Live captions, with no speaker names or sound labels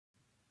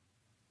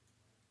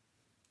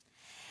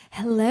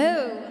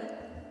Hello.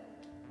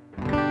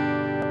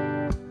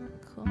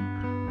 Cool.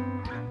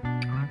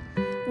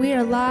 We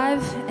are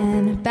live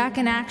and back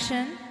in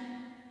action.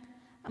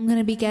 I'm going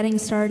to be getting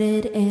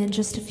started in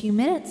just a few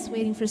minutes,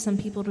 waiting for some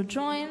people to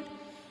join,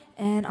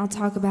 and I'll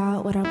talk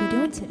about what I'll be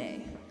doing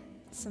today.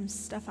 Some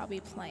stuff I'll be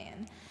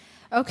playing.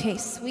 Okay,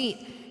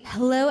 sweet.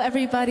 Hello,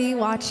 everybody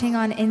watching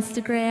on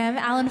Instagram.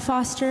 Alan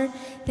Foster,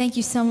 thank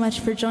you so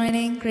much for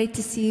joining. Great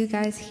to see you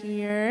guys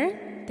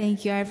here.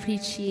 Thank you, I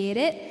appreciate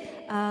it.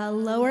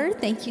 Lower,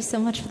 thank you so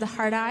much for the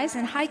heart eyes.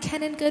 And hi,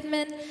 Kenan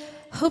Goodman.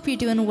 Hope you're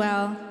doing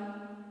well.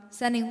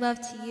 Sending love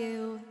to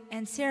you.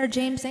 And Sarah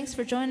James, thanks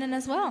for joining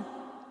as well.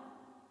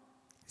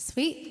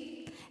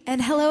 Sweet.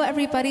 And hello,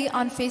 everybody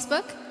on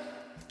Facebook.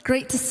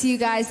 Great to see you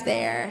guys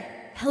there.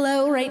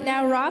 Hello, Right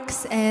Now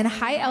Rocks. And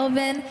hi,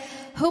 Elvin.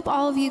 Hope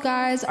all of you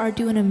guys are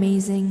doing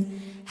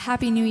amazing.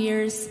 Happy New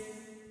Year's.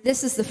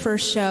 This is the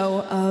first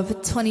show of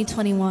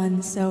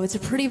 2021, so it's a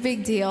pretty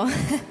big deal.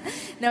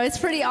 No, it's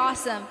pretty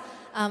awesome.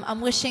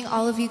 I'm wishing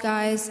all of you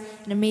guys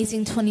an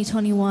amazing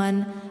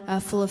 2021,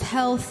 full of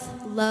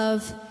health,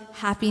 love,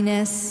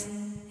 happiness,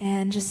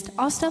 and just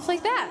all stuff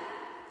like that.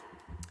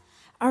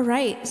 All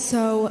right,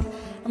 so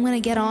I'm going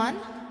to get on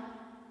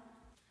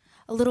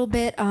a little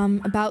bit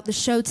about the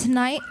show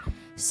tonight.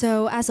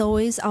 So as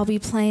always, I'll be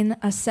playing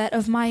a set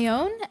of my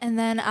own, and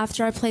then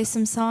after I play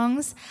some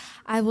songs,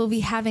 I will be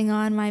having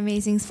on my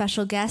amazing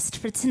special guest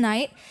for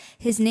tonight.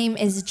 His name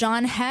is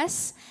Jon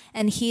Hess,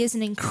 and he is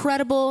an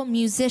incredible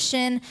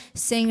musician,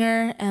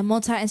 singer, and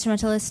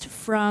multi-instrumentalist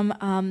from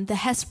the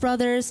Hess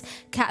Brothers,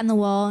 Cat in the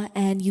Wall,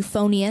 and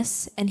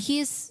Euphonious, and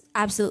he's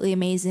absolutely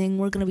amazing.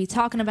 We're going to be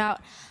talking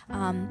about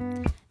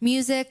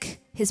music,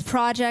 his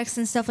projects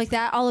and stuff like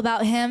that, all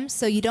about him,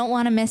 so you don't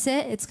want to miss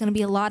it. It's going to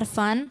be a lot of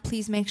fun.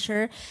 Please make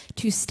sure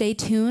to stay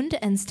tuned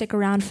and stick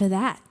around for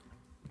that.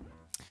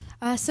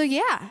 So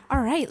yeah,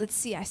 all right, let's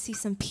see. I see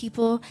some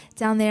people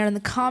down there in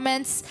the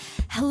comments.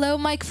 Hello,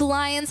 Mike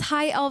Valians.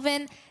 Hi,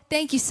 Elvin.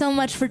 Thank you so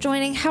much for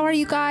joining. How are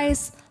you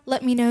guys?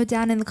 Let me know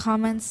down in the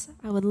comments.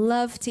 I would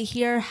love to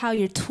hear how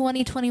your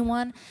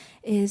 2021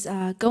 is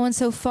going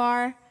so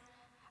far.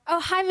 Oh,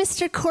 hi,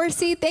 Mr.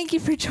 Corsi. Thank you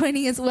for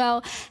joining as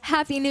well.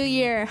 Happy New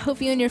Year. Hope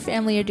you and your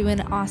family are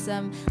doing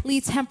awesome. Lee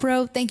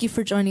Tempro, thank you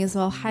for joining as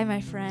well. Hi, my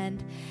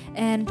friend.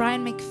 And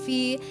Brian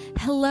McPhee,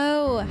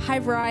 hello. Hi,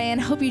 Brian.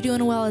 Hope you're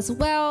doing well as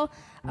well.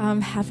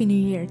 Happy New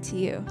Year to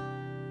you.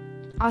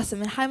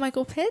 Awesome. And hi,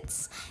 Michael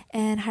Pitts.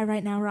 And hi,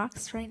 Right Now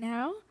Rocks right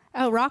now.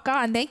 Oh, rock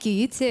on. Thank you.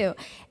 You too.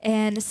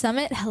 And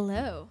Summit,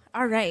 hello.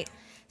 All right.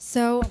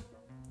 So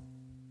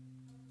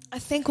I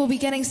think we'll be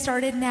getting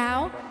started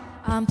now.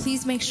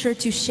 Please make sure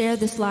to share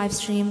this live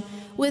stream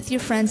with your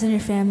friends and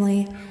your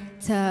family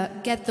to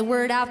get the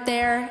word out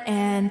there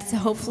and to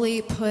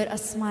hopefully put a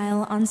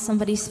smile on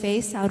somebody's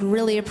face. I would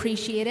really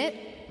appreciate it.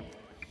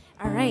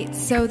 All right,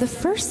 so the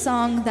first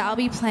song that I'll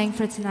be playing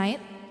for tonight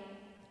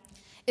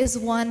is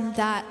one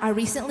that I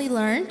recently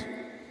learned.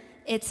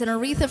 It's an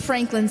Aretha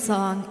Franklin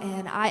song,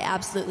 and I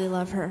absolutely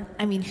love her.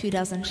 I mean, who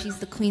doesn't? She's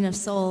the queen of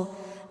soul.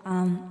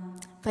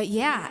 But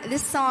yeah,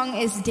 this song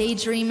is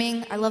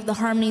Daydreaming. I love the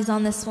harmonies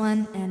on this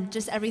one and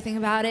just everything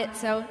about it.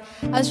 So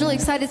I was really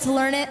excited to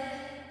learn it.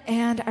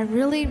 And I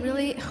really,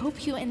 really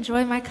hope you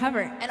enjoy my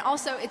cover. And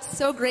also, it's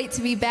so great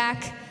to be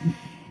back.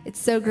 It's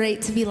so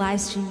great to be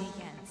live streaming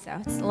again. So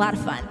it's a lot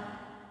of fun.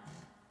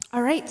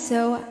 All right,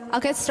 so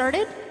I'll get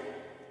started.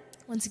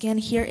 Once again,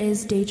 here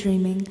is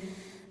Daydreaming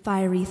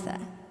by Aretha.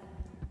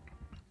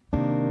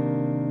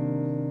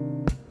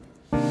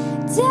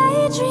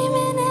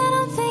 Daydreaming and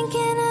I'm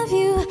thinking of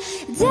you.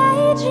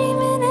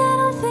 Daydreaming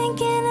and I'm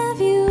thinking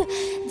of you.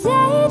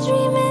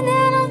 Daydreaming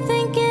and I'm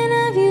thinking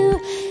of you.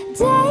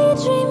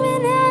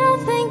 Daydreaming and I'm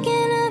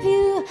thinking of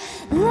you.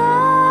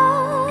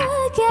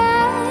 Look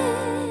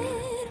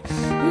at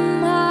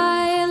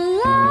my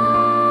love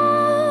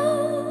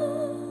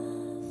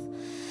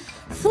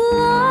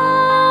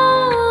floating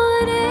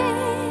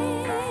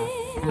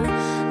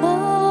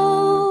away.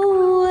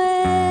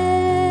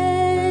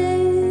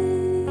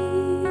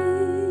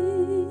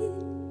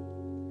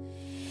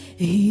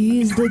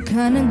 He's the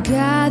kind of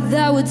guy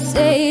that would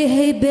say,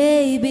 hey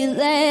baby,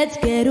 let's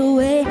get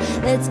away,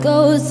 let's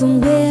go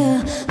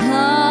somewhere,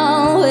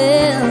 oh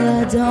well,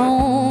 I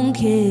don't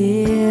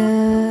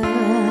care.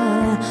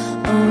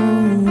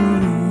 Oh,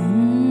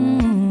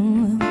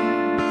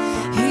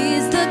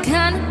 he's the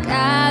kind of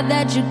guy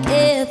that you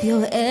give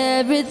your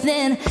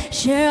everything,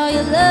 share all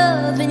your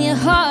love and your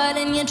heart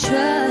and your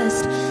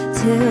trust,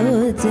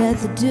 till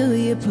death do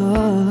you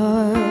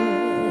part.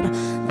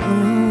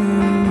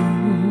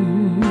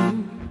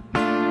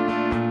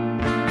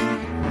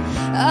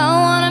 I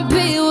wanna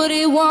be what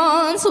he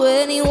wants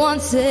when he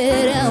wants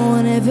it and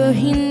whenever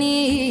he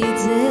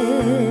needs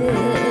it.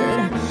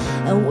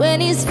 And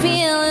when he's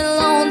feeling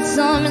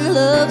lonesome and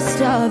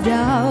love-starved,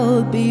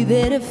 I'll be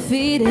there to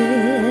feed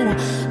it.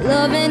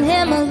 Loving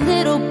him a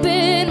little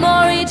bit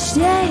more each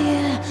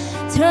day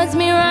turns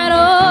me right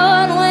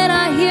on when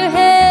I hear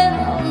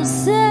him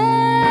say,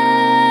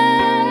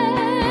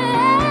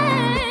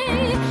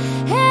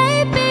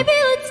 hey baby,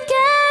 let's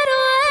get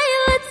away,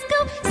 let's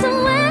go somewhere.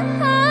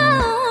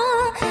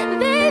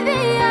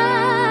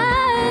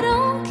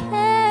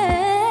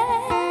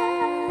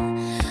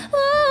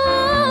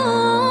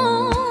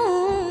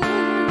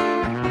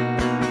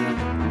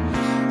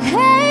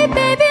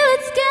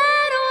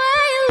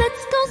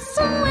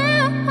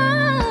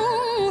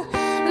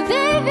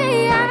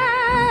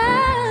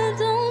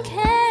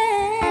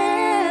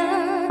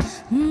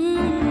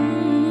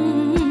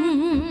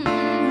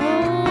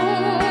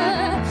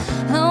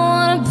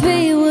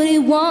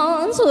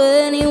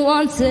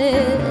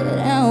 wanted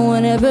and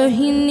whenever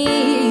he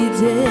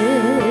needed.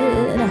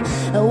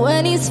 And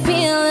when he's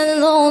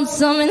feeling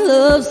lonesome and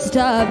love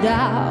stopped,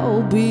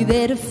 I'll be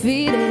there to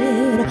feed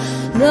it.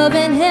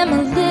 Loving him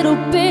a little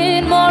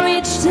bit more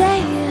each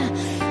day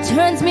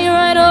turns me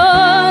right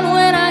on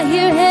when I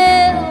hear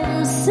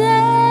him say,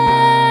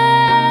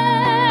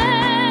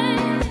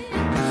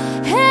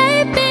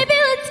 hey baby,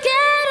 let's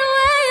get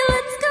away,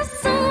 let's go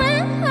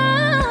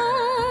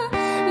somewhere.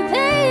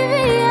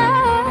 Baby, I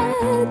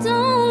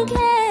don't care.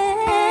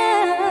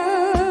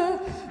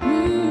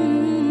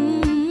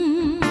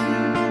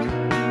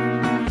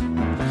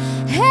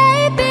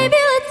 Hey baby,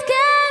 let's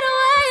get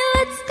away,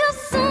 let's go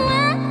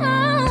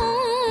somewhere.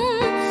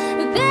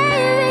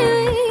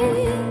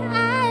 Baby, I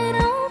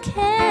don't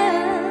care.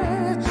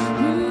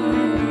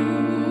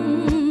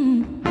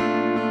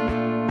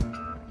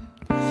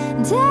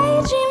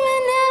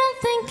 Daydreaming and I'm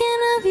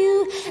thinking of you.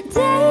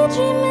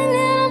 Daydreaming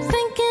and I'm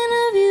thinking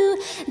of you.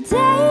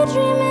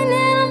 Daydreaming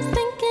and I'm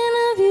thinking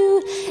of you.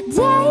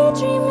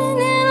 Daydreaming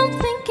and I'm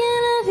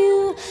thinking of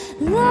you.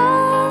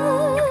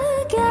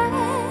 Look at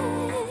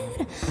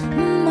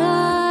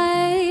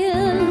my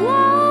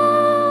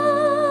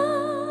love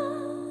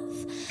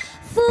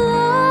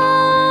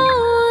floating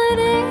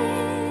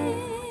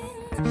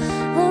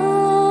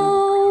away.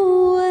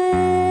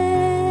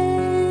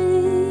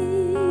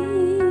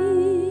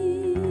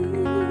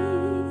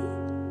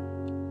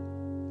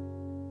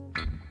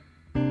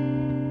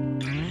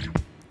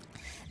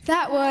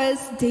 That was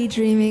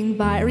Daydreaming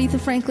by Aretha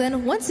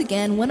Franklin. Once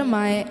again, one of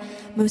my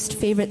most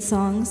favorite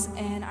songs,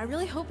 and I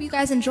really hope you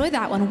guys enjoyed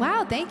that one.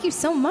 Wow, thank you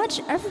so much,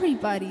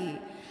 everybody.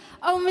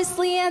 Oh, Miss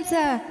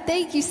Leanta,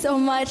 thank you so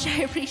much.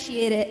 I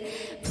appreciate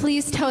it.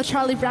 Please tell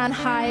Charlie Brown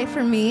hi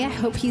for me. I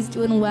hope he's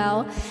doing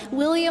well.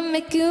 William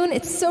McGoon,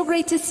 it's so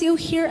great to see you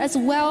here as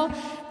well.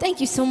 Thank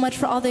you so much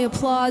for all the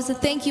applause.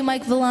 Thank you,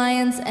 Mike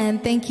Valians,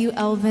 and thank you,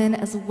 Elvin,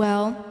 as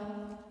well.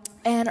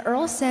 And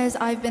Earl says,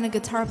 I've been a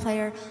guitar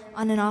player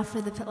on and off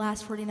for the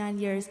last 49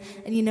 years,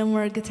 and you know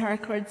more guitar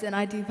chords than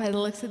I do by the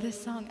looks of this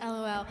song,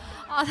 LOL.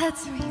 Oh,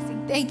 that's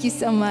amazing. Thank you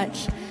so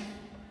much.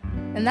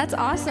 And that's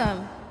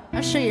awesome.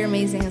 I'm sure you're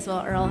amazing as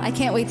well, Earl. I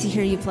can't wait to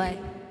hear you play.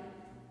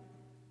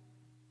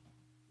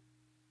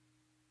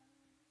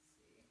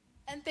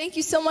 And thank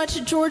you so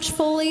much, George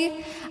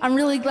Foley. I'm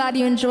really glad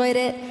you enjoyed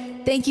it.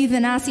 Thank you, the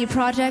Nasty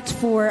Project,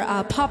 for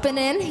popping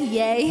in.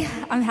 Yay.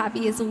 I'm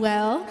happy as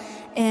well.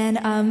 And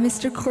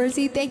Mr.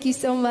 Corsi, thank you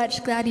so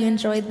much. Glad you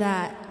enjoyed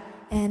that.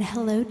 And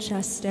hello,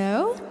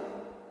 Justo.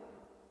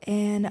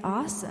 And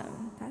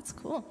awesome. That's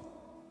cool.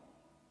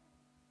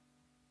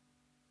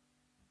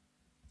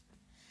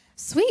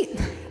 Sweet.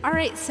 All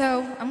right,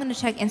 so I'm going to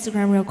check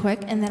Instagram real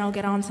quick, and then I'll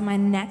get on to my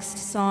next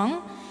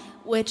song,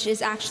 which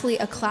is actually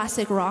a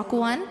classic rock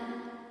one.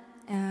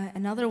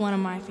 Another one of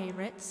my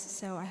favorites,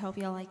 so I hope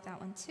y'all like that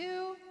one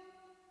too.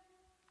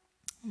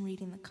 I'm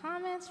reading the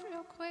comments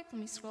real quick.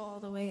 Let me scroll all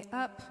the way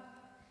up.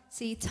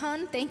 See,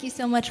 Ton, thank you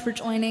so much for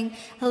joining.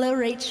 Hello,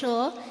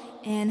 Rachel,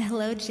 and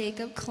hello,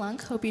 Jacob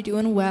Klunk. Hope you're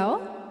doing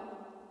well.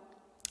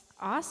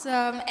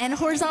 Awesome. And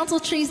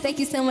Horizontal Trees, thank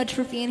you so much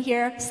for being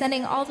here.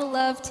 Sending all the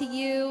love to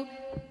you.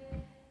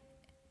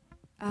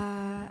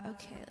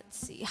 Okay, let's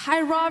see.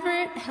 Hi,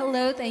 Robert.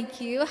 Hello,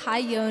 thank you. Hi,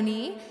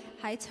 Yoni.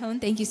 Hi, Tone.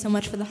 Thank you so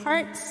much for the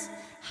hearts.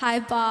 Hi,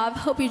 Bob.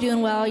 Hope you're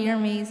doing well. You're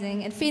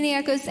amazing. And Fading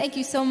Echoes, thank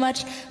you so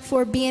much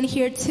for being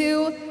here,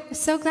 too. I'm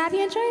so glad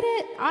you enjoyed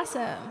it.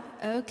 Awesome.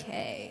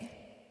 Okay.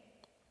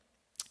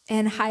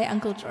 And hi,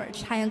 Uncle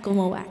George. Hi, Uncle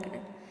Mowacker.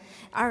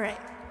 All right.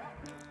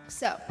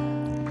 So,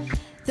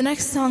 the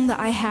next song that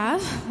I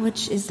have,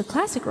 which is the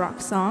classic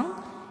rock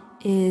song,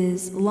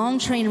 is Long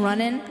Train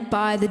Runnin'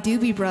 by the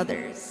Doobie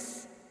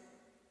Brothers.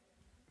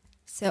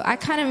 So I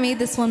kind of made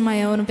this one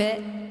my own a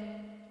bit.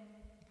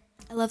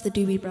 I love the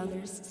Doobie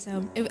Brothers,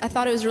 so I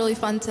thought it was really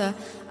fun to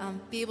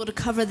be able to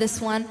cover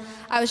this one.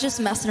 I was just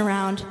messing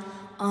around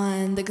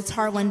on the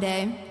guitar one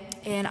day,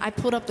 and I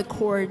pulled up the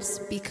chords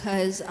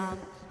because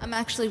I'm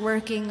actually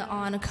working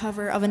on a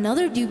cover of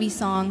another Doobie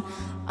song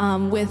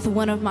with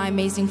one of my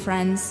amazing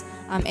friends,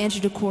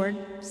 Andrew DeCord.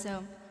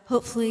 So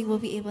hopefully we'll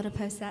be able to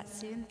post that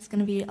soon. It's going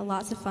to be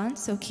lots of fun,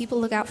 so keep a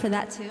lookout for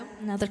that too,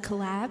 another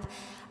collab.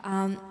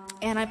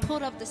 And I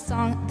pulled up the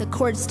song, the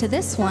chords to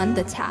this one,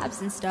 the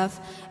tabs and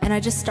stuff, and I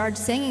just started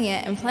singing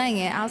it and playing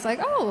it. I was like,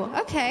 oh,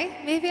 okay,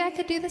 maybe I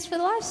could do this for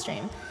the live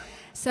stream.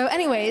 So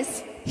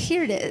anyways,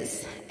 here it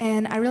is,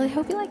 and I really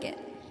hope you like it.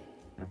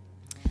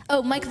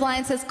 Oh, Mike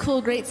Valiant says,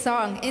 cool, great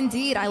song.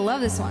 Indeed, I love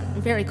this one.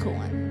 Very cool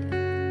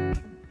one.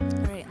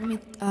 All right, let me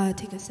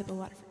take a sip of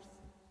water first.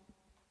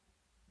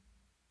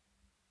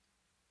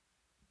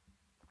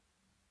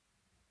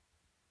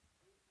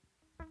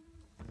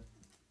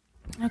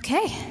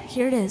 Okay,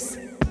 here it is.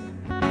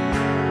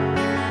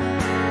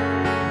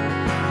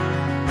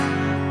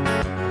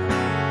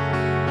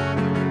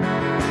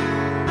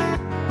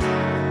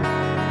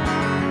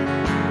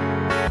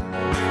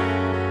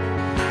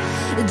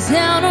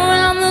 Down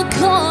around the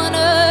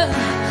corner,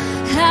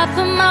 half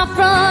a mile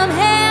from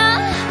here,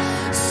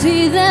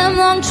 see them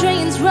long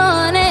trains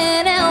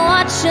running and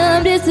watch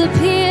them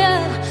disappear.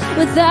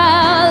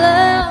 without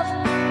love?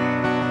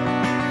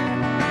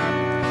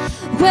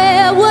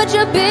 Where would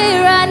you be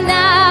right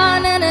now,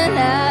 na, na,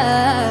 na,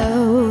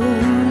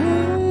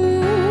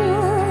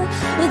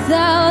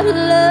 without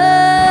love?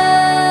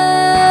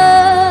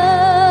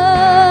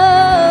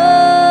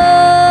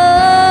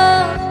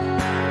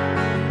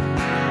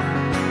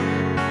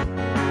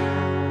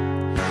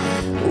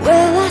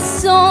 Well, I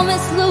saw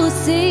Miss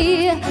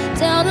Lucy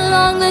down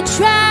along the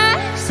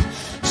tracks.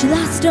 She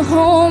lost her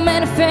home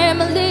and her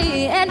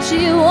family, and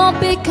she won't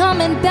be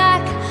coming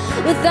back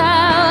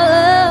without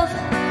love.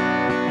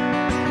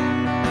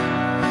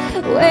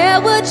 Where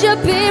would you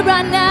be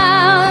right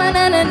now,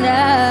 na, na, na,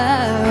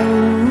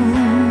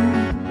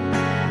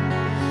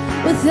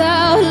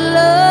 without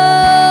love?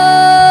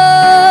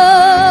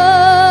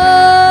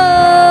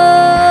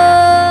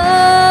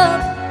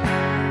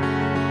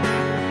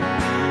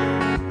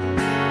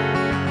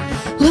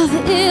 Well,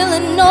 the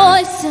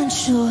Illinois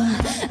Central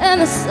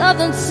and the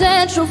Southern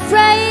Central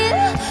Freight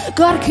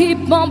gotta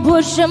keep on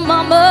pushing,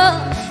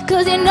 mama,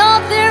 'cause you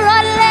know they're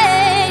right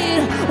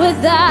late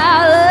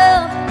without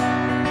love.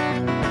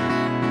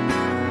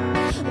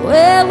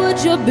 Where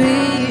would you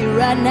be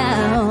right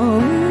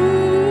now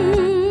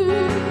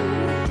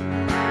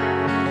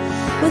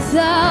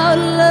without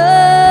love?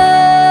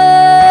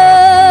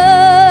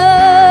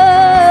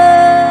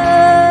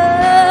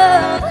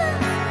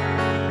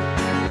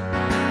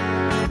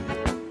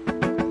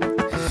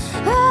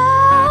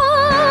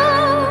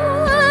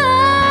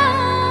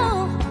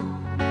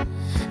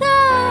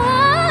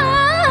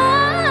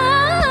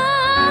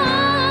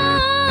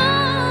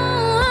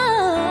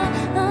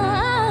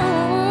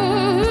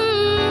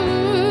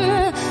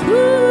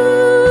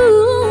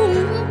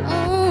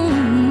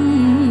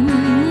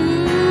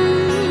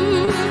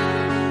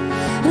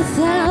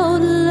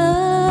 Without love.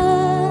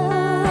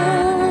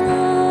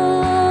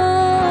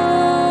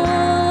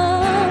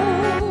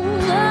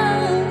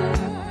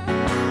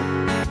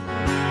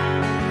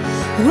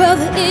 Well,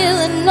 the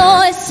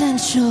Illinois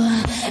Central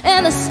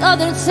and the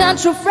Southern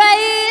Central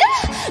Freight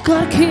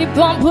gotta keep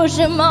on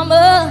pushing,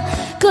 mama,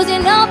 'cause you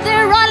know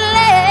they're running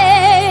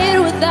late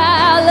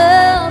without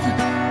love.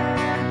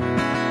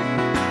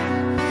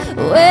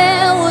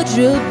 Where would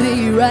you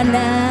be right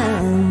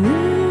now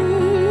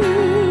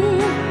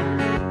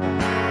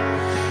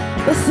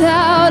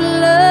without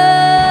love?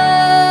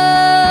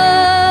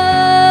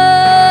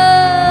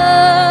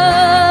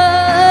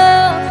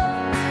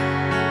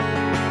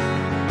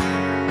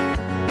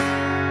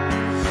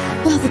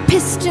 Well, the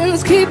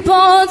pistons keep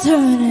on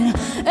turning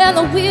and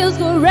the wheels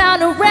go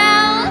round and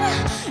round,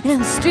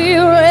 and the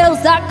steel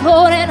rails are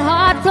cold and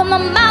hard from the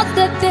mouths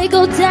that they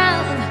go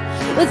down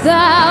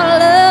without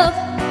love.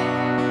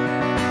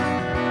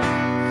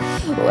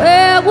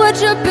 Where would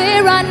you be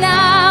right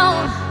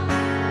now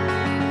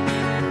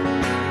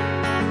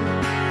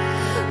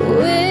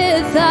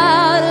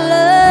without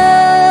love?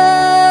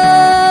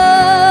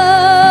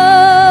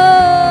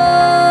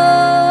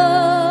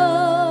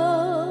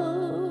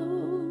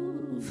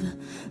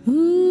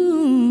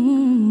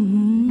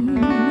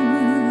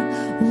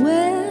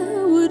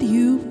 Where would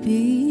you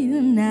be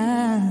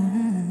now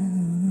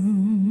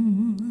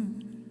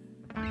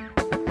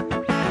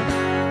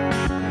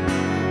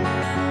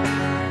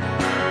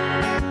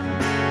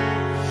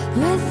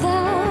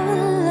without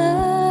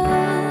love?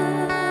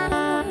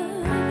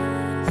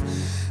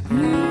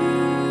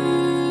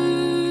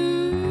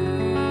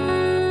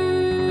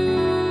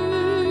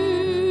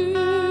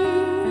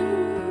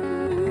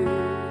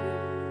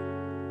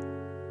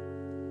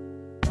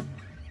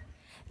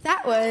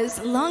 That was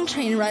Long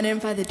Train Runnin'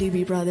 by the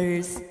Doobie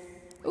Brothers.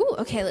 Ooh,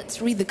 okay,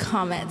 let's read the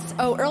comments.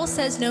 Oh, Earl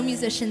says, no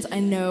musicians I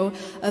know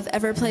of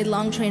ever played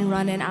Long Train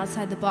Runnin'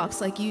 outside the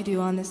box like you do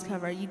on this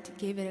cover. You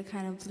gave it a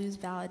kind of blues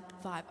ballad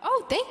vibe.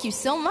 Oh, thank you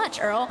so much,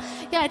 Earl.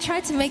 Yeah, I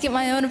tried to make it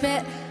my own a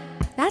bit.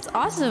 That's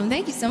awesome.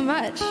 Thank you so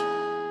much.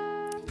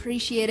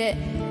 Appreciate it.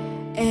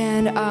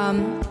 And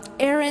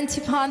Aaron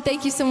Tupon,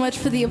 thank you so much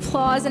for the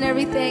applause and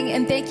everything.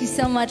 And thank you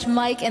so much,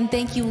 Mike, and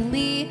thank you,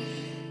 Lee.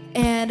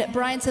 And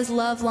Brian says,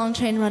 love Long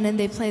Train Runnin'.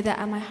 They played that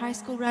at my high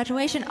school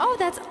graduation. Oh,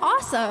 that's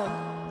awesome.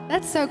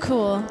 That's so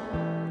cool.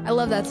 I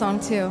love that song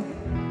too.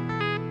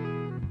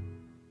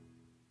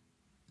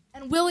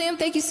 And William,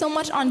 thank you so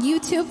much on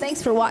YouTube.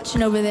 Thanks for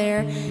watching over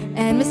there.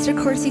 And Mr.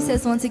 Corsi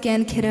says, once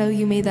again, kiddo,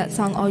 you made that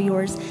song all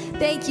yours.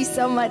 Thank you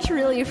so much.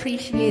 Really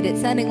appreciate it.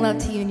 Sending love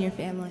to you and your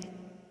family.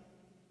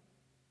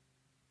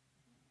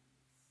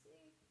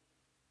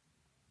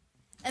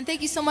 And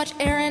thank you so much,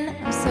 Aaron.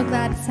 I'm so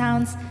glad it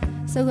sounds.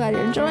 So glad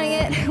you're enjoying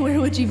it. Where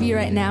would you be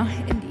right now?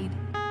 Indeed.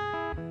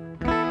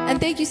 And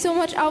thank you so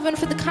much, Alvin,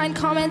 for the kind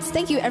comments.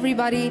 Thank you,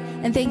 everybody.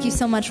 And thank you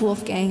so much,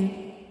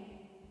 Wolfgang.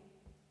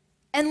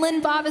 And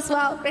Lynn Bob as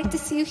well. Great to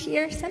see you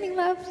here. Sending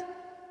love.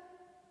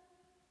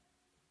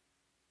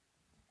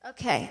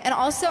 Okay, and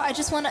also I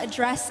just want to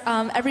address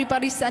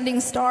everybody sending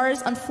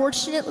stars.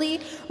 Unfortunately,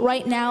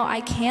 right now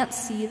I can't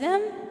see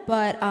them.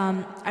 but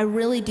I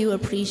really do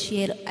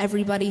appreciate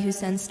everybody who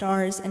sends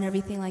stars and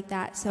everything like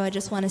that. So I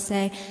just want to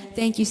say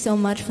thank you so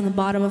much from the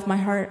bottom of my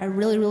heart. I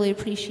really, really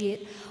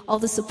appreciate all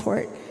the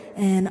support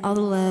and all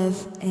the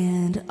love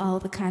and all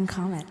the kind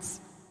comments.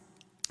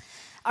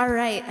 All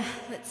right,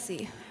 let's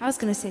see. I was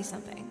going to say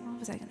something. What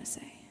was I going to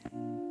say?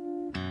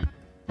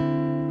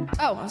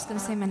 Oh, I was going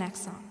to say my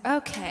next song.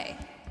 Okay.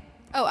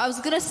 Oh, I was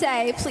going to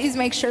say, please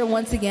make sure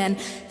once again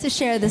to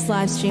share this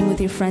live stream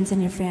with your friends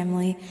and your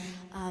family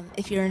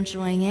if you're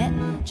enjoying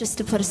it, just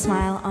to put a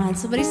smile on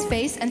somebody's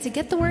face and to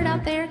get the word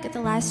out there, get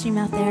the live stream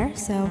out there.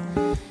 So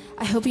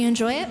I hope you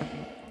enjoy it.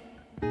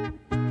 I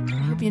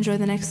hope you enjoy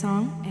the next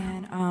song.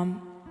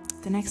 And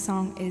the next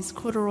song is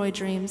Corduroy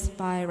Dreams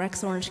by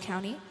Rex Orange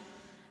County.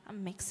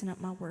 I'm mixing up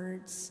my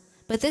words.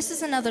 But this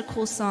is another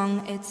cool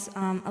song. It's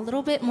a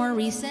little bit more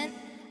recent,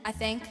 I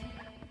think,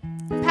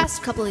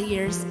 past couple of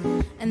years.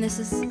 And this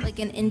is like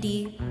an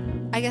indie,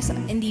 I guess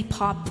an indie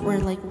pop or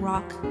like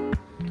rock,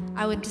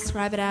 I would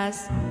describe it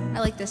as. I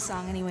like this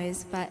song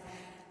anyways, but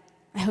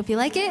I hope you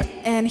like it.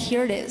 And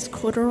here it is,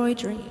 Corduroy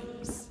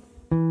Dreams.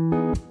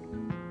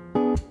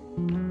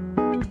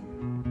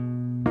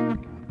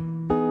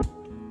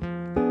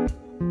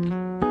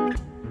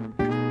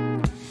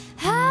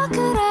 How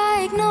could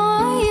I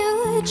ignore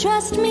you?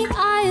 Trust me,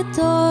 I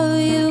adore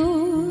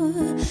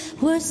you.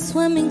 We're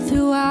swimming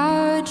through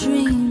our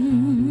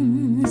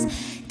dreams.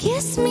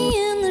 Kiss me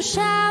in the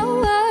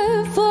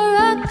shower for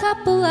a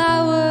couple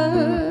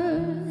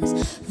hours,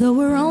 though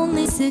we're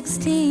only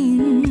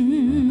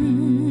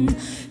 16.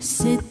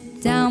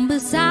 Sit down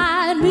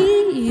beside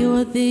me,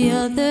 you're the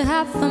other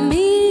half of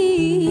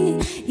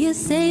me. You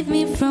save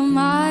me from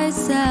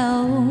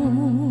myself.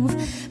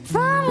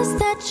 Promise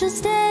that you'll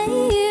stay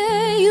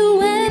here, you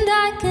and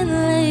I can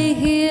lay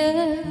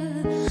here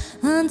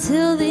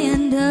until the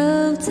end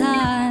of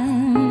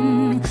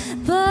time.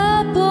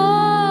 But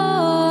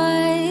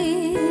boy,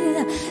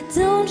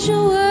 don't you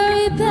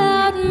worry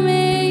about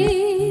me,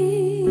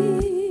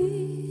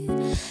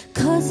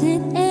 'cause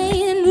it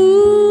ain't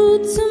new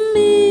to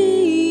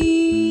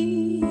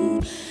me,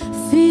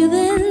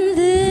 feeling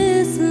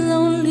this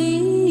lonely.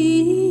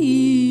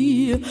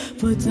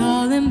 But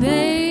darling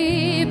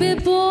baby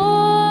boy,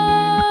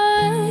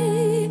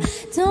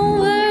 don't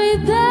worry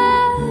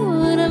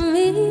about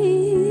me,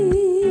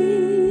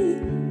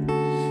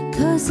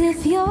 'cause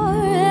if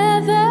you're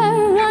ever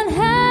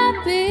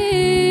unhappy,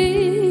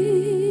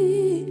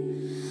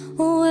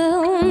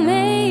 well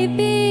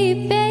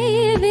maybe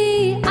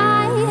baby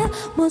I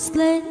must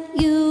let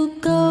you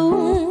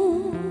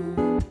go,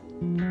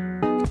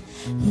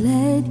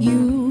 let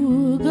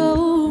you go.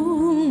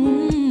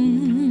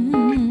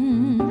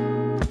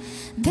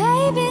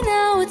 Baby,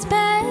 now it's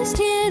best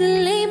here to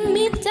lay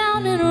me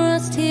down and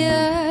rest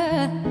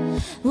here.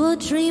 We'll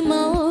dream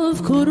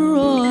of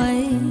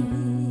corduroy.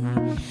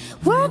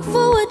 Work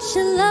for what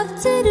you love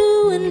to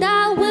do, and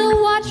I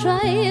will watch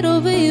right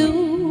over you.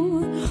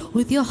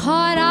 With your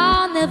heart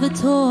I'll never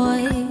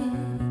toy.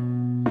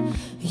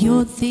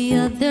 You're the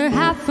other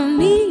half of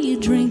me.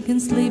 Drink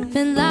and sleep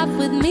and laugh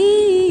with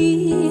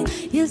me.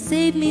 You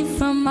save me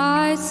from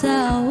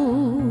myself.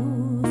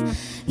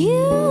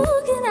 You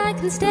and I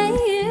can stay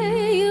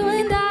here, you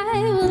and I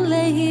will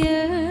lay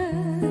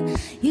here.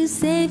 You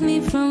save me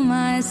from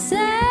myself.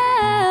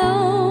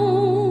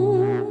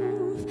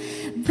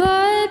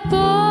 But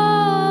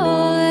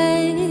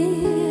boy,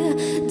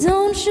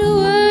 don't you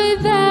worry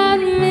about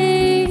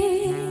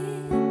me,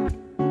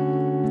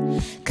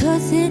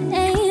 'cause it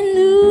ain't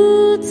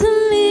new to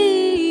me,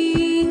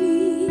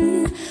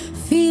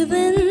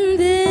 feeling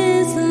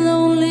this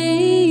lonely.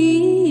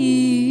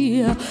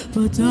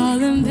 But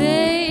darling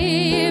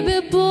baby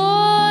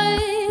boy,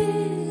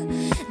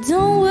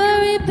 don't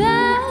worry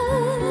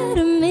about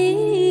me,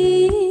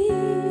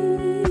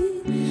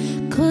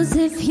 'cause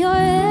if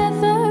you're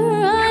ever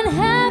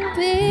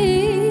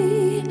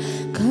unhappy,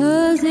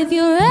 'cause if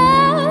you're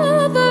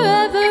ever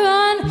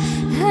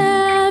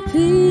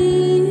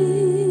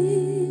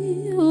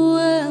unhappy,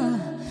 well,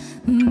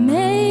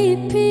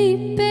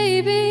 maybe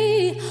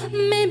baby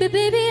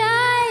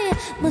I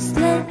must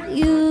let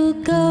you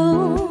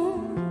go,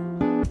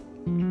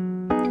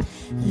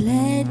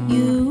 let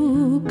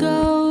you go.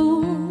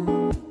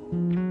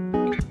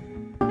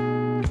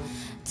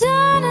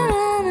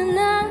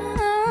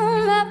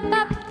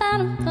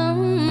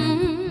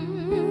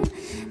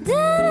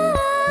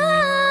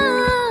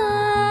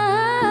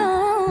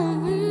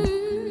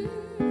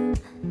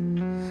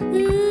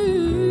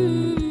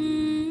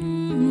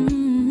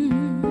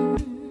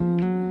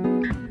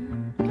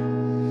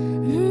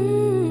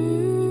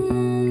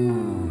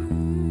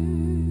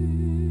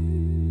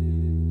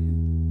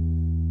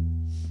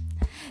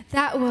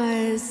 That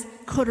was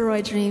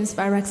Corduroy Dreams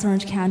by Rex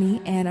Orange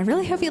County, and I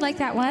really hope you like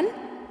that one.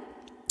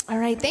 All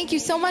right, thank you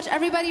so much,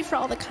 everybody, for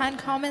all the kind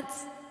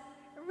comments.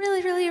 I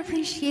really, really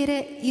appreciate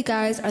it. You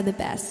guys are the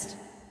best.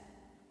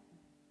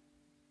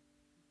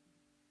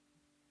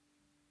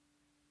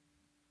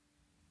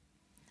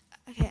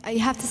 Okay, You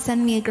have to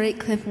send me a great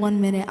clip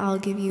 1 minute. I'll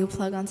give you a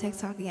plug on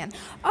TikTok again.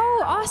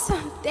 Oh,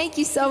 awesome. Thank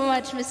you so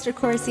much, Mr.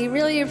 Corsi.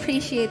 Really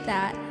appreciate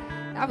that.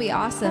 That'll be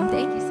awesome.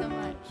 Thank you so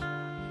much.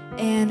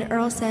 And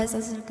Earl says,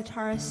 as a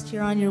guitarist,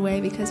 you're on your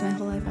way because my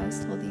whole life I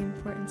was told the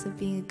importance of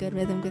being a good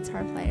rhythm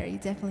guitar player. You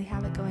definitely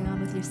have it going on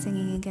with your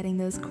singing and getting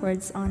those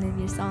chords on in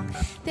your song.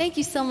 Thank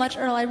you so much,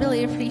 Earl. I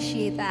really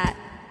appreciate that.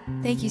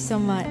 Thank you so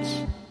much.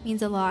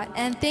 Means a lot.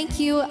 And thank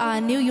you,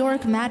 New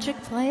York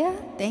Magic Playa.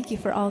 Thank you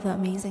for all the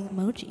amazing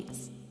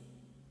emojis.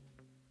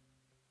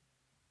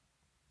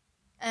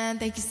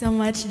 And thank you so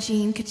much,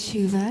 Jean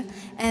Kachuva.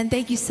 And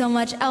thank you so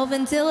much,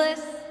 Elvin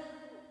Dillis.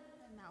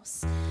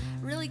 Mouse.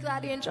 Really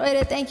glad you enjoyed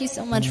it. Thank you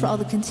so much for all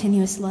the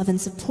continuous love and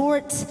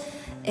support.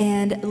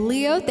 And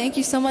Leo, thank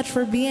you so much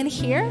for being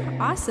here.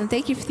 Awesome.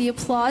 Thank you for the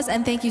applause.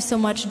 And thank you so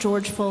much,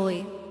 George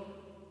Foley.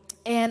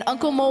 And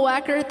Uncle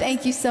Mowacker,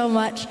 thank you so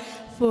much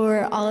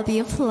for all of the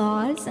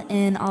applause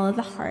and all of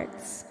the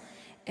hearts.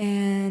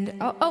 And,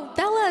 oh,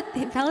 Bella,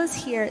 Bella's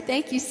here.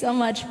 Thank you so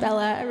much,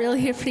 Bella. I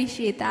really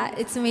appreciate that.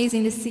 It's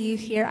amazing to see you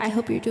here. I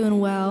hope you're doing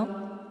well.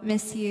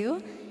 Miss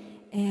you.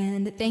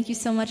 And thank you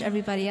so much,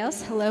 everybody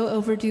else. Hello,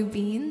 Overdue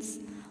Beans.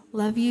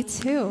 Love you,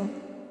 too.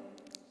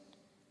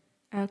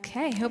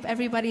 Okay, hope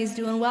everybody is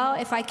doing well.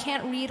 If I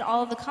can't read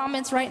all of the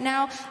comments right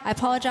now, I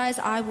apologize.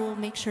 I will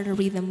make sure to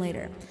read them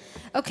later.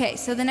 Okay,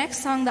 so the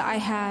next song that I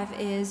have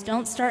is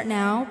Don't Start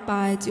Now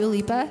by Dua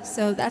Lipa.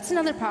 So that's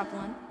another pop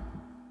one.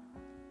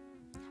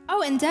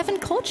 Oh, and Devin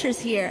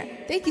Culture's here.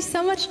 Thank you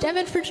so much,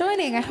 Devin, for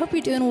joining. I hope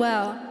you're doing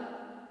well.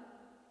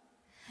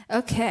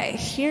 Okay,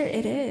 here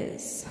it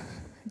is.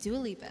 Dua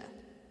Lipa.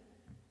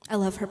 I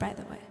love her, by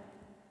the way.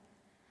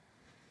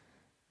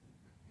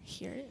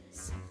 Here it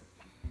is.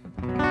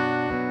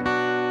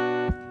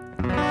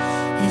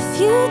 If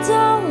you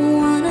don't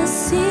want to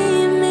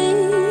see me,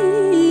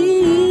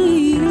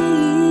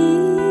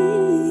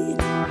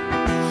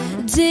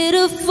 did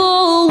a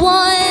full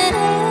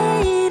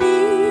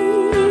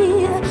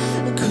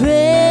 180,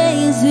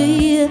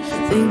 crazy,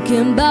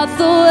 thinking about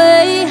the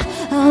way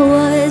I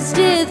was.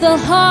 Did the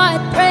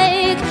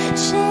heartbreak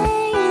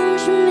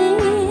change me?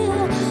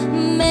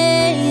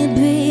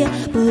 Maybe,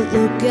 but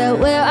look at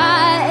where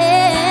I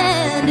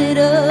ended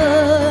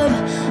up.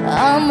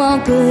 I'm all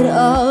good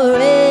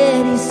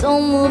already,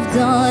 so moved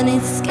on.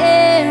 It's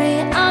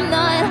scary, I'm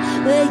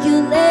not where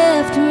you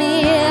left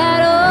me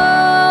at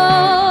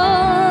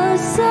all.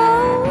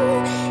 So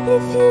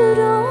if you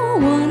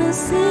don't wanna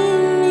see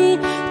me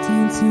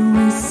dancing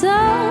with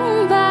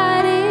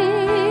somebody,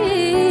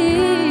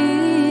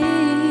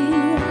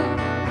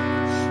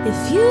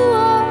 if you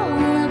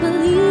wanna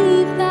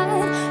believe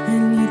that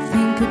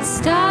anything could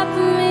stop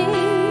me,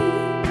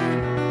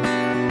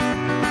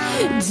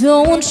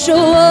 don't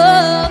show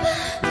up,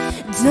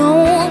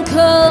 don't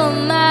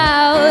come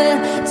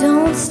out,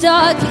 don't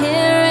start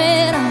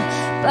caring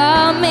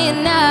about me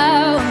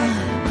now.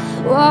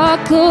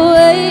 Walk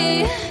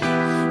away,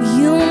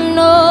 you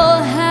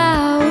know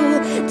how.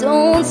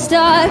 Don't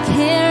start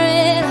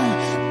caring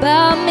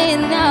about me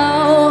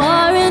now.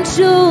 Aren't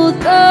you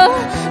the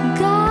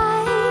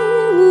guy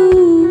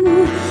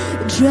who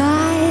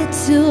tried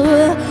to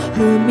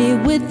hurt me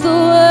with the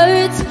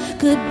words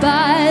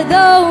goodbye,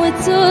 though it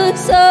took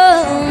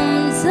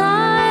some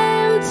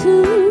time to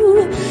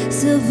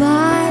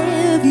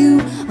survive you?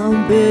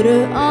 I'm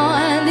better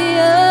on the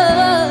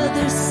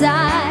other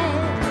side.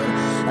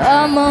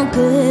 I'm all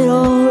good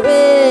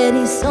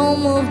already, so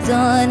moved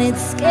on.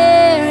 It's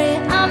scary,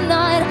 I'm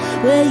not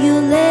where you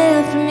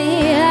left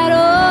me at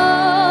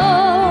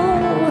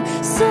all.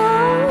 So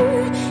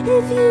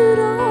if you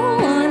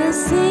don't wanna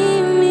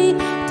see me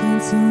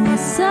dancing with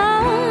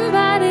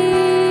somebody,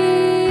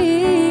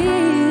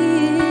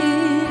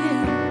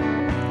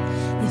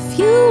 if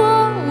you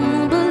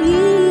wanna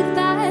believe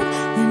that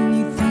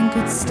anything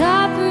could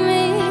stop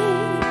me,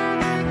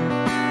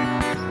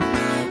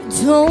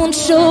 don't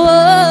show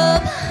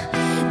up,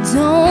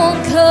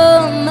 don't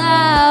come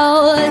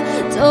out,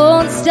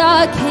 don't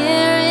start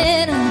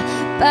caring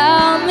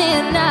about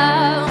me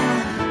now.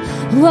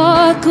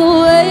 Walk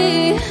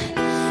away,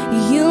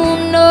 you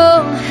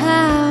know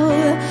how.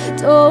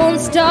 Don't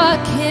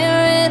start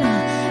caring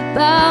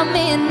about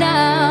me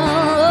now.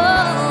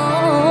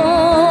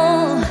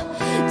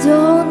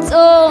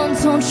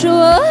 Don't show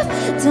up,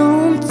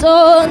 don't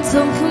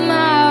come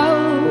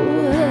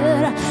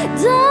out.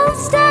 Don't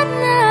start now.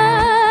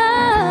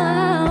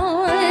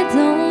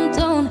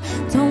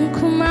 Don't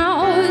come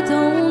out.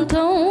 Don't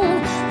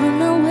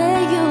run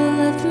away. You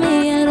left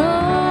me at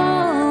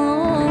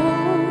all.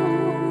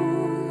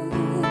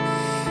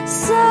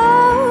 So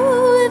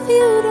if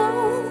you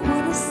don't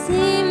wanna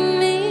see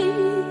me,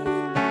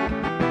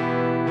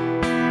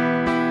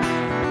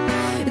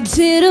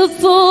 did a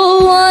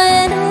full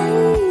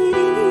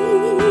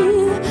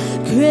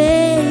 180,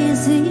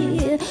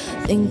 crazy,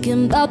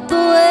 thinking about the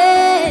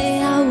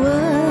way I was.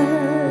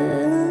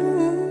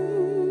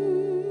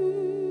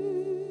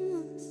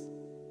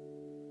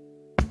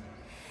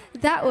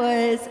 That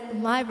was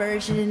my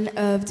version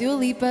of Dua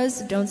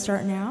Lipa's Don't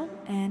Start Now.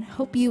 and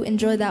hope you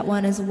enjoyed that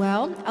one as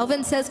well.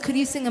 Elvin says, could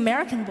you sing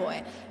American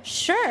Boy?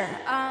 Sure.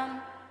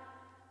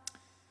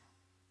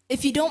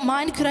 If you don't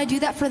mind, could I do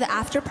that for the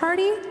after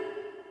party?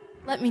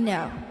 Let me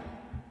know.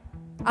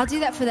 I'll do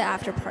that for the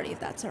after party if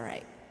that's all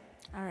right.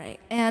 All right.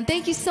 And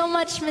thank you so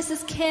much,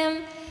 Mrs.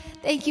 Kim.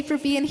 Thank you for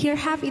being here.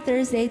 Happy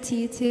Thursday to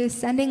you too.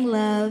 Sending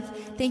love.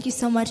 Thank you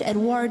so much,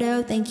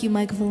 Eduardo. Thank you,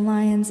 Mike of the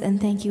Lions. And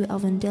thank you,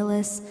 Elvin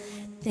Dillis.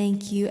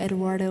 Thank you,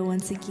 Eduardo,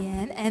 once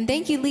again. And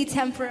thank you, Lee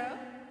Tempero.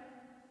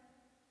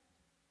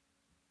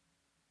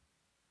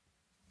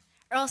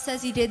 Earl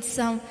says you did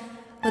some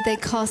what they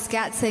call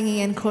scat singing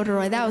in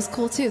corduroy. That was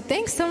cool too.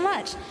 Thanks so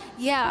much.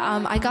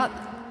 Yeah, I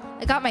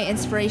got my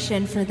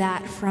inspiration for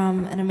that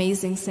from an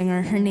amazing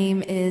singer. Her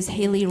name is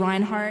Haley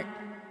Reinhardt,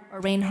 or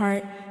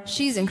Reinhardt.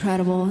 She's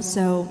incredible.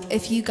 So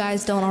if you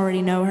guys don't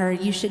already know her,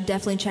 you should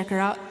definitely check her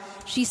out.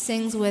 She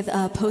sings with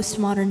a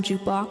postmodern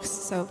jukebox,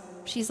 so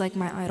she's like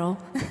my idol.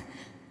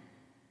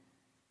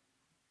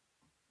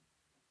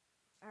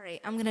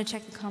 I'm gonna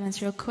check the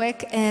comments real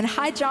quick. And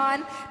hi,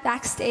 John,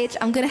 backstage.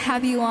 I'm gonna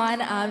have you on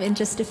in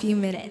just a few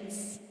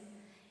minutes.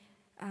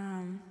 All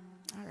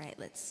right,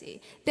 let's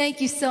see.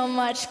 Thank you so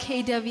much,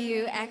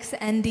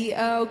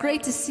 KWXNDO.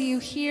 Great to see you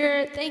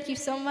here. Thank you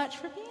so much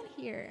for being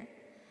here.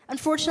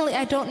 Unfortunately,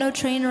 I don't know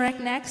Trainwreck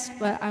next,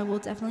 but I will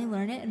definitely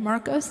learn it. And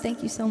Marcos,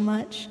 thank you so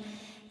much.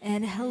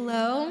 And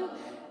hello,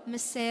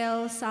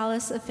 Misael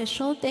Salas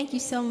Official. Thank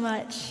you so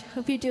much.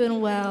 Hope you're doing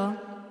well.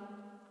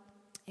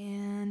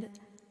 And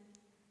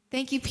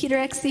thank you, Peter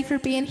XC, for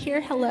being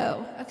here.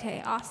 Hello.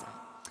 Okay, awesome.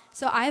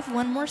 So I have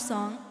one more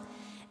song,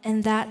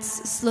 and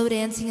that's Slow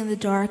Dancing in the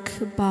Dark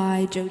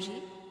by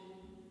Joji.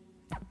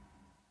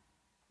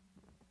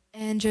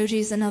 And Joji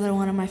is another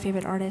one of my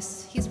favorite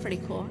artists. He's pretty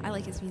cool. I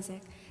like his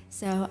music.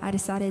 So I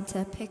decided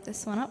to pick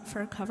this one up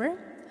for a cover.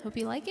 Hope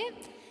you like it.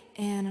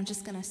 And I'm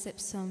just going to sip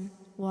some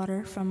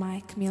water from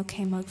my Camille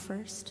K mug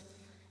first.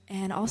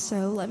 And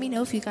also, let me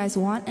know if you guys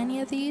want any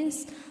of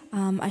these.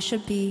 I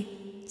should be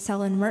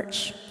selling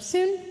merch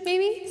soon,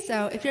 maybe.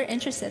 So if you're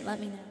interested, let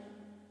me know.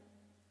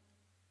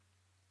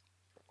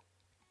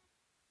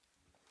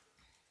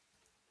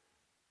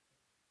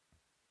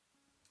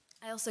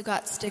 I also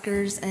got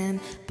stickers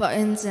and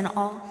buttons and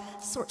all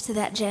sorts of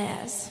that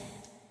jazz.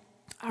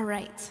 All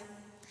right.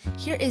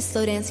 Here is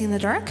Slow Dancing in the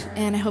Dark,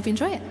 and I hope you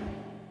enjoy it.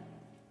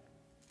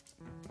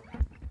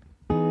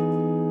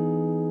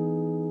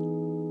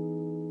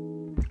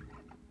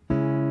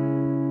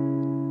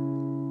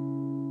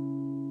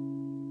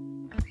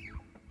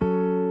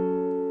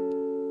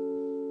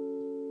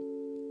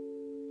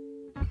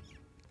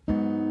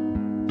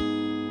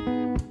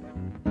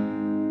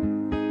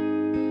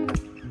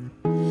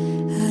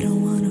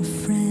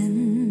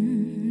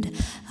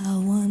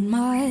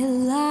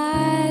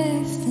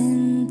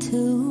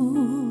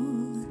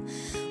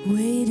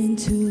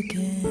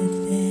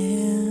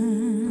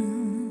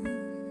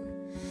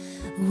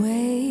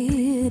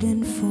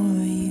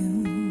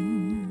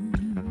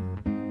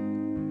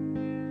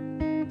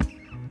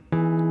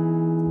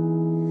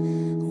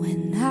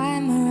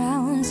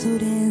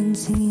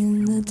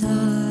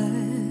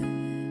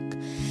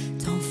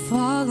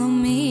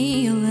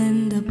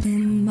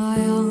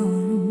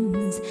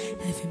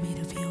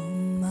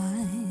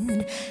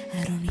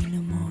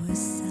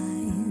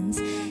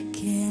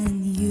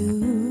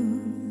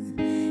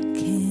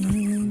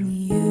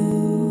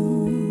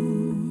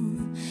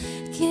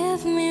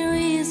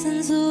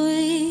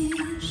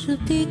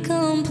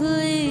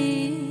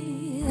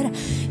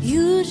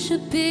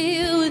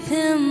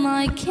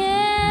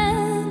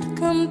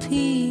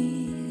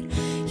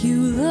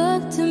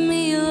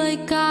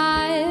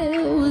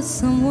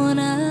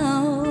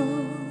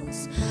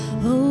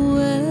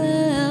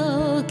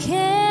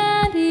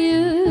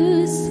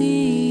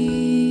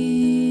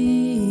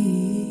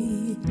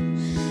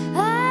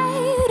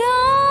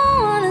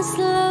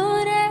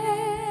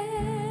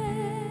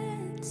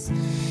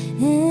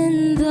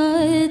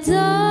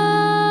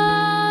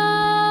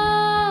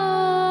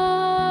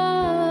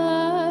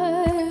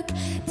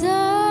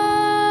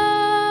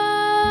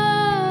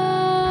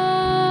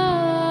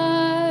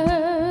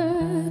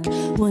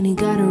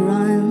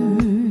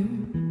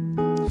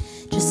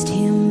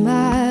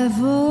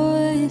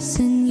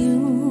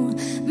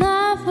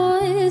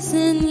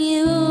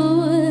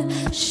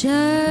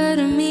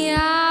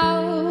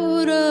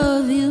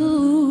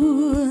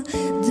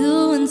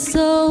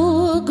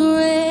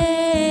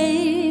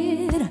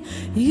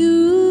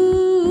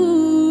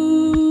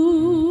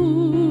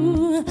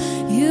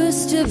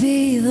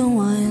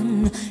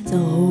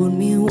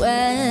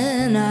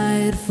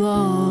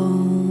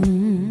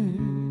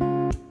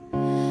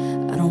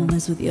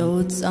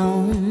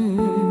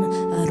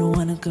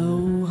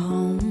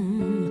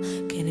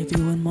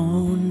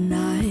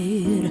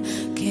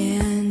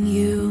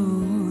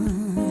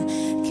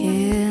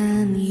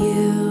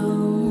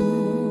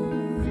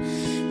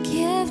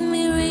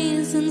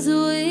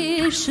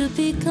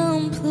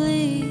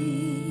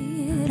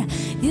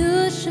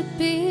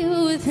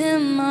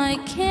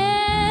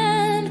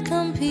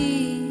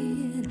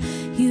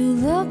 You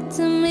looked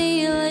to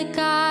me like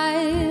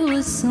I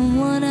was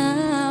someone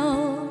else.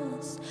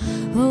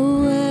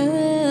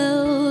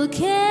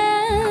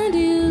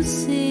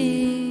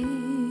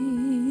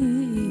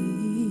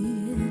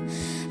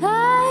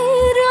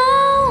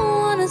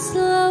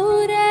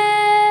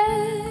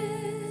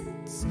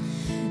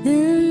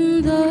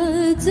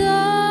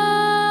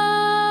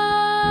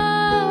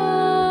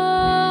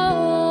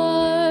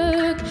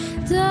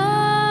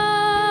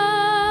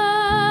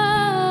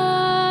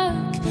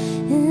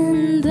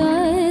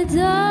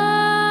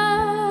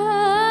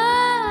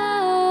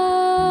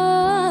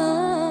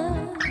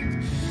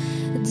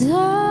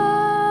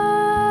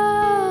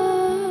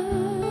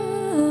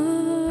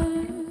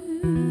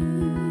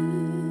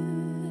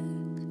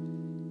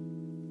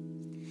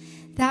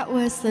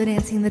 was Slow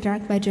Dancing in the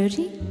Dark by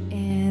Joji.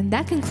 And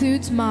that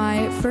concludes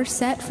my first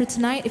set for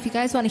tonight. If you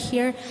guys want to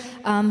hear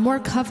more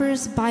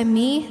covers by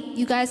me,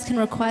 you guys can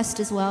request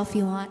as well if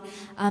you want.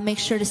 Make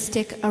sure to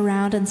stick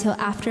around until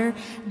after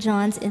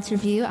Jon's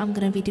interview. I'm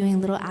going to be doing a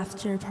little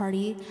after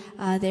party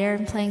there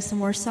and playing some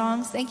more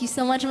songs. Thank you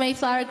so much,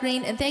 Mayflower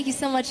Green, and thank you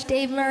so much,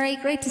 Dave Murray.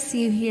 Great to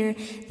see you here.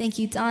 Thank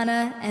you,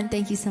 Donna, and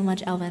thank you so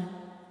much, Elvin.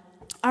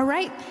 All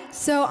right,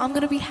 so I'm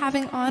going to be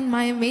having on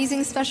my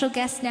amazing special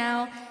guest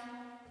now,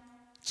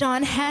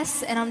 Jon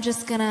Hess, and I'm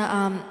just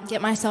gonna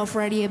get myself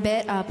ready a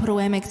bit, put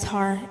away my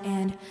guitar,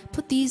 and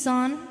put these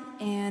on,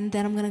 and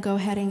then I'm gonna go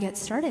ahead and get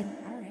started.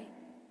 All right.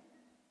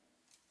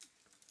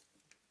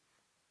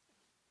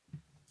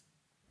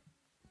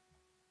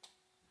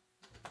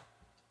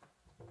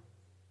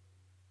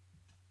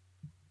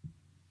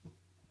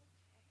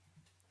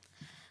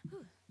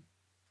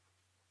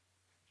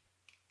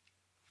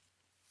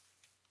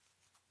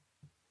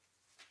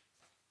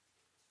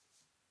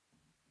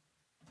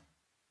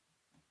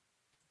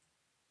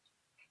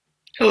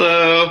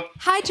 Hello.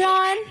 Hi,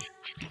 Jon.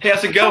 Hey,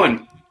 how's it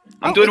going?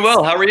 I'm doing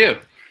well. How are you?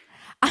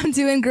 I'm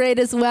doing great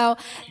as well.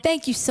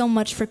 Thank you so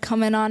much for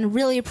coming on.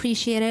 Really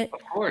appreciate it. Of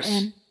course.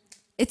 And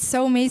it's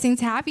so amazing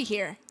to have you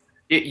here.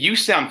 You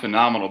sound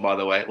phenomenal, by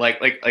the way.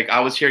 Like I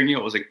was hearing you.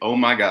 I was like, oh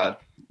my god,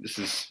 this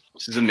is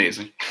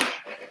amazing.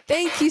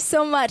 Thank you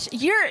so much.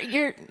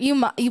 You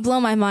blow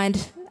my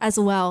mind as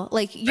well.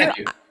 Like Thank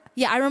you.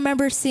 Yeah, I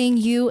remember seeing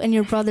you and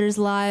your brothers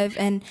live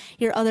and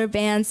your other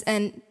bands,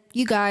 and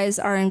you guys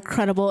are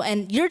incredible,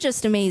 and you're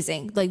just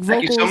amazing. Like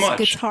vocals, so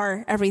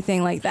guitar,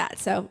 everything like that.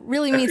 So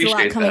really means a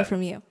lot coming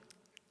from you.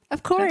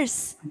 Of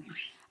course.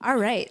 All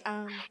right.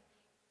 Here,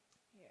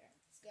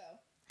 let's go.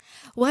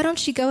 Why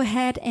don't you go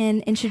ahead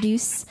and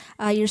introduce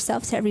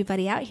yourself to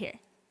everybody out here?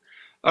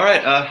 All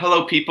right.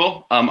 Hello,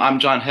 people. I'm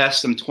Jon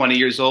Hess. I'm 20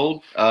 years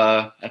old.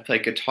 I play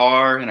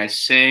guitar and I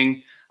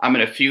sing. I'm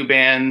in a few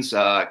bands.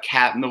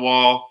 Cat in the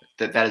Wall.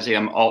 That is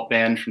a alt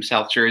band from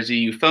South Jersey.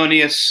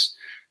 Euphonious,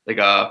 like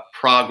a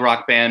prog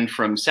rock band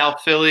from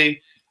South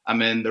Philly.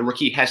 I'm in the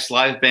Rookie Hess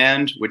live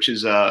band, which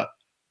is a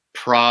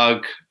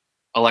prog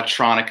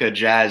electronica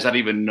jazz. I don't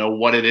even know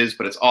what it is,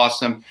 but it's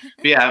awesome.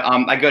 But yeah,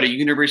 I go to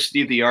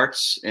University of the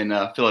Arts in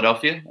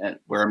Philadelphia,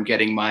 where I'm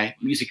getting my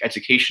music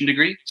education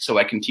degree, so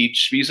I can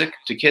teach music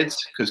to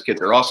kids because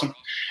kids are awesome.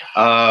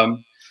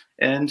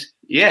 And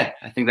yeah,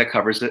 I think that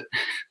covers it.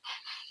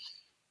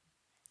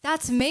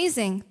 That's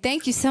amazing.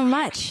 Thank you so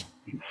much.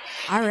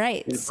 All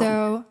right,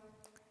 so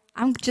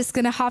I'm just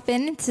going to hop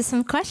into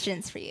some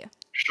questions for you.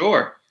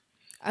 Sure.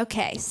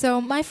 Okay, so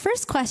my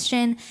first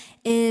question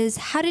is,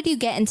 how did you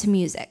get into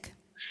music?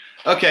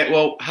 Okay,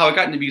 well, how I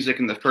got into music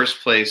in the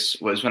first place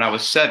was when I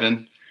was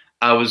 7.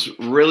 I was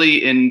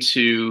really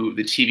into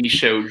the TV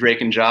show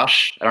Drake and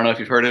Josh. I don't know if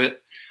you've heard of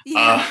it.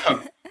 Yeah. I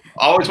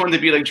always wanted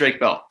to be like Drake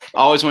Bell. I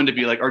always wanted to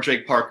be like, or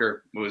Drake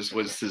Parker was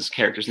his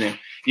character's name.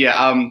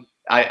 Yeah,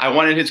 I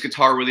wanted his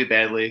guitar really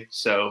badly,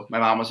 so my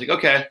mom was like,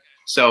 okay.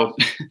 So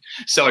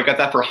I got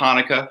that for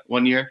Hanukkah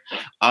one year.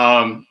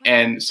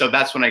 And so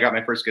that's when I got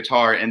my first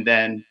guitar. And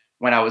then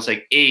when I was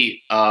like 8,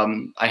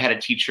 I had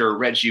a teacher,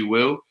 Reggie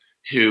Wu,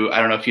 who I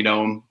don't know if you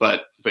know him,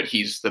 but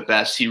he's the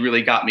best. He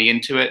really got me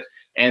into it.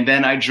 And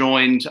then I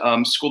joined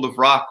School of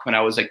Rock when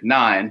I was like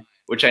 9,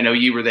 which I know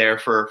you were there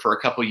for a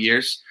couple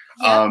years.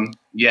 Yeah.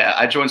 Yeah,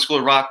 I joined School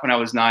of Rock when I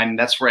was 9. And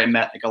that's where I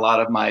met like a lot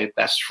of my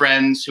best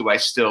friends who I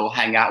still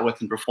hang out with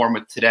and perform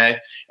with today.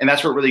 And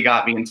that's what really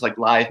got me into like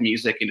live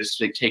music and just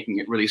like taking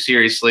it really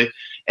seriously.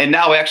 And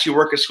now I actually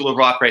work at School of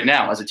Rock right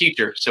now as a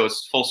teacher. So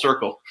it's full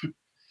circle.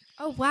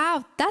 Oh,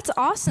 wow. That's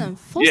awesome.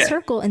 Full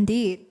circle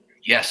indeed.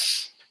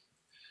 Yes.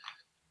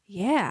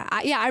 Yeah.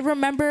 I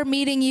remember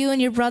meeting you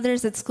and your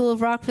brothers at School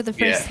of Rock for the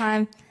first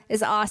time.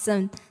 It's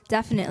awesome.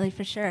 Definitely,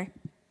 for sure.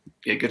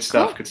 Yeah, good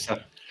stuff. Cool. Good stuff.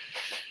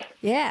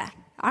 Yeah.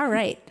 All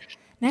right.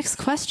 Next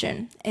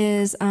question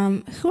is,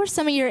 who are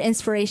some of your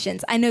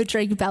inspirations? I know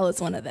Drake Bell is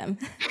one of them.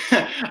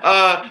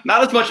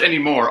 Not as much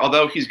anymore,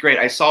 although he's great.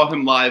 I saw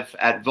him live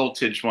at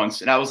Voltage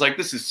once, and I was like,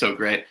 this is so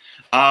great.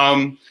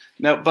 No,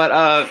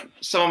 but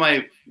some of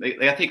my,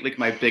 I think like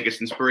my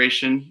biggest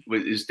inspiration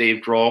is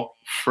Dave Grohl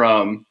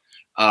from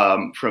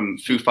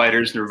Foo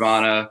Fighters,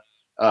 Nirvana,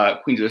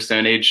 Queens of the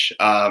Stone Age.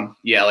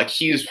 Yeah, like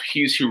he's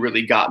who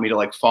really got me to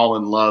like fall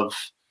in love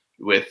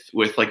with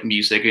like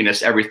music and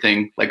just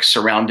everything like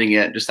surrounding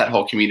it, just that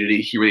whole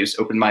community. He really just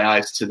opened my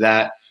eyes to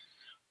that.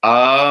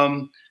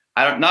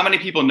 Not many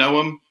people know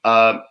him,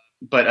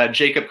 but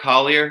Jacob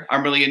Collier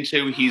I'm really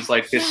into. He's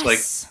like this, like,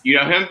 you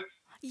know him?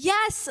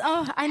 Yes.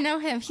 Oh, I know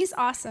him. He's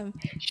awesome.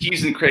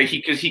 He's incredible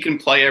because he can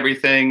play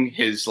everything.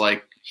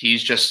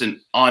 He's just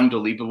an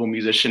unbelievable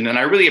musician, and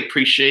I really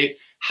appreciate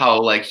how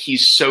like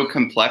he's so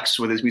complex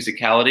with his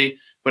musicality,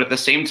 but at the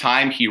same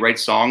time he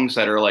writes songs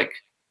that are like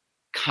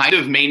kind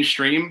of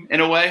mainstream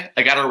in a way.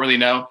 Like, I don't really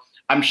know.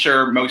 I'm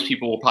sure most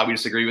people will probably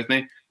disagree with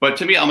me, but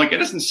to me, I'm like, it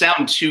doesn't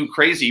sound too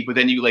crazy, but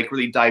then you like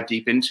really dive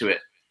deep into it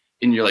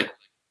and you're like,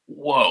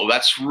 whoa,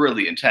 that's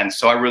really intense.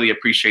 So I really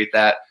appreciate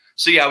that.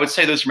 So yeah, I would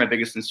say those are my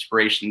biggest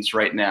inspirations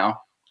right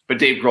now, but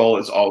Dave Grohl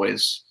is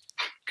always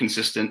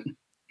consistent.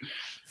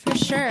 For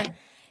sure.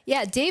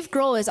 Yeah, Dave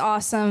Grohl is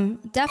awesome.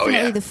 Definitely,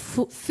 Oh, yeah. the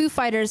Foo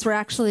Fighters were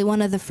actually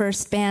one of the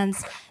first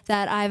bands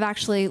that I've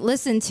actually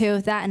listened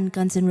to. That and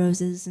Guns N'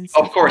 Roses and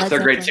stuff. Of course, Led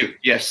they're great Zeppelin. too.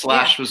 Yeah,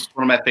 Slash was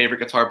one of my favorite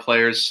guitar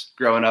players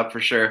growing up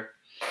for sure.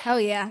 Hell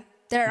yeah,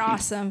 they're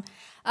awesome.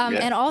 Yeah.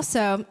 And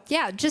also,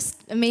 yeah,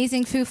 just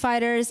amazing Foo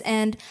Fighters.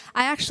 And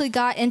I actually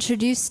got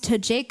introduced to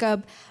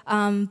Jacob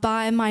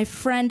by my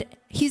friend.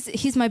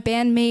 He's my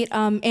bandmate,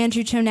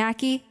 Andrew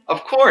Chonacki.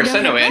 Of course,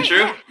 I know him?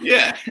 Andrew. Right,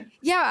 Yeah.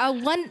 Yeah,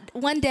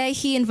 one day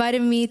he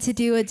invited me to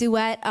do a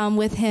duet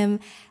with him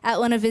at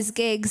one of his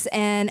gigs,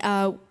 and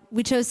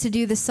we chose to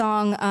do the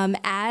song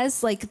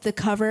 "As," like the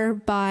cover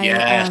by.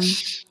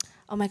 Yes.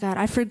 Oh my God,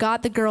 I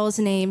forgot the girl's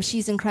name.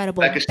 She's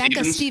incredible.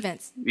 Becca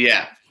Stevens.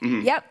 Yeah.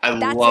 Mm-hmm. Yep. I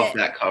love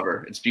that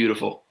cover. It's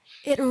beautiful.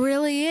 It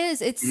really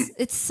is.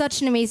 It's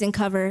such an amazing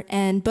cover,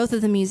 and both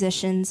of the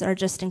musicians are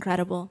just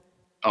incredible.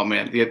 Oh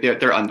man,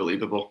 they're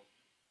unbelievable.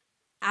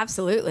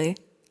 Absolutely.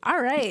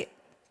 All right.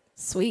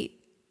 Sweet.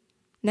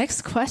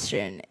 Next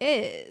question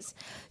is,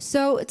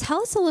 so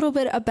tell us a little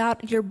bit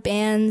about your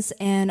bands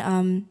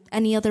and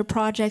any other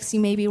projects you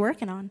may be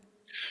working on.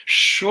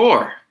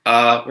 Sure.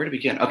 Where to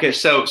begin? Okay,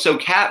 so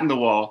Cat in the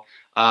Wall,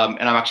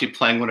 and I'm actually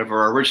playing one of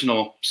our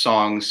original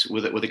songs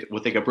with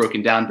like a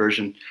broken down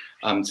version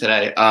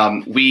today.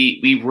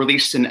 We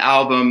released an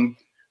album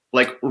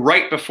like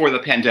right before the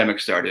pandemic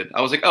started. I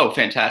was like, oh,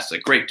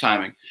 fantastic, great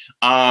timing.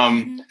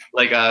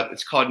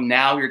 It's called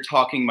 "Now You're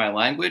Talking My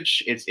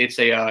Language." It's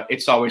a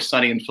It's Always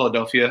Sunny in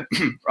Philadelphia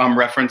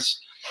reference.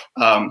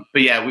 But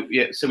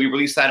yeah, so we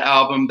released that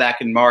album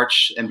back in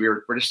March, and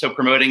we're just still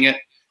promoting it.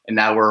 And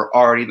now we're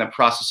already in the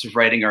process of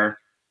writing our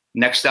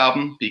next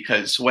album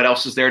because what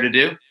else is there to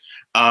do?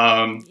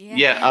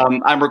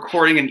 I'm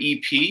recording an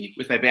EP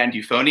with my band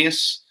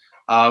Euphonious,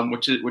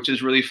 which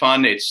is really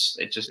fun. It's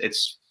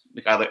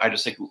like I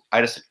just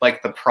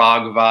like the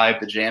prog vibe,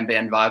 the jam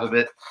band vibe of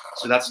it.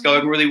 So that's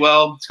going really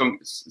well.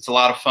 It's a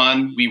lot of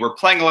fun. We were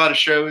playing a lot of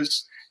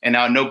shows, and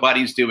now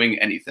nobody's doing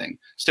anything.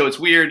 So it's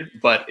weird,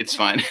 but it's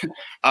fine.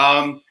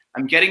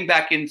 I'm getting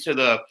back into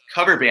the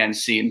cover band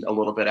scene a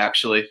little bit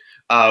actually.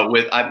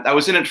 I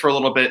was in it for a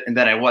little bit and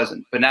then I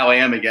wasn't, but now I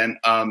am again.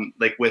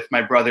 Like with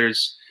my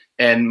brothers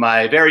and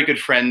my very good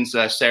friends,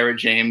 Sarah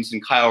James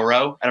and Kyle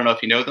Rowe. I don't know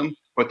if you know them,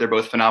 but they're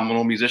both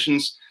phenomenal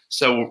musicians.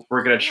 So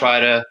we're going to try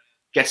to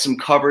get some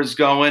covers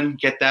going,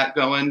 get that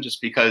going,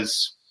 just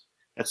because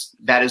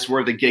that is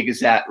where the gig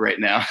is at right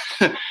now.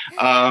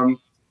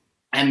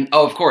 And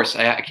of course,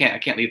 I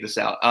can't leave this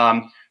out.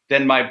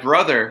 Then my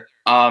brother,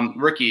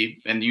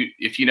 Ricky, and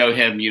if you know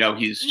him, you know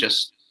he's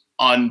just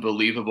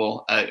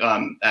unbelievable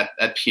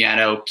at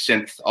piano,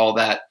 synth, all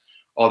that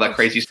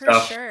crazy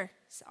stuff. Sure.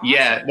 Awesome.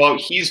 Yeah, well,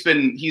 he's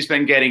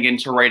been getting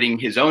into writing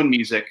his own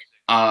music.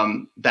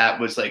 That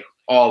was like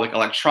all like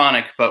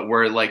electronic, but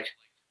we're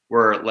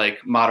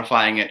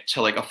modifying it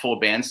to like a full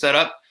band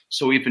setup.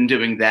 So we've been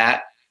doing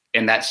that,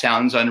 and that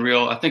sounds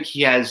unreal. I think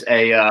he has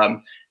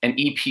an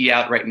EP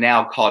out right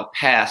now called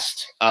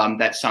Past.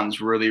 That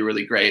sounds really,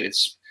 really great.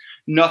 It's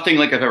nothing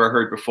like I've ever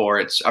heard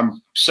before.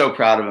 I'm so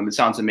proud of him. It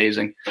sounds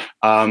amazing.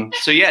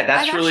 So yeah,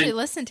 that's I've really. actually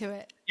listened to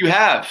it. You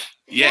have,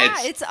 yeah.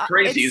 It's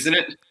crazy, isn't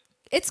it?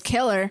 It's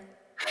killer.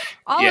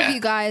 All of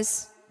you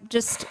guys,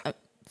 just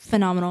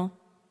phenomenal.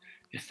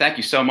 Yeah, thank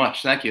you so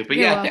much. Thank you. But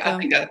You're yeah,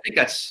 welcome. I think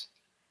that's.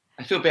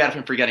 I feel bad if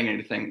I'm forgetting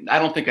anything. I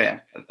don't think I am.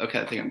 Okay,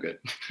 I think I'm good.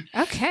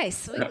 Okay,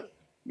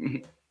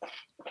 sweet.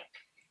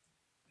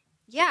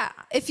 Yeah,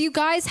 if you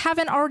guys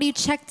haven't already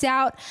checked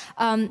out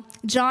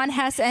Jon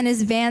Hess and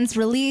his band's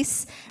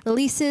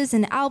releases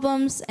and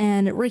albums,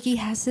 and Ricky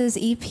Hess's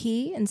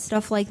EP and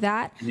stuff like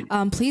that,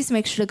 please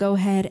make sure to go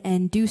ahead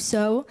and do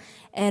so.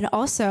 And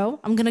also,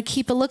 I'm going to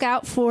keep a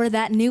lookout for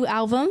that new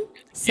album.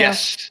 So,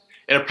 yes,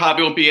 it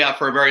probably won't be out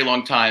for a very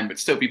long time, but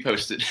still be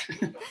posted.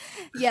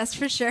 Yes,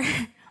 for sure.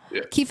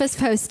 Yeah. Keep us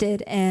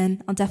posted,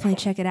 and I'll definitely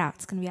check it out.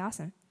 It's going to be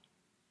awesome.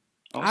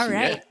 Awesome. All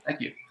right. Yeah,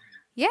 thank you.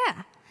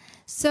 Yeah.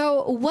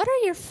 So what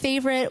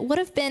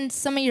have been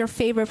some of your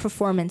favorite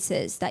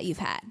performances that you've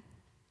had?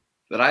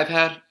 That I've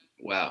had?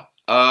 Wow.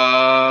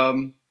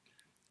 Well,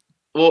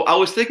 I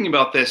was thinking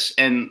about this,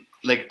 and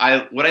like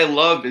what I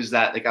love is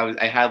that like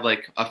I had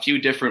like a few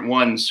different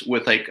ones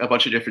with like a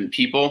bunch of different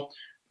people,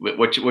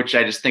 which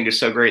I just think is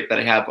so great that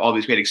I have all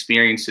these great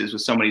experiences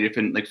with so many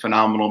different like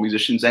phenomenal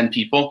musicians and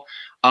people.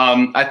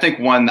 I think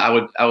one I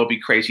would be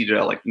crazy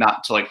to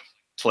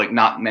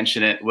not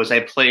mention it was I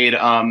played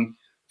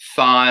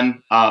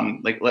Thon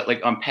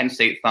like on Penn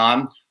State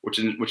Thon, which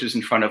is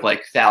in front of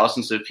like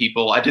thousands of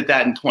people. I did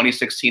that in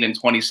 2016 and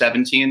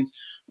 2017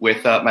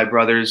 with my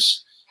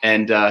brothers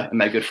and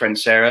my good friend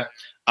Sarah,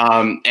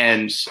 and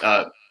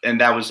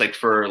that was like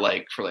for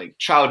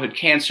childhood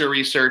cancer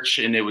research,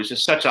 and it was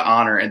just such an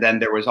honor. And then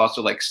there was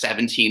also like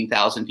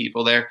 17,000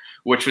 people there,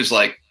 which was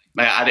like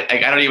I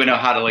don't even know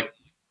how to like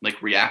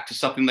react to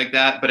something like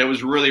that, but it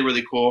was really,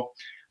 really cool.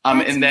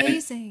 That's and then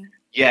amazing.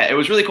 Yeah, it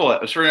was really cool.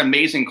 It was for an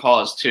amazing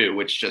cause too,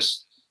 which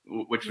was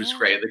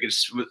great. Like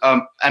it's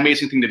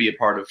amazing thing to be a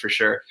part of for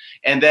sure.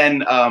 And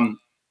then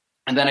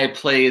I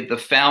played the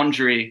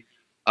Foundry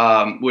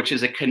which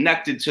is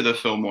connected to the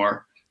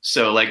Fillmore.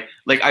 So like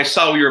I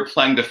saw we were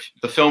playing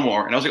the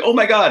Fillmore, and I was like, oh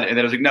my god! And then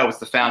I was like, no, it's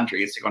the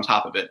Foundry. It's like on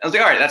top of it. I was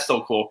like, all right, that's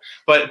still cool.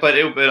 But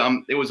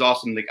it was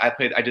awesome. Like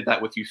I did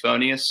that with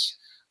Euphonious,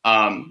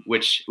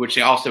 which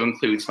also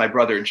includes my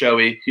brother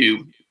Joey,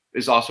 who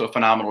is also a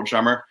phenomenal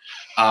drummer.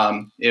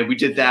 And we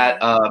did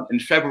that in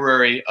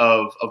February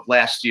of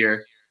last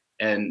year,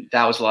 and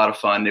that was a lot of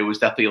fun. It was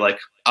definitely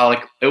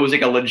it was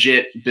like a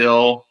legit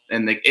bill,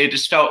 and it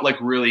just felt like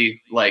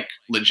really like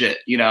legit,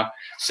 you know.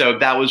 So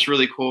that was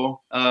really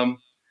cool.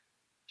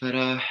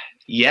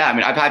 Yeah, I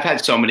mean, I've had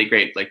so many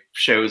great like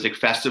shows, like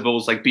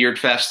festivals, like Beard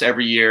Fest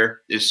every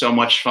year is so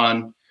much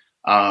fun.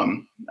 I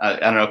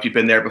don't know if you've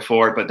been there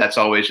before, but that's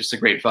always just a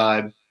great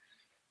vibe.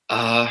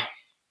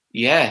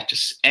 Yeah,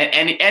 just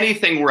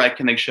anything where I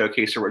can like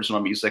showcase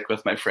original music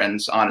with my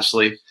friends,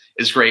 honestly,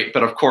 is great.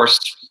 But of course,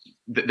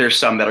 there's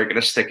some that are going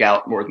to stick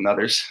out more than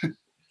others.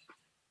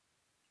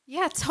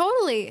 Yeah,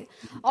 totally.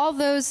 All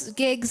those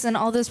gigs and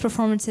all those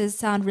performances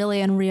sound really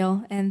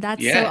unreal, and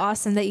that's so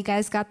awesome that you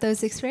guys got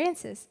those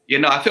experiences. Yeah,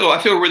 no, I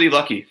feel really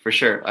lucky for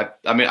sure.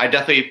 I mean, I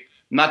definitely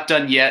not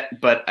done yet,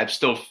 but I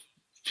still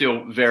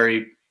feel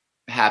very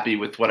happy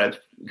with what I've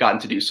gotten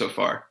to do so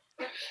far.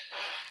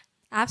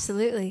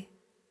 Absolutely.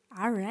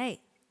 All right.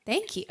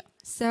 Thank you.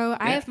 So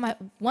I have my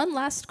one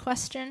last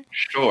question.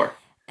 Sure.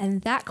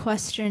 And that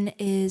question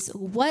is,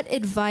 what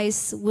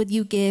advice would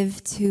you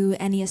give to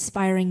any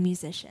aspiring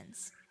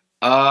musicians?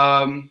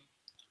 Only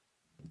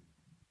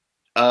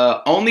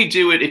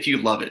do it if you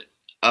love it.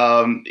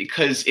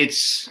 Because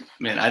it's,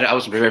 man, I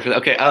wasn't prepared for that.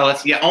 Okay.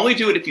 Only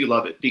do it if you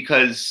love it,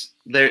 because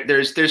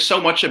there's so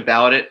much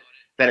about it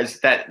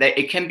that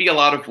it can be a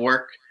lot of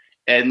work,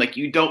 and like,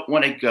 you don't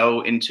want to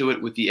go into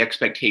it with the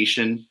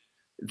expectation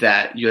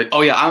that you're like,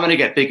 oh yeah, I'm going to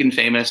get big and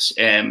famous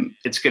and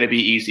it's going to be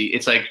easy.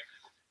 It's like,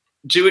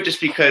 do it just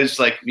because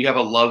like you have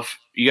a love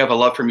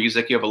for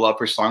music, you have a love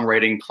for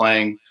songwriting,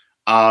 playing,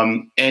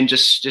 and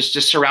just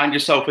surround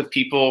yourself with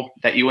people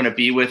that you want to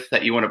be with,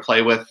 that you want to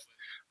play with,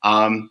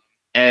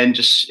 and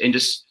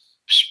just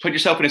put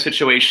yourself in a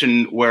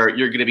situation where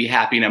you're going to be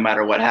happy no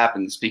matter what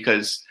happens,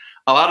 because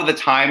a lot of the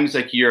times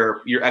like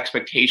your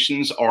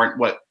expectations aren't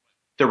what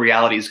the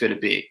reality is going to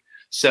be.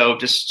 So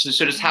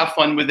just have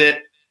fun with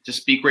it.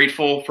 Just be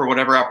grateful for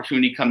whatever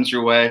opportunity comes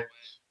your way,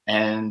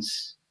 and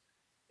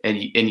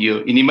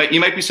you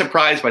might be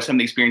surprised by some of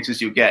the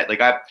experiences you get. Like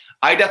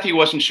I definitely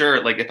wasn't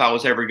sure like if I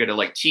was ever gonna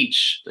like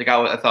teach. Like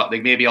I thought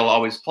like maybe I'll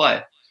always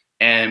play,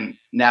 and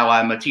now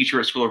I'm a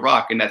teacher at School of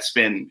Rock, and that's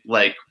been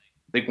like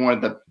one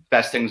of the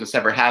best things that's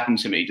ever happened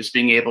to me. Just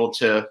being able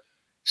to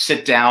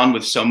sit down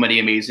with so many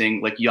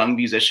amazing like young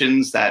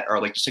musicians that are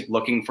like just like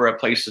looking for a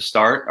place to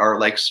start, or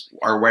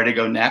where to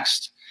go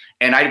next.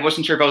 And I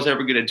wasn't sure if I was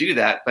ever going to do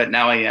that, but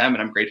now I am,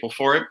 and I'm grateful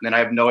for it. And I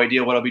have no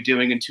idea what I'll be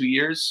doing in 2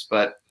 years,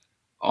 but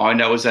all I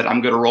know is that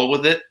I'm going to roll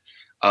with it,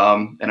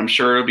 and I'm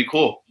sure it'll be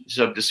cool.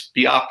 So just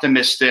be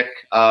optimistic,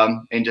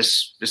 and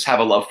just have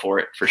a love for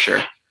it, for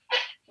sure.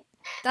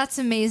 That's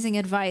amazing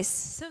advice.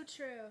 So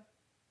true.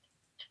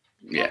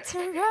 Yeah. Let's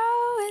roll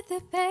with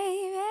it,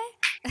 baby.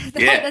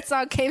 That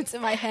song came to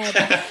my head.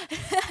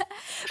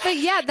 But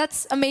yeah,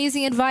 that's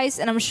amazing advice,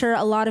 and I'm sure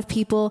a lot of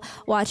people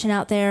watching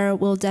out there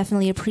will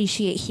definitely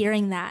appreciate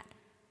hearing that.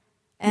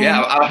 And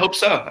yeah, I hope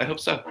so. I hope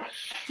so.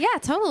 Yeah,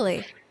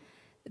 totally.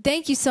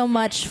 Thank you so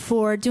much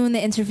for doing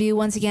the interview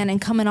once again and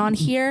coming on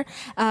here.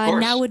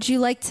 Now, would you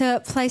like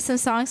to play some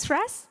songs for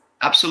us?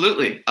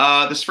 Absolutely.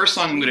 This first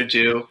song I'm going to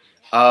do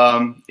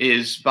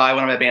is by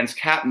one of my bands,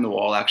 Cat in the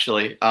Wall,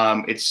 actually.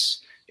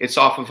 It's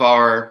off of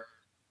our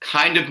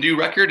kind of new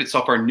record. It's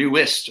off our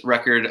newest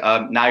record,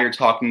 Now You're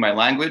Talking My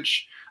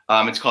Language.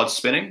 It's called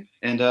Spinning,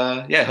 and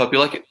yeah, I hope you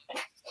like it.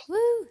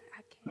 Woo!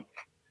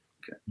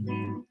 Okay.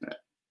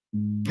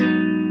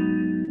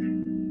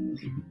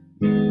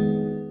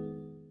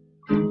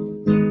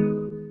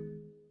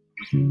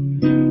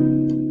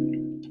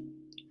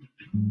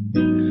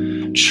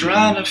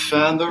 Trying to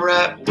find the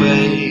right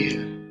way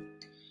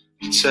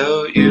to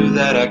tell you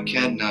that I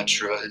cannot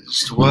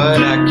trust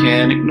what I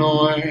can't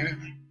ignore.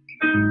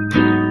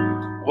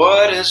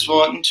 What is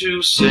wanting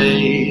to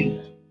say?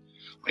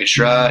 We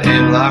try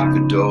and lock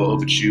the door,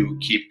 but you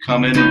keep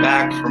coming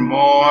back for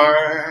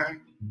more.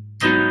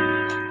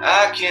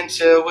 I can't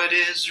tell what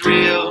is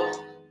real.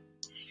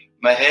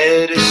 My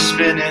head is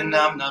spinning,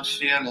 I'm not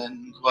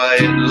feeling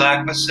quite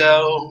like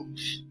myself.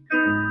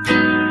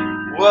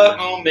 What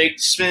will make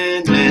the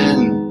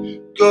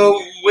spinning go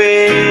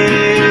away?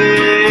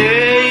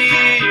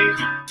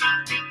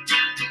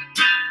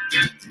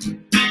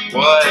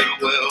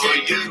 What will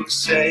you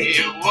say?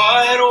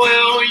 What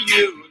will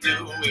you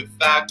do if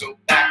I go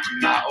back to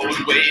my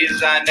old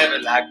ways? I never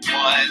liked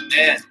one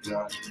and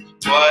done.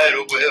 What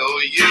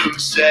will you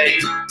say?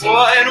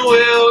 What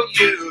will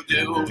you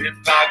do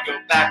if I go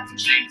back and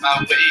change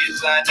my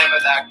ways? I never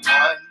liked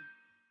one.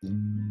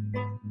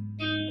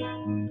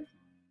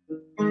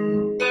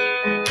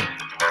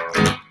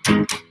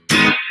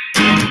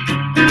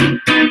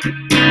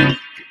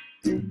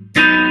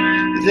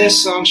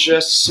 This song's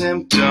just a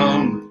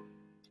symptom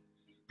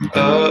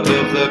of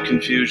the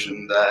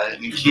confusion that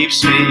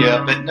keeps me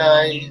up at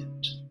night.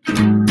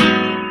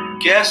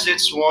 Guess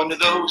it's one of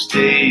those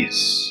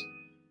days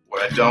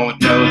where I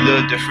don't know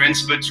the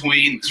difference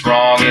between what's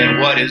wrong and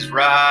what is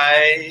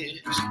right.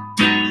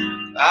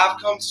 I've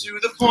come to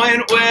the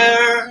point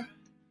where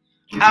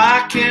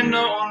I can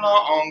no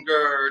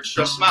longer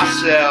trust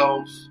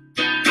myself.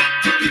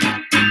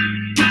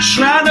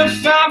 Trying to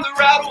find the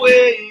right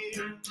way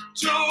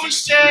to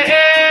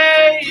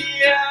say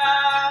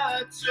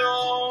I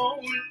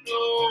don't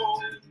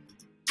know.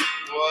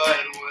 What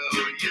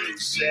will you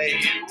say?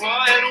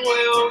 What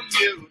will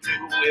you do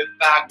if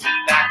I go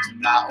back to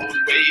my old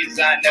ways?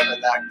 I never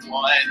liked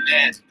one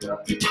and done.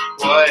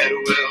 What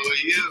will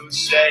you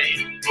say?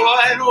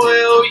 What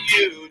will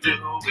you do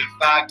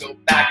if I go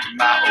back to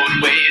my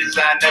old ways? I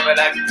never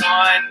liked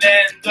one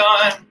and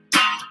done.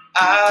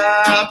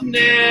 I've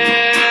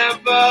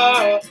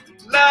never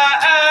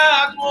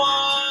liked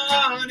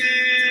one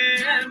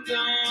and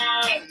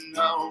done.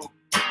 No,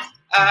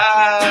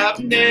 I've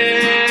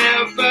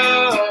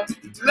never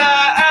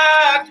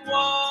liked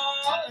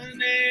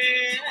one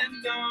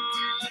and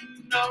done.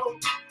 No,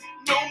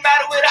 no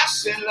matter what I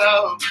say,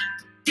 love,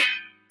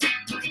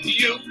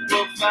 you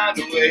will find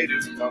a way to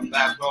come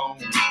back home.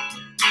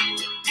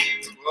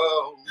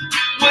 Whoa,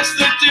 what's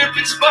the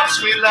difference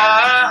between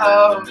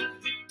love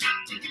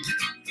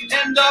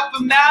and a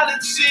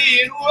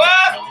formality and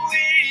what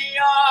we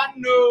are?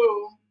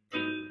 No,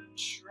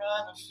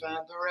 trying to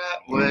find the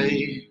right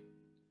way.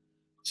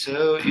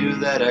 Tell you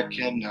that I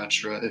cannot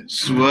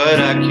trust what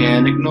I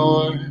can't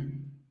ignore.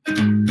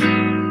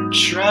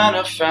 Trying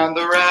to find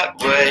the right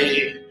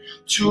way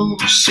to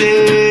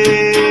say,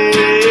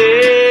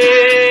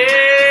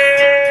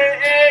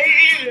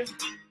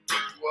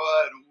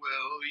 what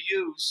will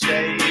you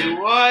say?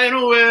 What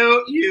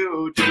will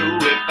you do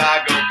if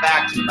I go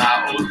back to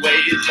my old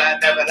ways? I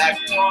never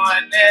liked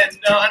one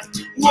and done.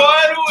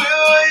 What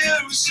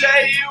will you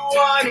say?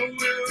 What will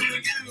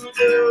you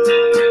do?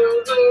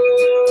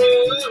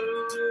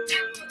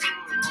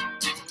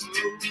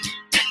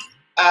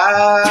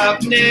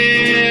 I've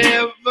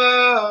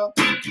never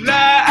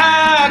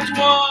liked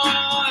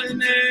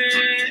one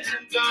and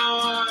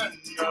done.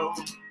 No,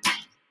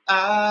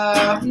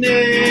 I've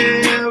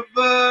never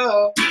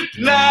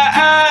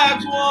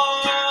liked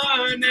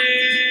one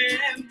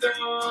and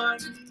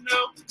done. No.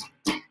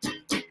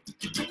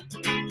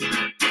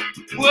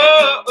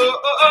 Whoa, whoa,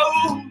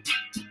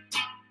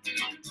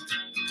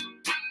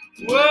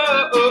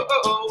 whoa, whoa,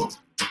 whoa.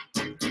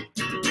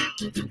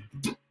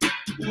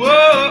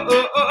 Whoa,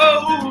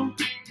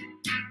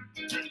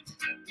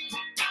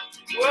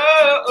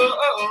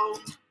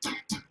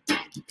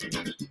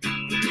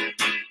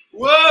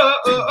 whoa, whoa,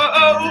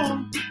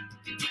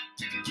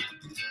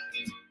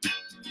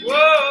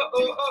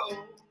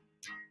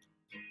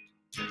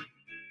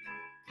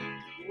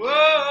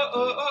 whoa,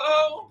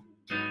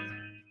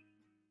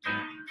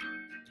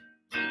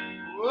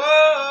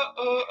 whoa.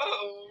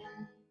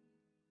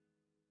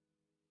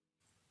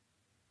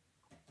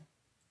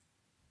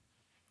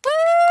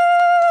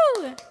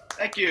 Woo!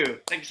 Thank you.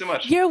 Thank you so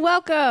much. You're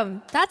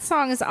welcome. That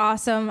song is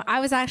awesome.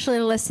 I was actually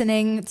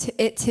listening to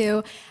it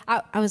too.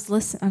 I was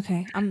listening.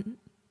 Okay, I'm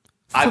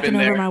flipping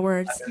over my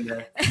words. I've been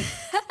there.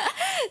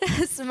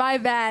 That's my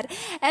bad.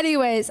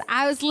 Anyways,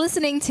 I was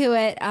listening to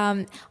it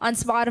on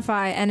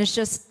Spotify, and it's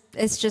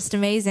just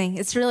amazing.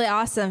 It's really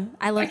awesome.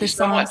 I love this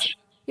song. Thank you so much.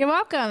 You're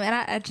welcome, and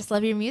I just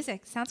love your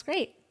music. Sounds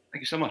great.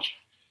 Thank you so much.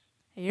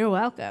 You're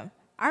welcome.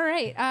 All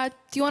right.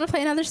 Do you want to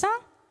play another song?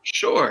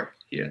 Sure.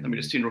 Yeah. Let me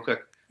just tune real quick.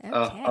 Okay,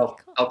 I'll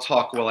cool. I'll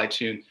talk while I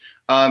tune.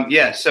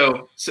 Yeah.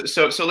 So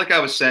like I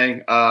was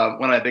saying,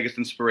 one of my biggest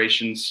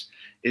inspirations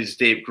is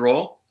Dave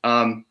Grohl.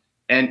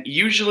 And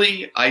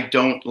usually I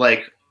don't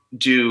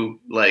do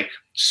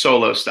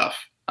solo stuff.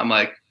 I'm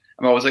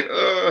always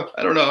I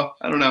don't know.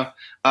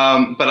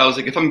 But I was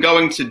like, if I'm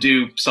going to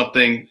do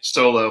something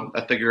solo,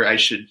 I figure I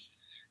should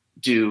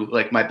do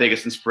my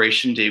biggest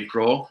inspiration, Dave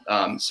Grohl.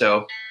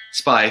 So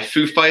it's by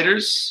Foo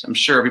Fighters. I'm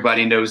sure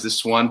everybody knows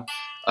this one,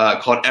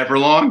 called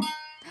Everlong.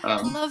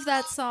 Love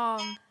that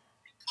song.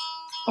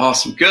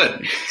 Awesome,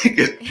 good,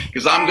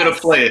 because I'm gonna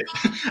play it.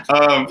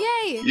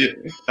 Yay!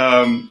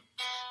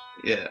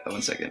 Yeah.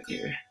 1 second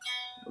here.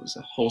 It was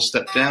a whole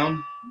step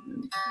down.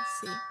 Let's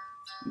see.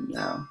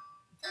 Now.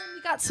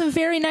 We got some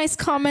very nice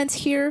comments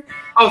here.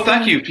 Oh,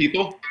 thank you,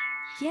 people.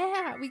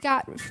 Yeah, we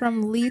got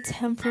from Lee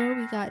Temper,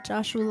 we got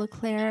Joshua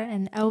LeClaire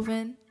and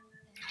Elvin.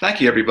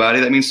 Thank you, everybody.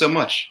 That means so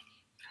much.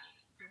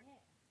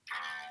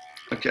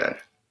 Okay.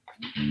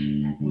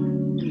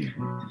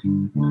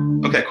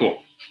 Okay,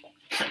 cool.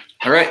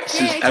 All right,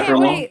 this is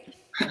Everlong.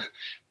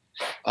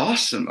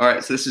 Awesome. All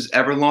right, so this is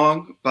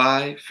Everlong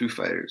by Foo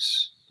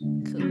Fighters.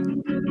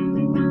 Cool.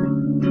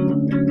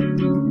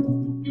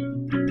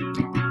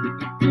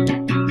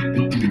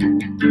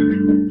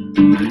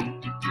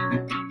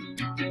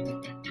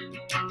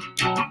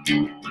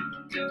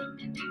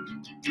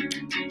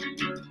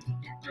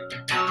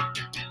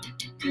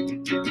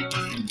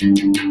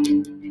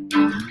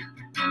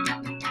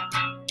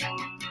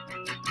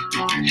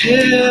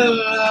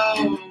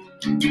 Hello,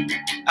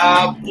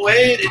 I've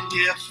waited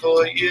here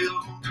for you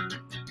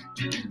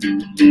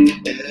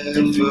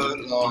ever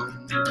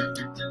long.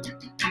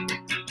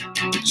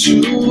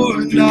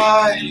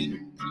 Tonight,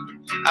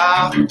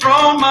 I've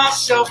thrown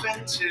myself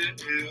into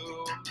you.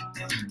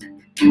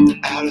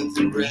 Out of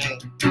the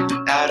red,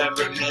 out of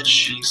her head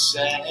she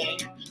sang.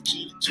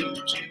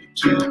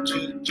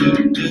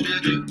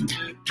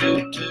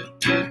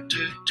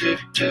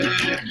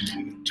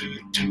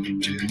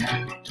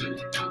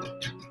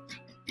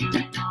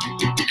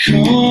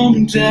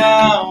 Come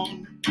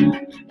down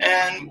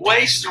and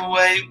waste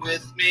away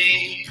with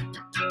me.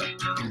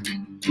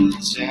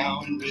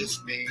 Down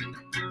with me.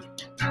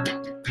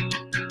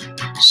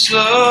 So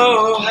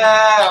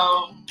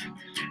how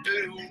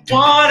you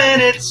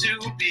wanted it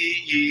to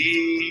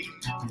be.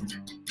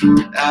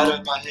 Out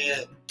of my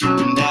head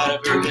and out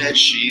of her head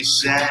she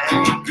sang.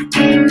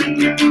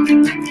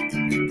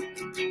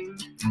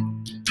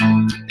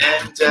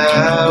 And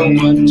I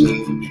wonder,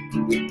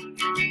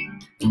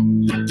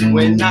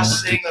 when I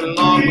sing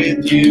along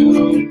with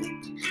you,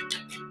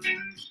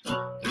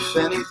 if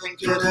anything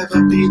could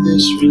ever be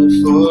this real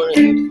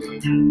forever.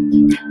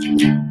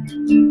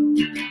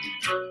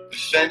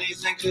 If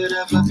anything could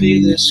ever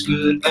be this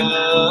good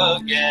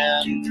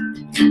again.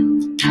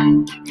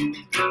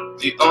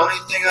 The only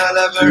thing I'll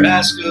ever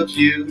ask of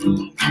you,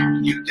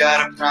 you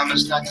gotta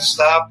promise not to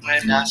stop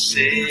when I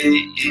say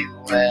you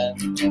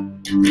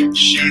when.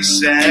 She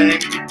sang.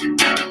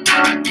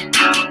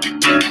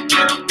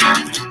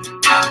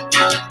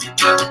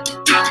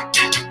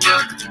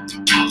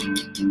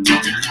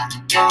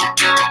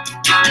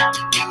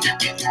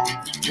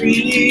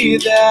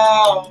 Breathe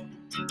out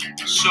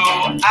so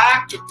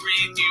I could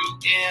breathe you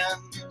in,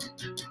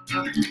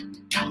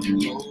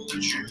 hold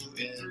you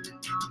in.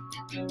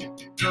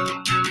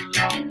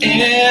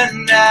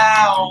 And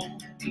now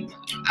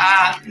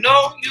I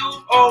know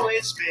you've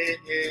always been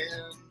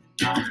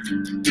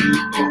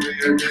over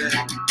your head,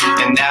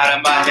 and out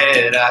of my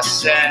head I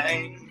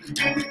sang.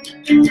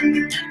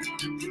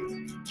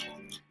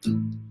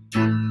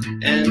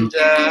 And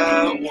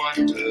I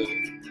wonder,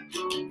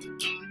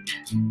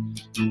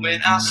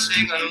 when I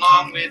sing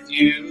along with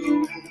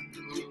you,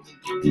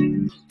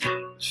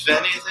 if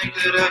anything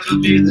could ever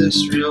be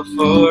this real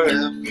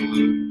forever.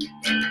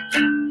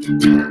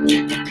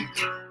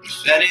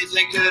 If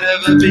anything could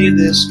ever be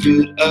this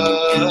good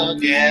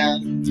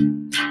again.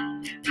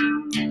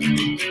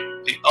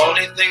 The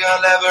only thing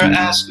I'll ever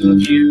ask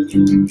of you,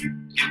 you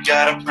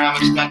gotta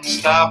promise not to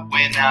stop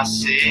when I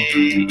say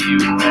you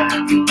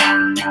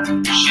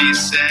when. She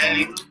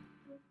sang.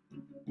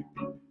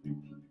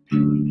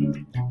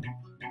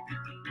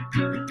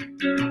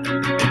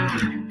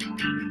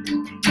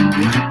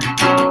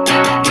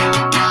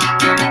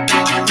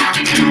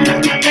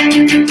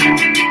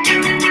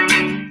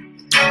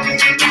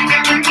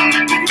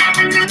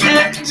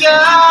 And I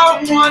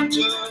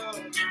wonder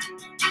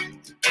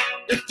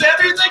if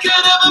everything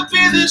could ever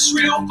be this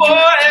real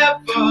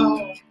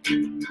forever.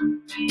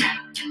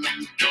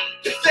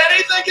 If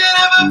anything could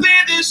ever be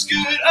this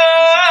good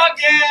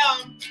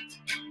again.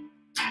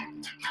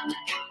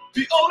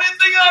 The only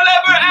thing I'll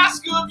ever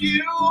ask of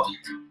you,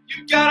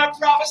 you gotta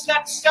promise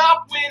not to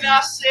stop when I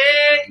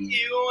say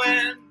you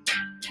when.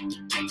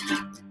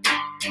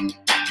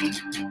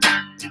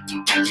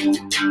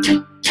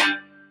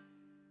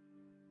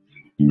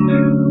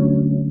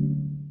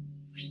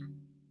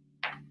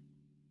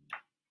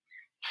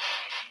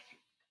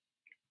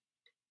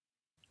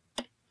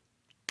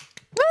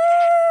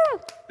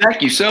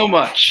 Thank you so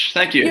much.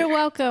 Thank you. You're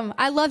welcome.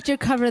 I loved your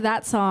cover of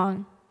that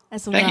song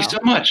as well. Thank you so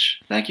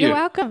much. Thank you. You're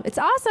welcome. It's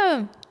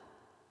awesome.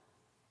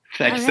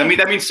 Thanks. Right.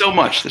 That means so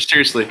much.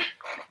 Seriously.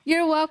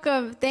 You're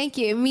welcome. Thank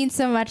you. It means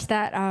so much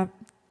that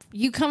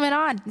you coming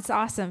on. It's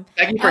awesome.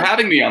 Thank you for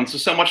having me on. This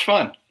was so much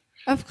fun.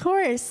 Of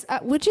course.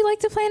 Would you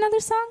like to play another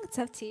song? It's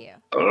up to you.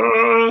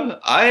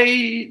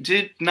 I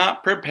did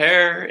not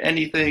prepare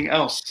anything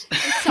else.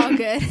 It's all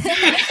good.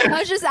 I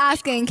was just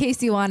asking in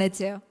case you wanted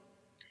to.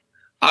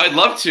 I'd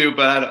love to,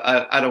 but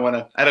I don't want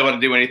to. I don't want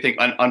to do anything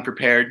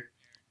unprepared.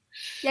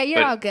 Yeah,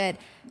 you're all good.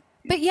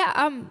 But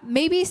yeah,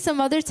 maybe some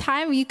other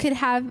time you could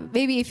have.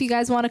 Maybe if you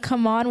guys want to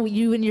come on with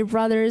you and your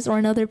brothers or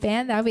another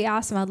band, that would be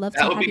awesome. I'd love to.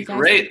 That would be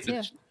great.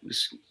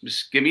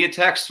 Just give me a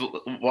text.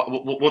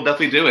 We'll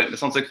definitely do it. It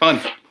sounds like fun.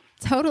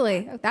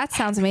 Totally. That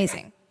sounds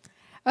amazing.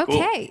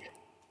 Okay. Cool.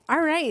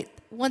 All right.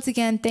 Once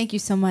again, thank you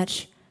so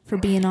much for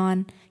being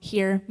on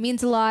here.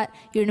 Means a lot.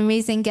 You're an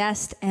amazing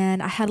guest,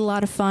 and I had a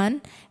lot of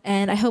fun.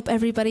 And I hope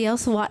everybody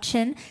else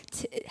watching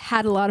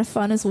had a lot of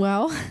fun as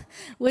well.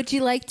 Would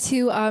you like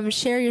to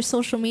share your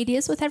social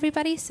medias with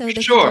everybody so they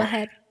can go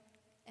ahead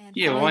and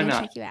why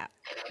not? Check you out?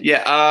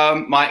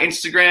 Yeah, my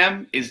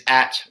Instagram is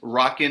at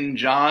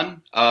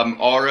RockinJon,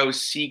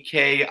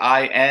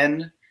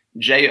 ROCKINJON.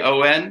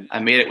 I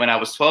made it when I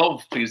was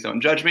 12. Please don't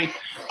judge me.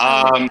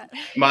 My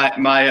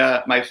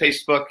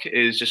Facebook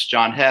is just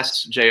Jon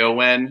Hess,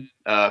 JON.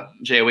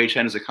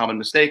 JOHN is a common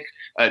mistake.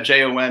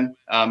 JON,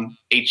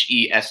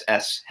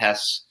 HESS,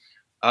 Hess.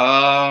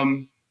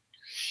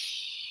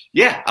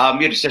 Yeah,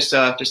 just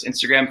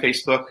Instagram,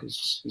 Facebook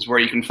is where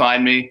you can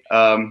find me.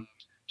 I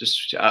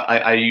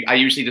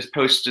usually just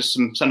post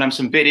sometimes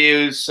some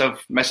videos of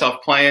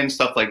myself playing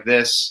stuff like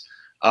this.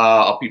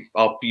 I'll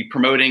be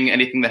promoting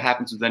anything that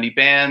happens with any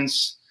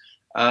bands.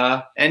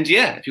 And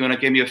yeah, if you want to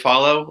give me a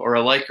follow or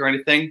a like or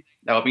anything,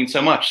 that would mean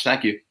so much.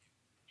 Thank you.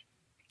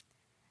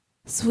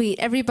 Sweet.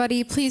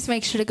 Everybody, please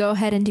make sure to go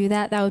ahead and do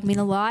that. That would mean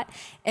a lot.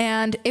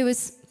 And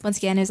once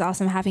again, it was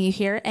awesome having you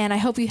here. And I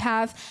hope you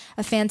have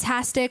a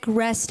fantastic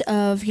rest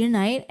of your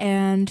night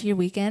and your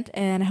weekend.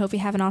 And I hope you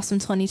have an awesome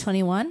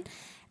 2021.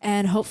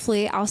 And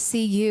hopefully I'll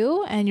see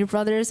you and your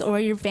brothers or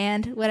your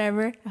band,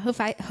 whatever.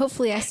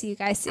 Hopefully I see you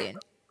guys soon.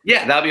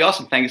 Yeah, that'd be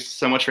awesome. Thanks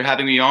so much for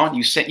having me on.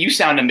 You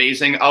sound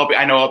amazing.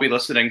 I know I'll be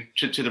listening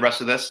to the rest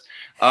of this.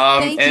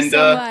 Thank you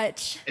so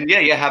much. And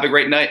yeah, have a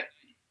great night.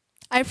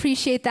 I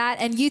appreciate that.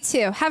 And you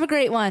too. Have a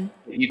great one.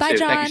 You Bye, too.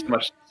 Jon. Thank you so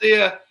much. See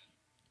ya.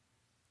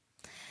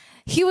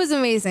 He was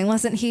amazing,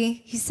 wasn't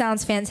he? He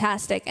sounds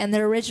fantastic. And the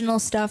original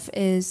stuff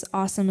is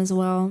awesome as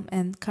well.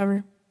 And the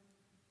cover,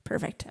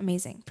 perfect,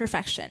 amazing,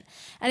 perfection.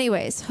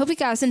 Anyways, hope you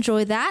guys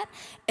enjoyed that.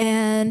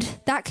 And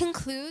that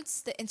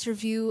concludes the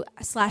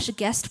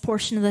interview/guest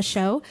portion of the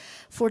show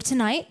for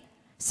tonight.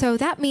 So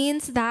that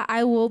means that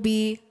I will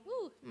be...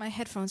 my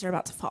headphones are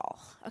about to fall.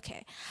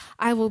 Okay.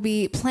 I will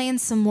be playing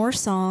some more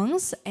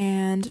songs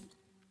and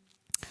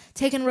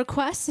taking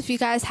requests if you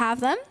guys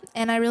have them.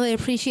 And I really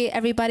appreciate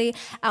everybody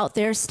out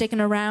there sticking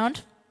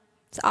around.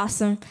 It's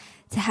awesome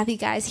to have you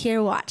guys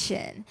here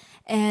watching.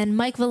 And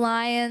Mike the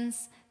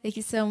Lions, thank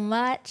you so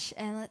much.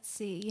 And let's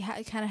see, you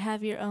kind of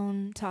have your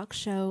own talk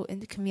show in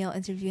Camille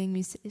interviewing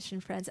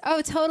musician friends.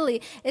 Oh,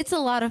 totally. It's a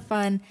lot of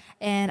fun.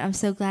 And I'm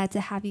so glad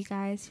to have you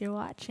guys here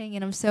watching.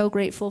 And I'm so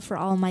grateful for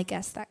all of my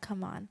guests that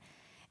come on.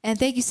 And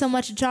thank you so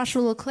much,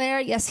 Joshua LeClaire.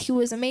 Yes, he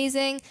was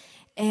amazing.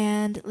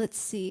 And let's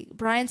see.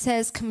 Brian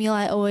says, Camille,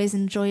 I always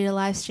enjoy your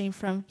live stream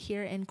from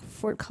here in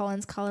Fort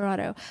Collins,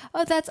 Colorado.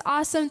 Oh, that's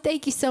awesome.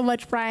 Thank you so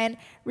much, Brian.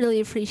 Really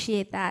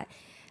appreciate that.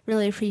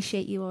 Really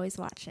appreciate you always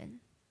watching.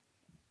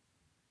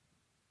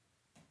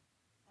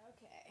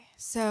 Okay,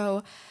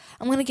 so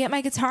I'm going to get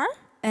my guitar,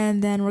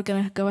 and then we're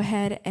going to go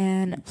ahead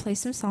and play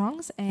some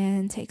songs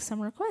and take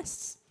some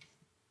requests.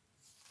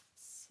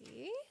 Let's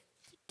see.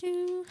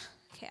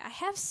 Okay, I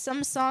have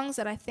some songs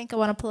that I think I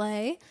want to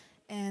play,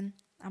 and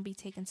I'll be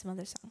taking some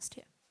other songs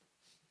too.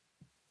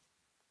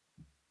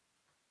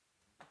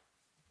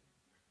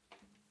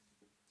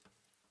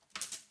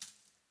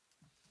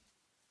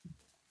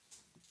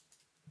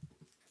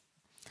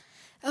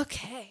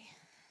 Okay.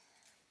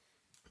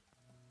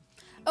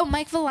 Oh,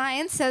 Mike the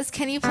Lion says,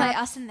 can you play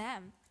Us and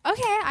Them?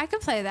 Okay, I can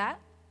play that.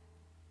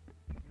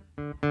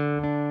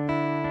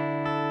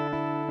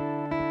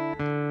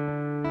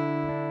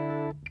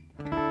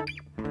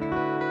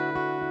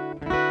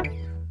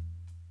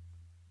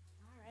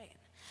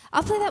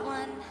 I'll play that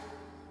one.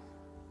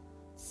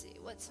 Let's see,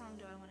 what song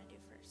do I want to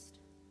do first?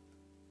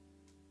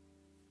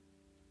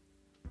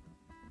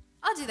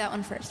 I'll do that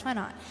one first, why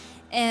not?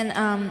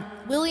 And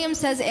William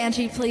says,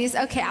 Angie, please.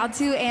 Okay, I'll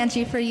do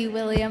Angie for you,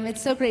 William.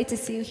 It's so great to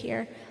see you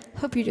here.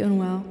 Hope you're doing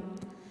well.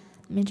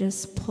 Let me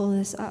just pull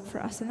this up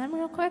for Us and Them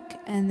real quick,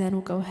 and then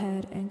we'll go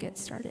ahead and get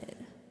started.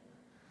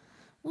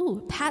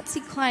 Ooh,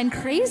 Patsy Cline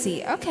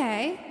Crazy.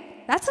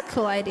 Okay, that's a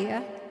cool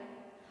idea.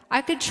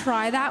 I could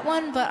try that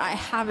one, but I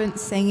haven't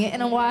sang it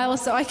in a while,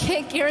 so I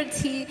can't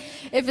guarantee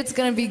if it's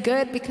going to be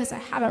good because I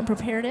haven't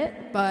prepared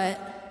it, but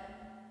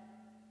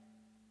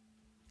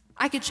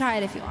I could try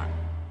it if you want.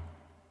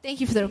 Thank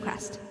you for the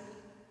request.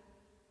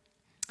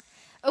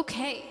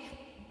 Okay,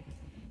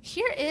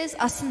 here is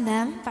Us and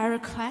Them by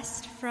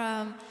request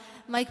from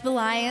Mike the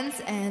Lions,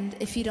 and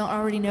if you don't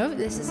already know,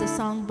 this is a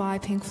song by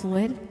Pink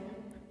Floyd,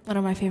 one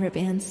of my favorite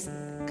bands,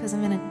 because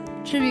I'm in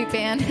a tribute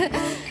band.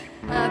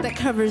 That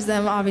covers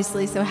them,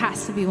 obviously, so it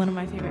has to be one of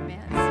my favorite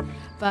bands.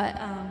 But,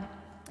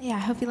 yeah, I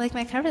hope you like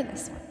my cover of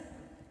this one.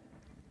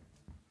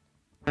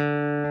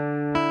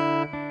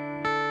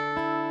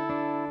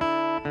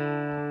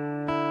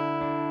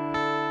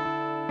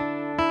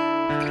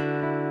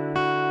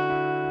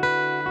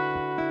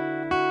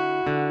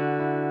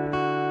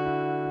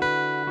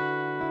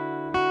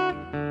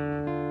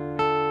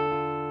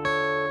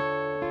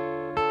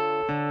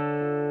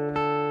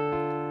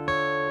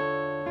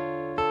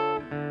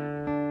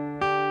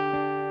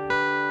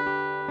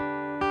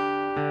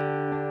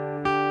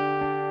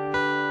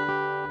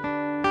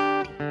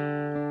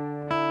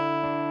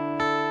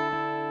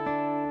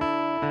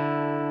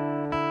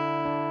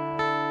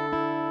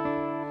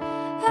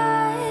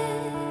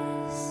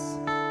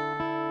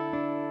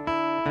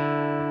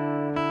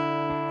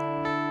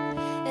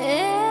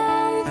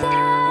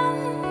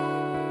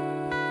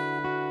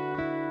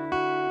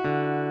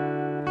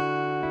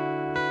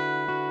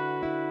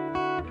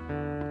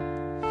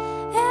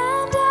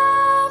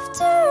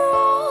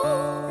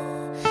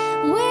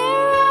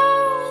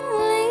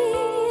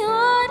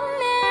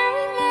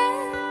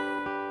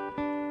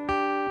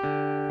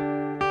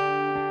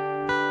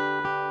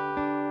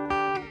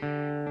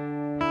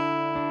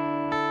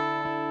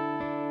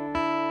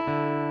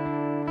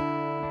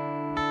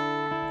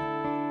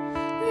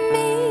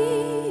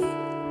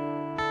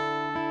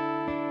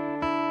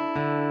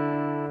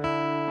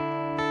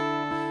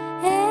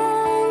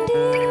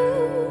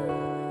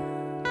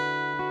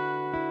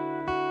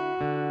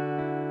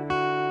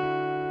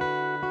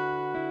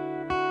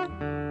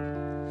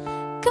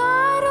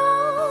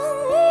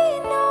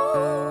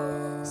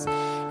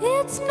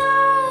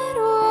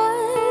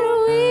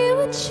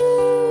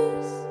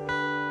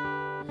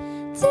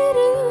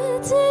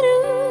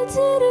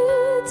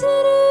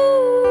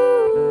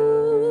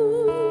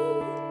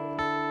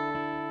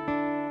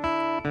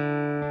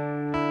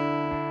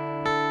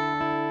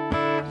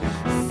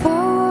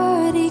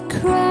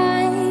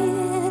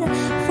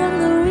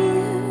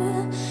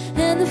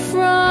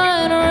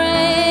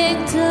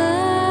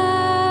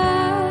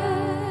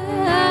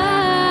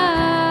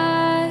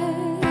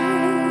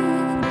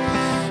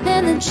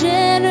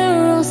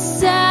 general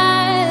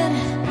side,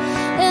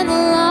 and the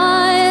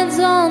lines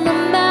on the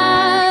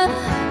map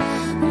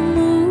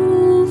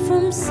move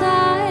from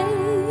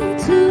side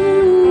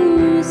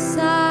to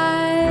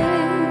side.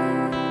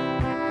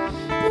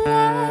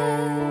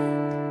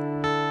 Black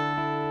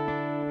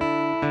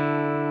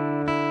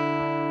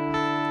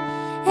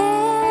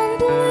and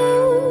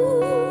blue,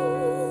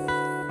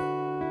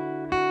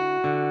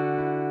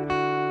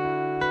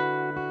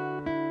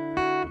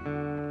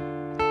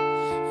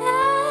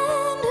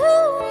 and who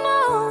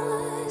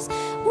knows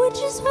which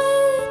is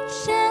which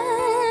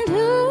and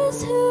who is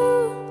who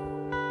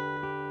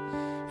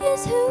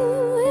is who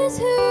is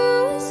who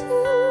is who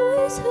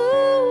is who.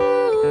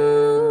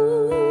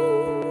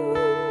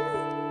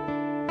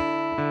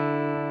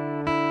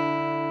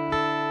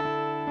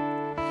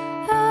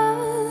 Up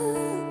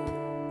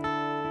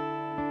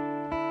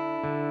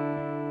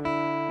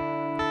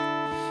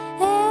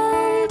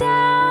and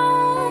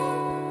down,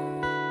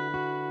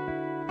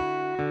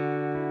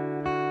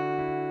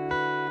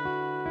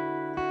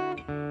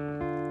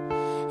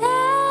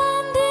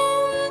 and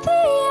in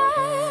the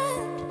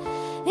end,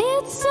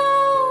 it's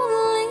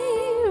only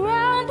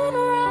round and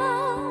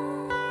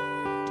round,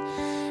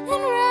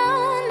 and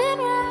round and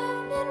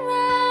round and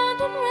round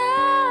and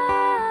round.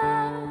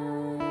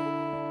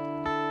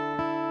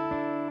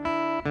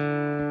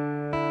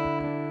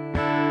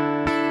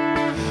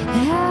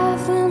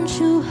 Haven't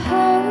you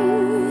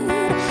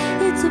heard?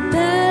 It's a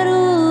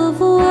battle of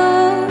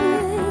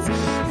words.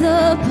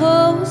 The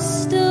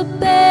poster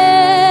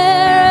bearer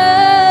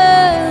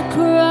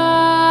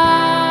cried.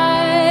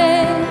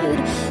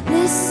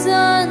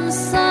 Listen,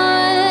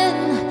 son,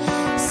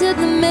 said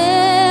the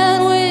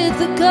man with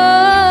the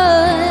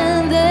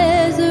gun.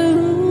 There's a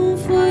room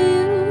for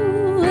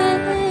you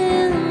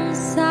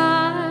inside.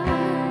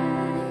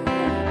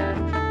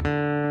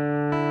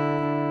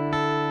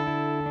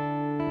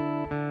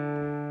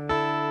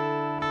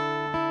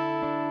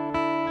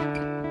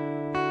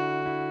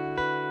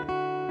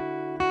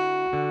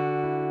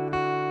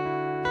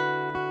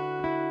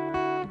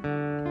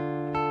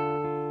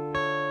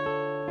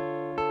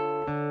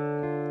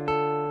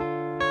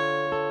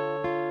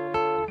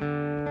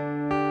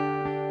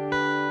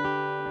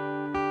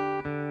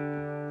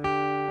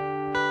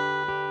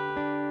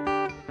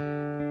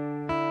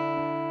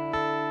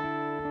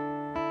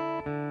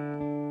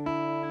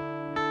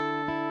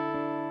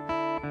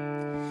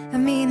 I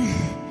mean,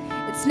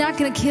 it's not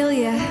gonna kill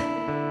you.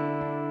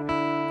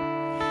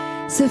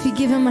 So if you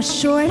give him a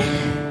short,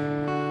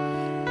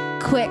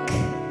 quick,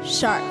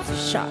 sharp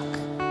shock,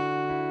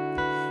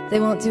 they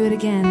won't do it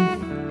again.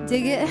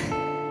 Dig it?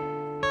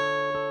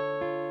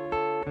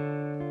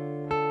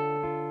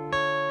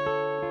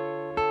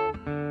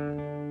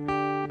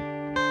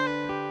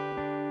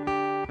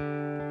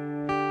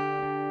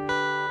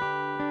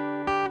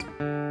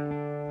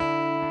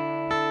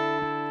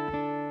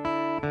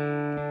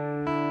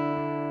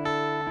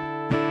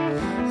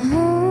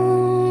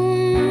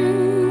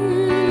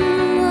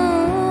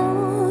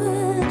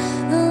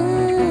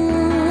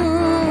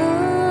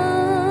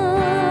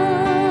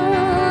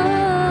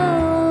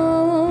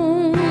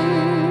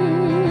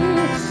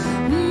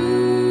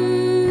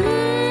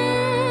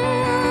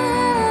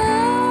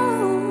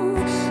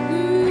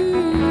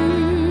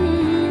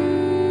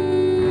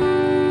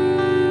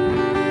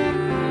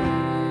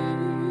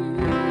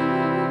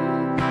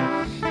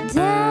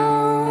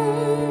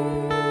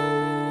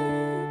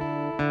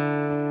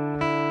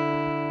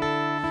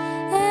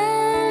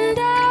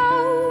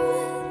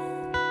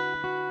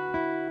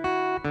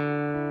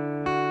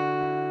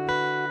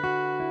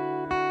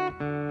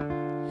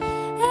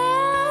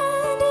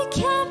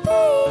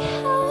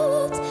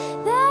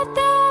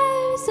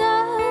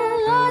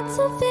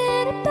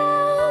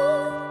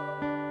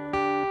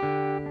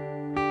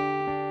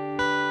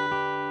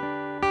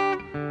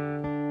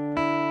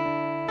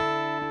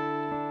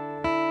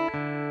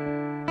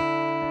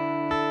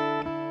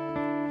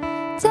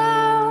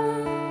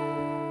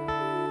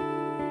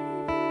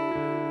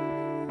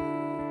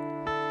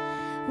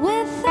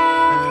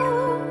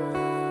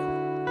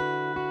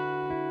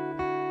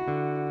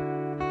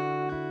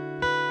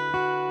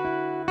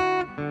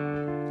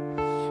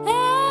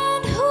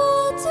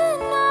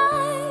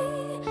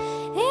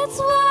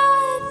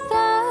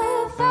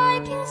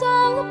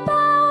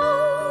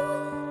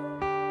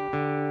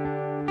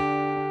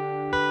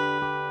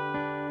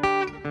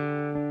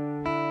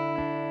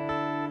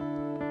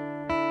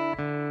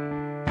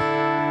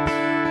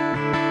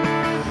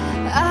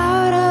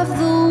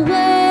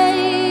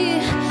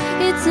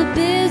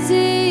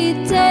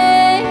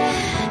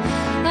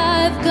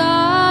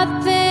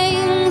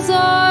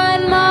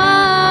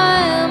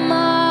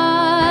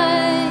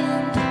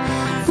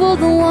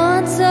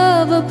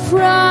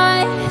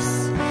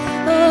 Price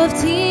of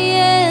tea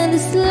and a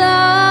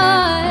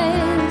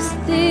slice,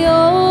 the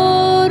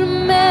old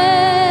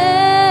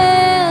man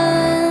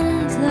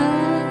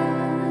died.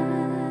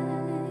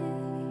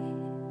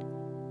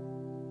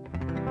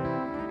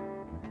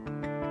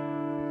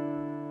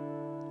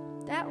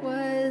 That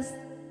was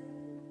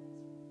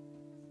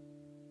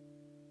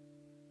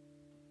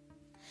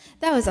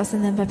That was Us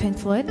and Them by Pink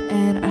Floyd,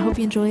 and I hope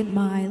you enjoyed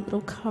my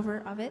little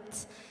cover of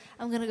it.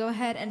 I'm going to go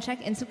ahead and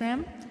check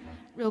Instagram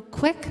real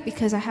quick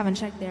because I haven't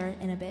checked there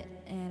in a bit,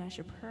 and I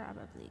should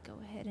probably go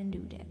ahead and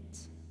do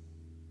that.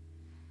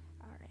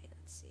 All right,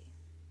 let's see.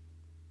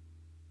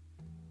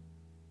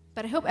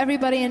 But I hope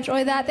everybody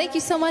enjoyed that. Thank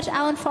you so much,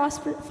 Alan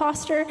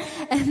Foster,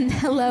 and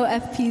hello,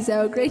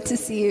 FPZO. Great to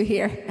see you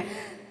here.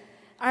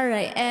 All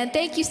right, and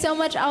thank you so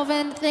much,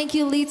 Alvin. Thank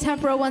you, Lee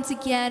Tempero, once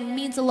again.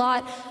 Means a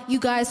lot. You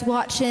guys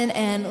watching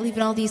and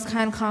leaving all these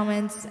kind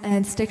comments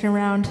and sticking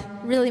around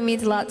really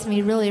means a lot to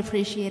me. Really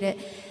appreciate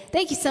it.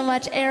 Thank you so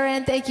much,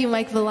 Aaron. Thank you,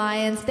 Mike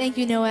Valians. Thank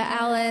you, Noah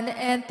Allen.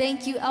 And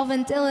thank you,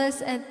 Elvin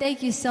Dillis. And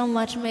thank you so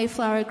much,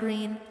 Mayflower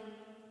Green.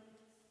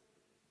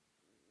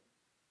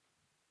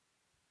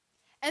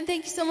 And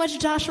thank you so much,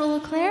 Joshua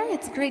LeClaire.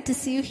 It's great to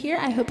see you here.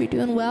 I hope you're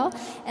doing well.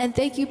 And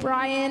thank you,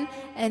 Brian.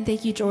 And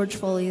thank you, George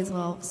Foley, as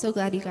well. So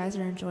glad you guys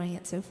are enjoying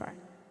it so far.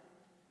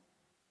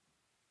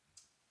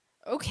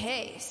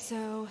 Okay,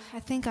 so I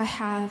think I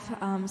have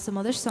some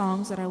other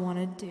songs that I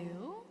want to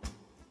do.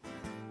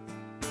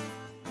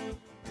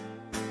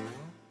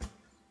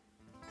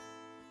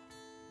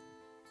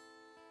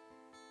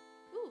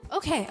 Ooh,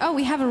 okay, oh,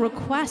 we have a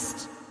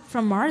request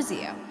from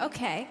Marzio.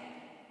 Okay.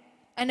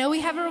 I know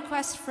we have a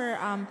request for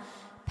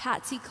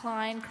Patsy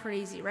Cline,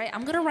 Crazy, right?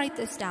 I'm going to write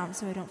this down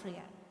so I don't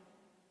forget.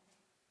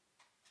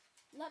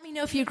 Let me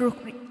know if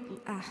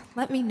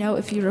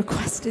you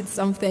requested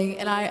something,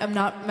 and I am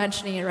not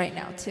mentioning it right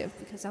now, too,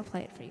 because I'll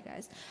play it for you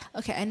guys.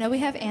 Okay, I know we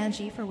have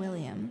Angie for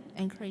William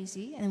and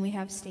Crazy, and then we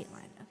have State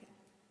Line. Okay.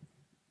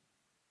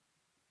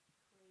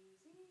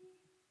 Crazy,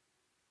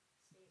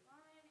 State Line,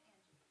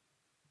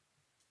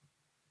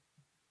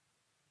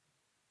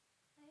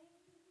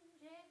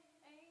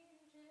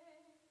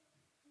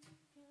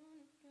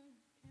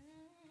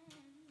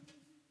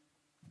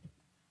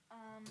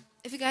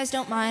 if you guys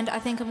don't mind, I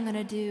think I'm going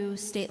to do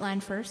State Line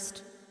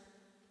first.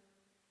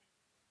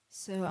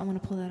 So I'm going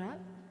to pull that up.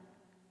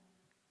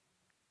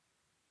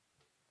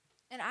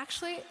 And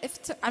actually,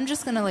 I'm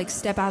just going to like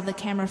step out of the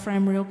camera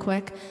frame real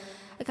quick.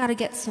 I got to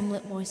get some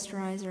lip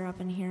moisturizer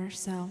up in here,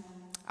 so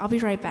I'll be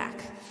right back.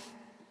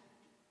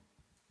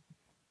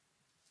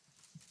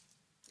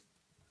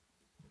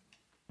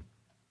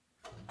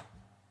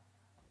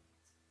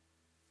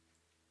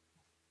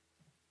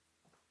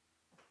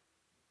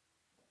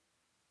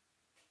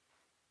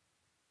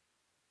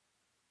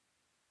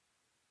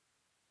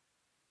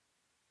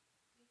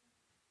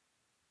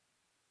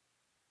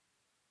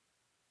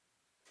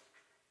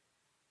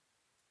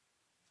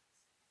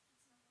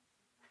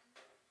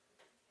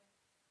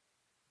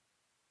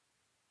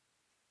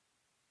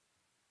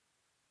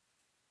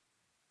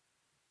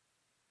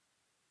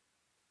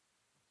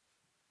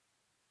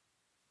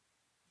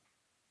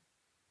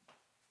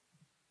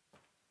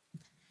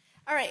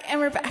 All right, and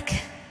we're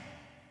back.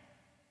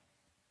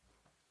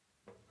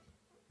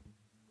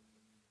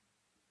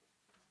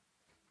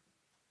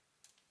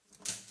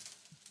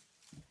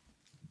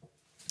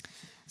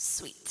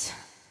 Sweet.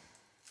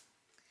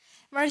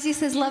 Marcia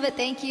says, love it,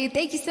 thank you.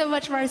 Thank you so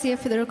much, Marcia,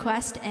 for the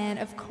request, and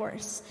of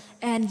course.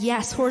 And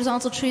yes,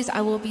 Horizontal Trees,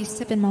 I will be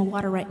sipping my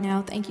water right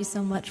now. Thank you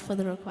so much for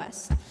the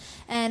request.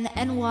 And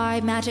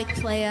NY Magic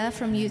Playa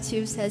from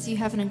YouTube says, you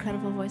have an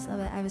incredible voice,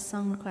 love it. I have a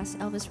song request,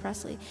 Elvis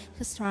Presley,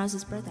 because tomorrow's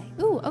his birthday.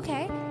 Ooh,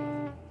 okay.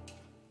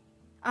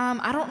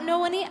 I don't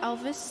know any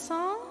Elvis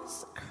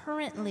songs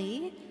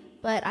currently,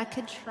 but I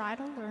could try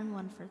to learn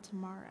one for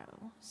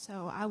tomorrow.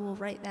 So I will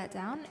write that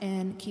down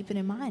and keep it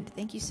in mind.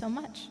 Thank you so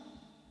much.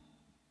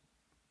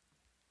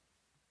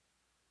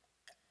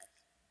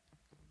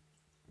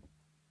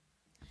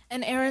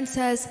 And Aaron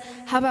says,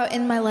 how about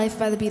In My Life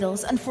by the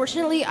Beatles?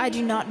 Unfortunately, I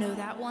do not know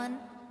that one,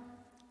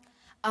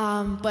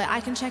 but I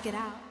can check it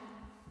out.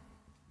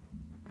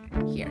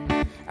 Here.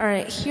 All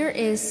right, here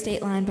is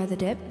State Line by The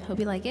Dip. Hope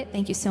you like it.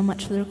 Thank you so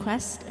much for the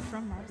request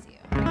from Marzio.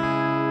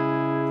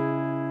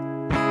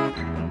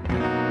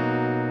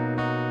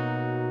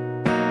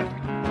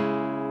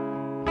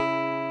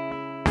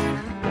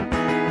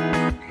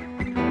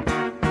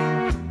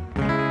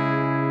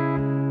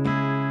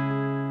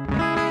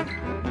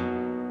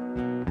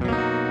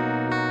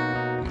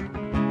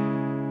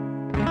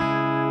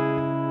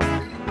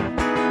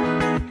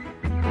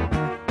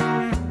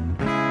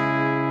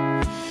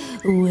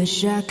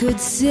 Wish I could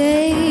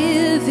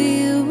save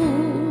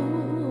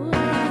you.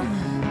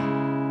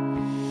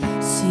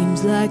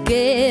 Seems like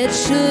it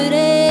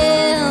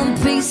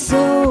shouldn't be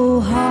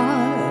so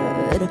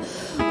hard.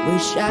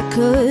 Wish I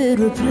could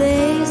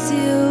replace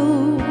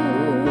you.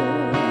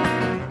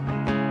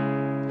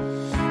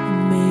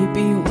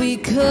 Maybe we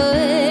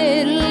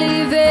could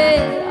leave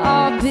it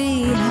all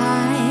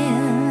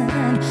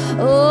behind.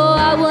 Oh,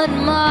 I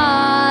wouldn't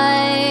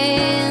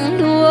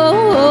mind.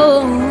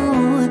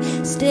 Whoa,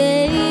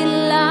 stay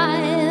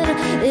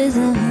is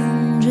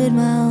 100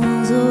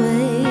 miles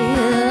away,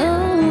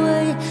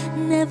 away.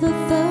 Never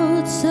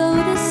felt so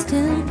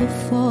distant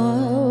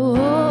before.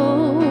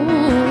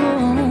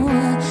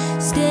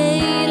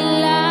 State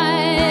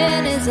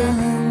line is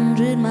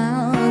 100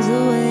 miles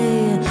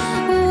away,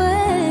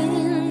 away.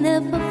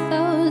 Never felt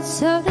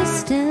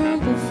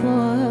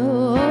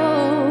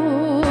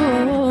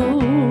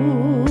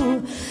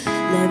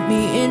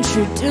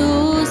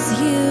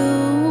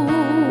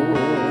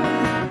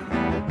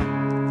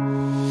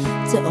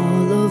to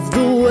all of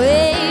the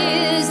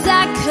ways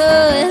I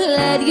could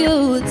let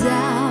you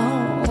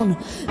down.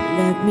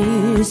 Let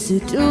me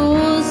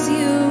seduce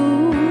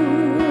you.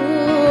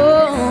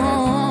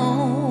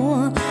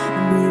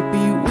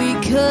 Maybe we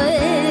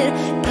could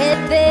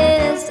get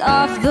this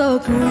off the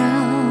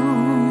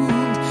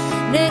ground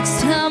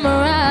next time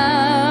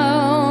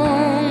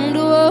around.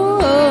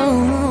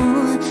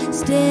 Whoa.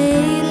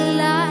 State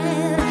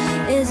line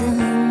is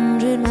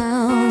 100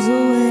 miles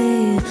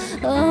away.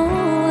 Oh,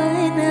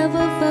 I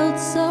never felt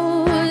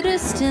so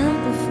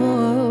distant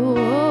before.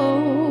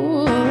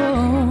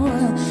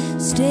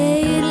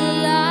 State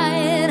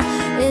line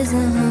is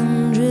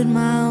 100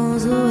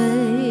 miles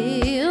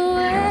away.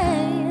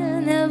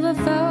 I never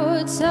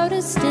felt so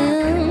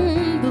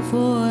distant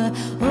before.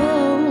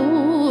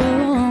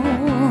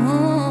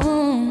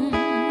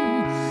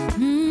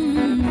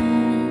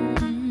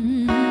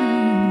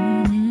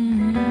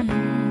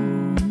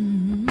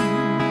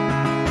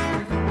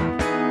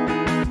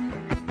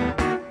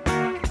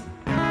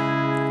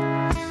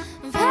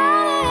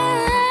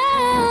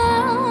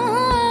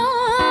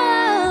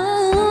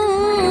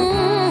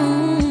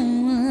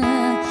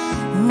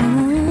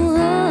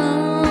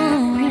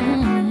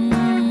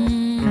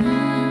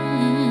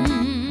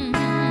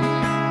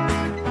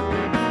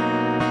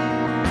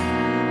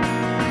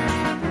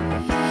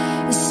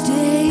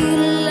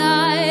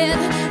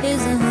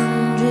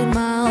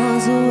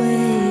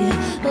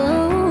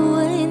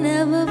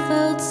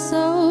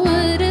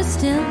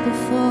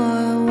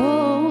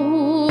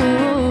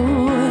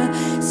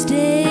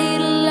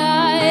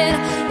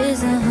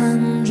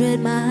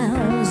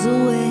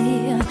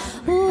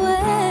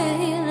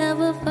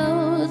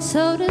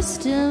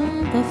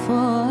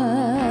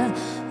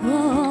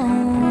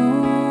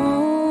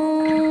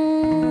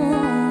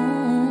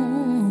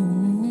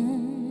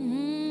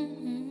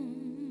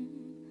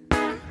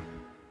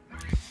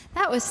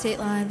 State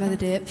Line by The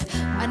Dip.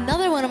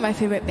 Another one of my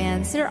favorite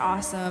bands. They're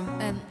awesome,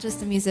 and just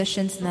the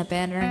musicians in that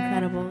band are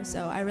incredible.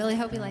 So I really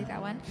hope you like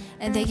that one.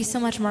 And thank you so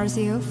much,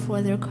 Marzio,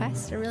 for the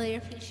request. I really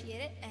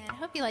appreciate it, and I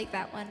hope you like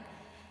that one.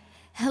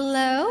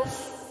 Hello,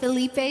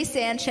 Felipe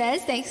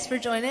Sanchez. Thanks for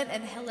joining.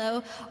 And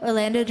hello,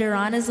 Orlando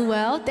Duran as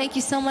well. Thank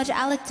you so much,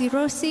 Alec De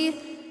Rossi.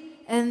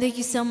 And thank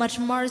you so much,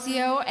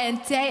 Marzio.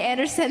 And Day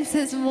Anderson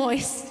says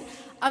moist.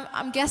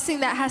 I'm guessing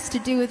that has to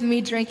do with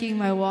me drinking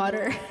my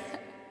water.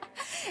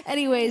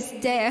 Anyways,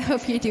 Day, I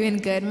hope you're doing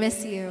good.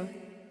 Miss you.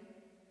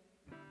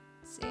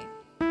 Let's see.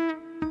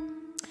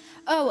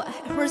 Oh,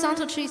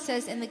 Horizontal Tree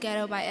says In the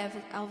Ghetto by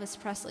Elvis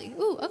Presley.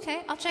 Ooh,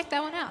 okay. I'll check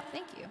that one out.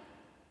 Thank you.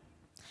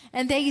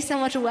 And thank you so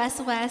much, Wes.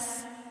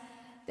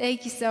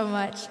 Thank you so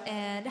much.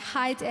 And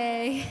hi,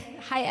 Day.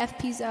 Hi,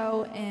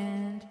 FPZO.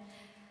 And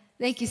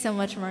thank you so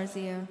much,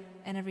 Marzio,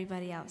 and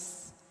everybody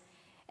else.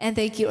 And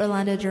thank you,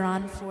 Orlando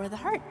Duran, for the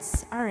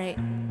hearts. All right.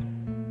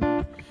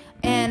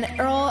 And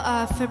Earl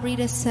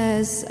Fabritas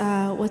says,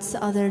 what's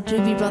the other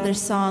Doobie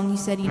Brothers song you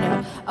said you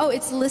know? Oh,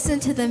 it's Listen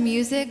to the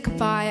Music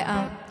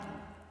by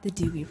the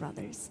Doobie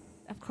Brothers.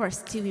 Of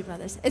course, Doobie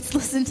Brothers. It's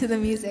Listen to the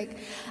Music.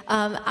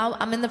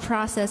 I'm in the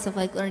process of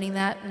like learning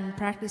that and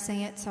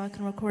practicing it so I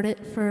can record it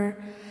for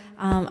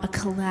a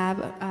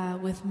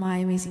collab with my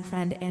amazing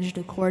friend Andrew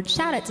DeCord.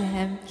 Shout out to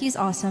him. He's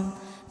awesome.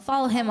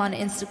 Follow him on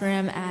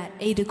Instagram at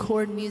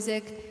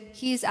 @ADecordMusic.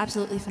 He's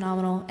absolutely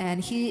phenomenal,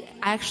 and I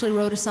actually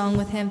wrote a song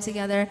with him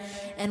together,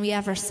 and we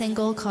have our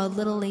single called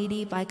Little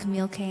Lady by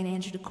Camille K and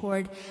Andrew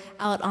DeCord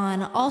out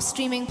on all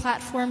streaming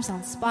platforms,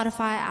 on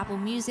Spotify, Apple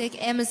Music,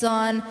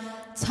 Amazon,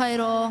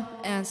 Tidal,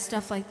 and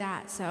stuff like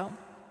that, so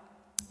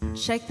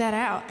check that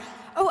out.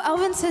 Oh,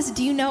 Elvin says,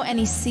 do you know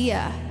any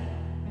Sia?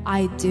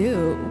 I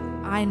do.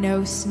 I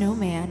know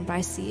Snowman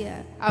by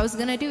Sia. I was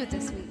gonna do it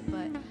this week,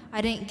 but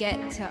I didn't get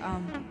to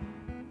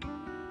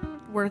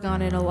work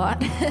on it a lot.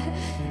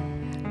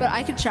 But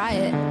I could try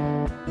it.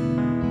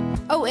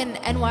 Oh, and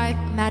NY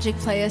Magic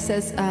Playa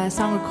says,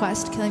 song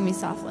request, Killing Me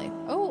Softly.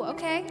 Oh,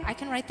 okay, I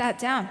can write that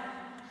down.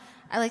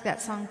 I like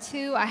that song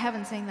too. I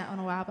haven't sang that one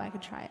in a while, but I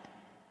could try it.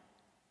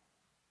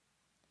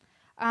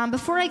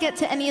 Before I get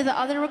to any of the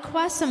other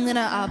requests, I'm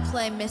gonna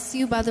play Miss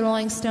You by the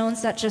Rolling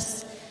Stones. That's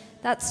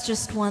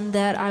just one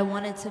that I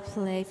wanted to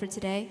play for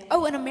today.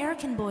 Oh, and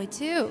American Boy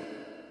too.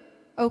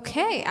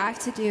 Okay, I'm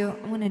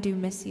gonna do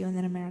Miss You and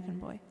then American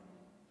Boy.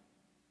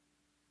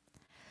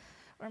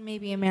 Or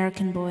maybe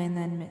American Boy and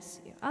then Miss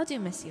You. I'll do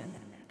Miss You and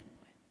then American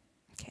Boy.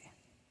 Okay.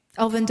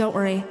 Elvin, don't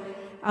worry.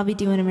 I'll be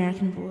doing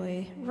American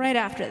Boy right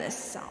after this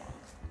song.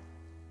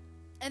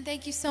 And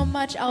thank you so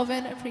much,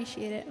 Elvin.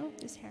 Appreciate it. Oh,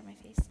 there's hair on my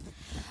face.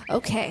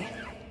 Okay.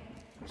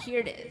 Here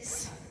it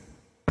is.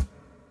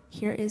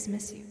 Here is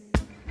Miss You.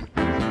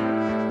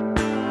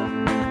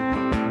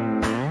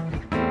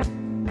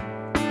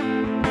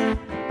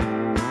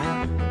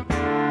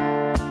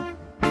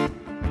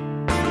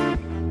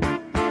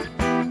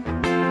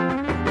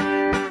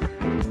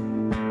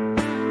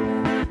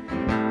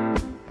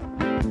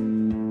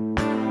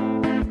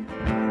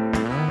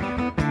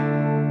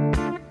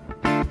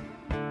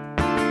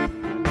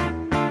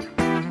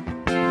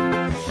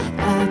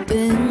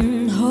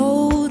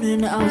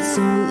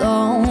 So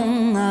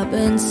long, I've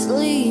been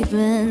sleeping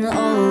sleeping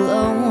all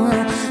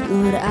alone.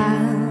 Lord, I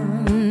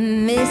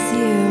miss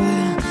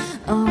you.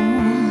 Oh,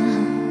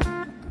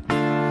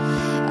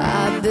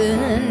 I've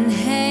been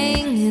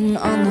hanging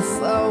on the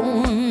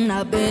phone.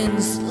 I've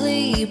been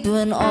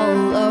sleeping all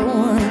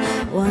alone.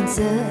 Want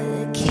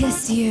to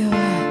kiss you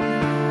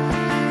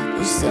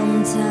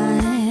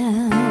sometimes.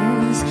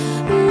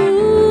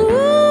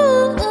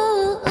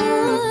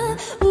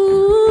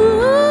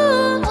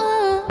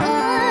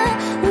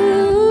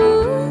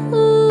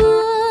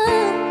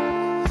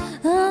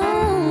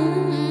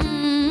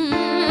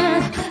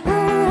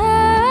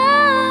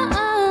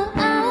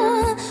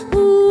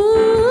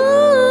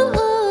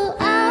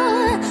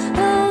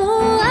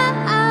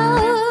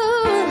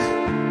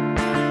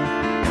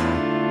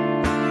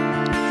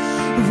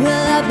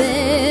 Well, I've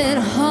been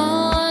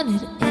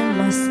haunted in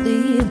my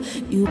sleep.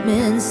 You've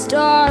been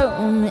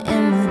starting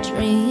in my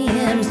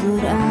dreams.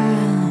 Lord,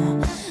 I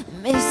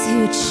miss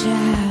you,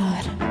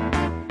 child.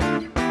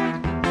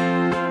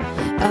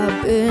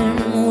 I've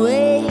been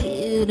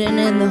waiting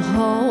in the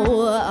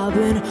hall. I've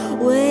been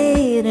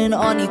waiting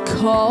on your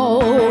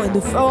call. And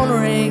the phone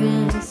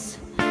rings.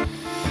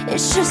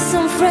 It's just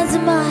some friends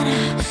of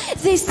mine.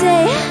 They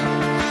say,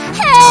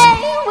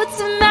 hey, what's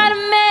the matter,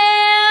 man?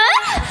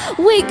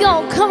 We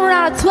gon' come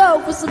around at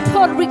 12 with some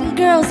Puerto Rican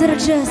girls that are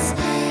just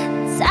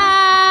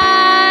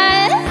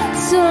tired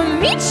to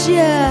meet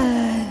ya.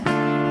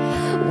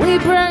 We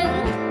bring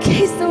a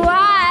case of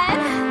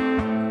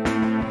wine.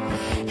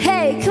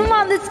 Hey, come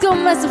on, let's go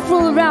mess and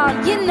fool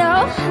around, you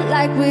know,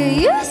 like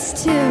we used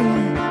to.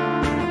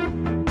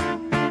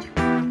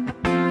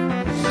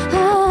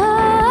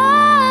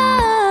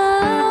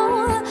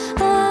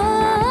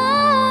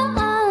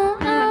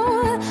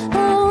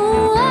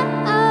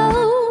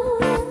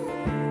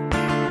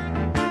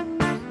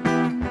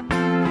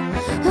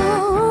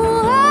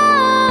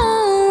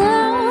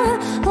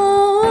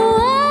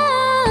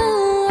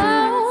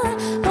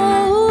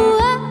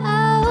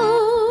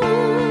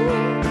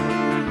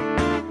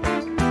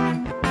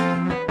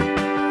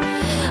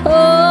 Oh,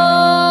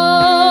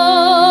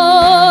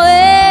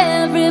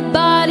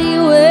 everybody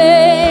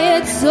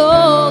waits so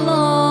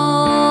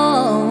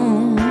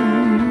long.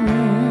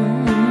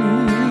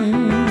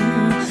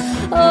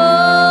 Oh,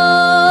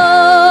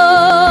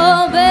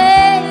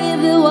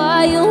 baby,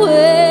 why you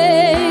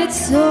wait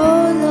so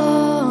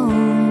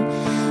long?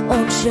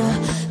 Won't you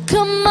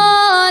come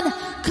on,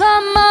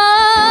 come on?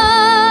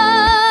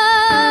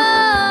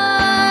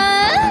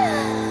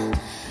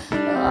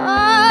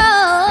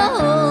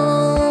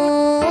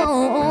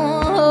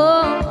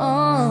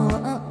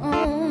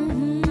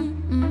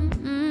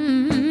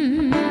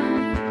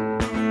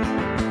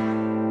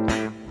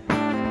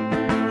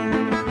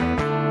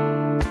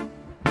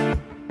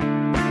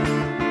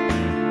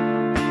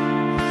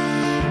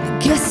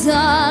 Guess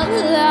I'm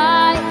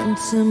lying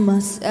to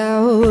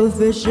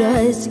myself. It's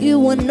just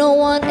you and no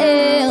one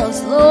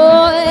else,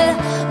 Lord.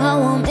 I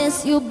won't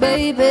miss you,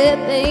 baby,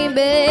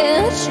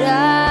 baby,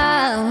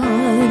 child.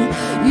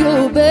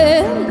 You've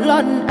been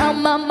blotting out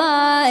my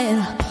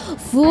mind,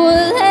 full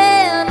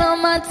hand on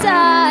my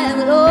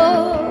time,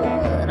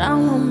 Lord. I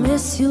won't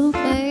miss you,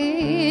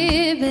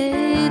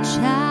 baby,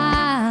 child.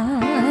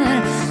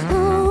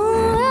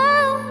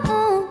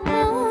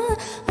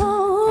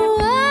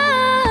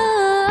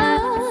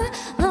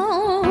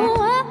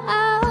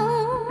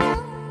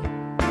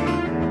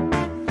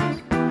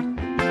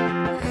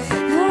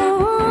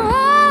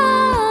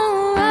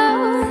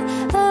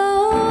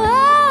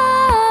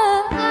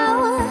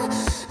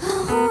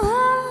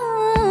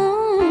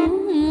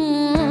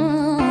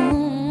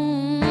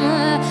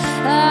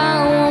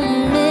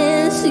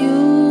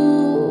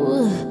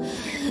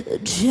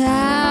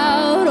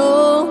 Child,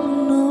 oh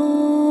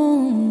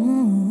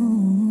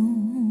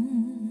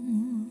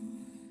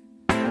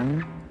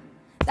no.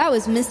 That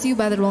was Miss You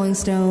by the Rolling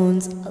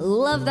Stones.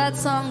 Love that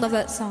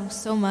song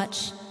so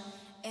much.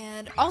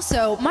 And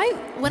also,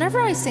 whenever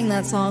I sing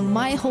that song,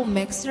 my whole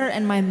mixer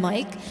and my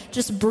mic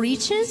just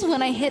breaches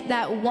when I hit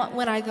that one,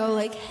 when I go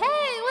like,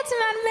 hey, what's the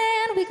matter,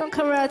 man? We gonna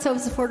cover out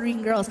with the Puerto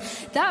Rican girls.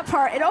 That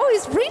part, it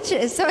always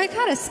breaches, so it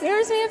kind of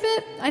scares me a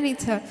bit. I need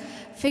to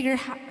figure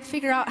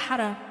out how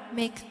to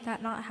make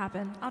that not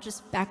happen. I'll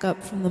just back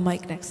up from the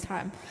mic next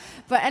time.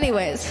 But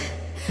anyways,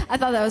 I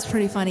thought that was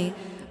pretty funny.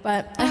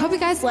 But I hope you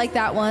guys like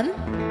that one.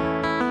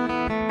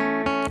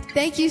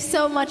 Thank you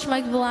so much,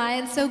 Mike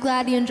Valliant. So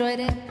glad you enjoyed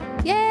it.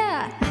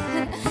 Yeah.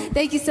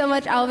 Thank you so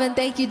much, Alvin.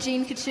 Thank you,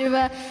 Jean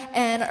Kachuba.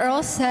 And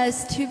Earl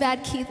says, too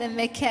bad Keith and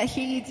Mick can't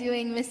hear you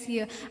doing Miss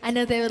You. I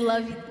know they would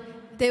love you.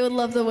 They would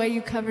love the way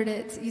you covered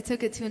it. You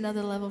took it to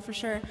another level for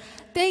sure.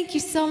 Thank you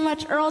so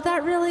much, Earl.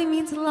 That really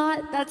means a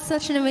lot. That's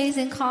such an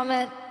amazing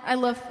comment. I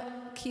love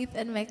Keith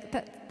and Mick.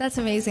 That's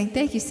amazing.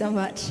 Thank you so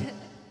much.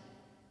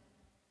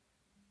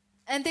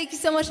 And thank you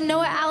so much,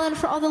 Noah Allen,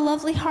 for all the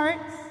lovely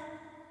hearts.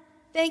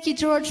 Thank you,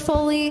 George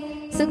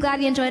Foley. So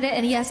glad you enjoyed it.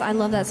 And yes, I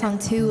love that song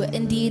too.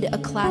 Indeed, a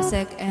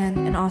classic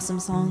and an awesome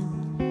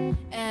song.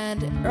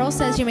 And Earl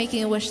says you're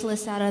making a wish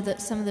list out of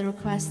some of the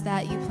requests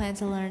that you plan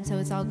to learn, so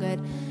it's all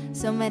good.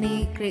 So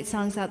many great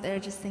songs out there,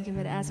 just think of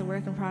it as a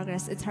work in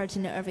progress. It's hard to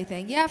know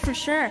everything. Yeah, for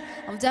sure.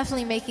 I'm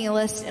definitely making a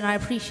list, and I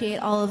appreciate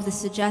all of the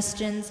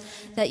suggestions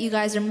that you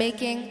guys are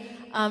making.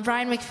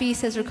 Brian McPhee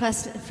says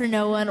request for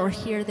no one or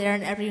here, there,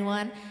 and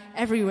everyone.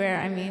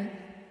 Everywhere, I mean.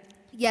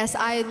 Yes,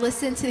 I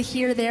listen to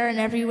here, there, and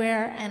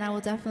everywhere, and I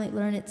will definitely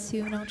learn it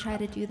soon. I'll try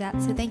to do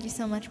that. So thank you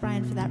so much,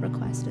 Brian, for that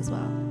request as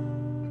well.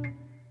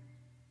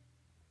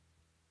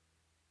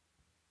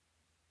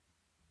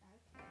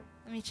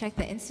 Let me check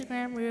the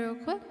Instagram real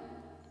quick.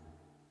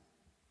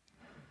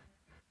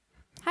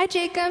 Hi,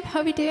 Jacob.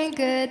 Hope you're doing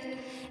good.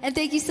 And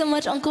thank you so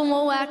much, Uncle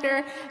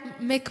Mulwacker.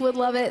 Mick would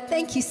love it.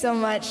 Thank you so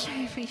much.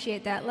 I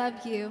appreciate that.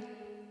 Love you.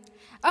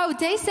 Oh,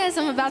 Day says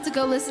I'm about to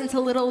go listen to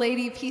Little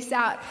Lady. Peace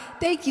out.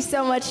 Thank you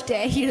so much,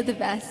 Day. You're the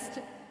best.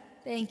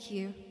 Thank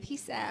you.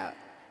 Peace out.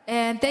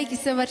 And thank you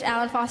so much,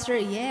 Alan Foster.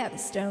 Yeah, the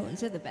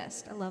Stones are the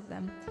best. I love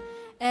them.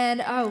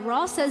 And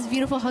Rawl says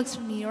beautiful hugs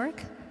from New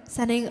York.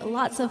 Sending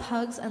lots of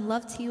hugs and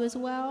love to you as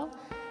well.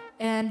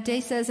 And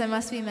Day says I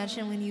must be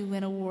mentioned when you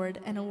win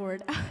an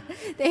award.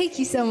 Thank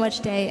you so much,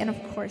 Day. And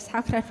of course,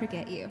 how could I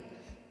forget you?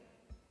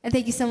 And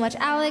thank you so much,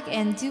 Alec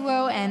and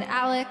Duo and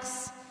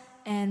Alex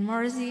and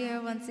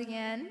Marzio once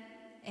again.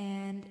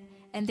 And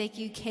thank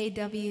you,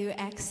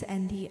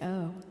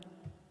 KWXNDO.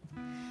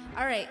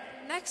 All right,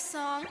 next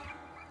song,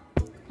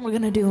 we're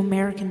gonna do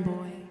American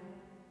Boy.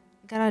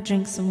 Gotta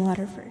drink some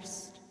water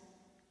first.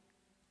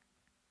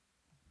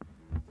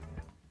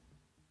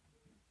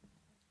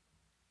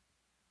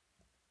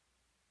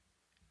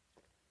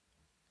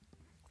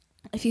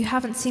 If you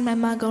haven't seen my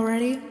mug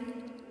already,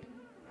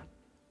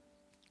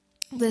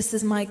 this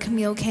is my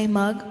Camille K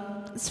mug.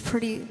 It's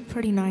pretty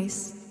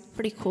nice,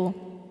 pretty cool.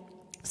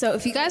 So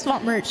if you guys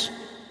want merch,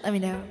 let me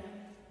know.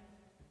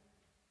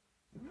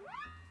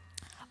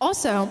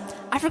 Also,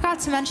 I forgot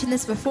to mention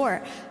this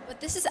before, but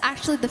this is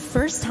actually the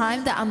first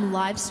time that I'm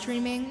live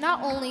streaming,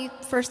 not only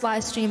first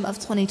live stream of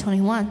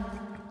 2021,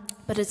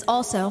 but it's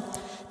also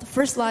the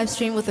first live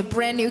stream with a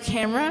brand new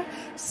camera.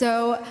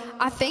 So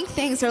I think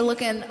things are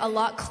looking a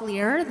lot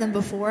clearer than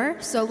before.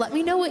 So let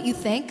me know what you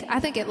think. I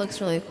think it looks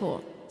really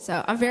cool.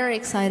 So I'm very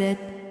excited.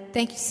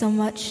 Thank you so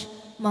much,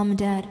 Mom and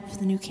Dad, for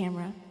the new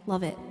camera.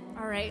 Love it.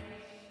 All right.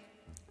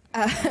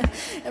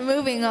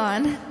 Moving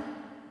on.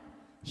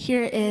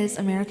 Here is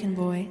American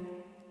Boy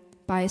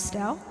by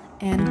Estelle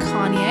and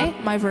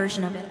Kanye, my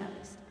version of it.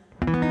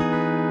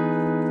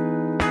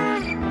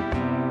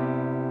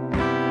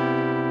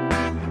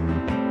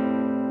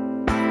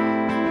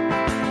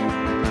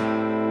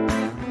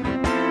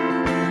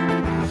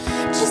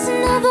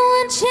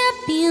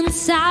 Champion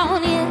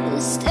sound, yeah,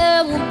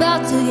 still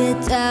about to get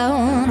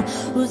down.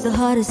 Who's the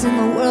hottest in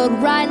the world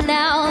right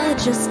now?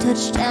 Just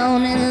touched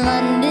down in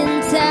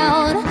London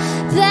town.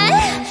 They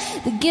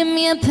give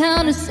me a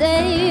pound to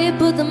say,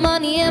 put the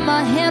money in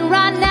my hand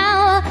right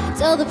now.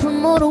 Tell the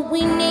promoter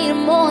we need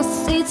more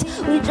seats.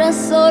 We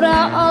just sold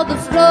out all the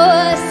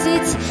floor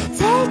seats.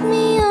 Take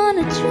me on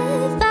a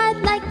trip, I'd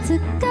like to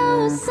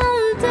go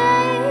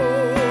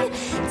someday.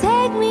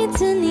 Take me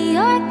to New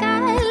York,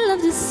 I'd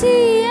love to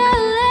see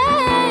LA.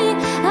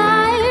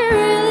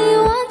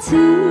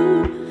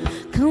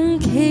 Come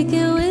kick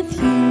it with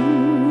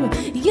you.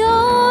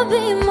 You'll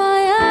be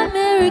my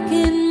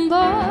American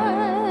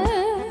boy.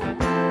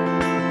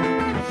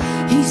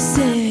 He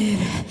said,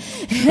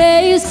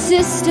 hey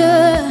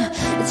sister,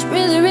 it's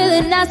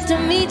really nice to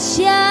meet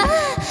ya.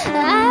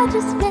 I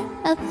just met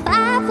a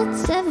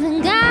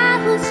 5'7"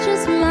 guy who's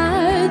just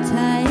my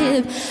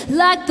type.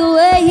 Like the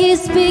way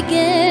he's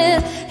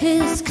speaking,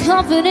 his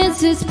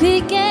confidence is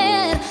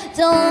peaking.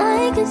 Don't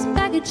like his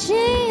bag of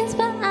jeans,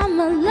 but I'm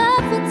in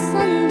love with what's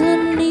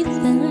underneath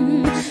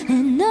them.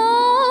 And no,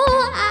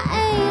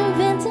 I ain't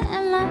been to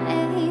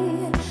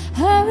MIA.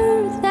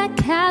 Heard that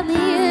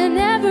Cali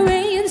never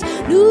rains.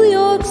 New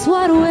York's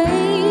wide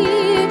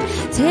awake.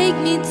 Take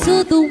me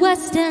to the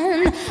West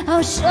End,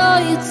 I'll show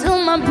you to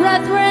my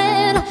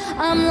brethren.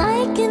 I'm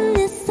liking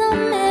this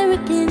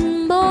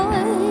American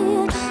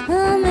boy.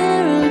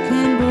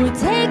 American boy,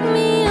 take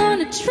me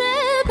on a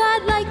trip.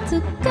 I'd like to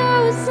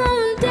go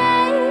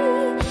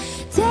someday.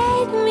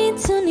 Take me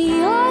to New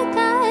York,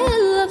 I'd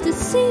love to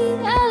see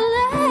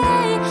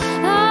LA.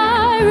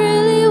 I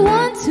really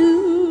want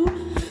to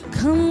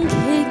come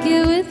kick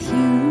it with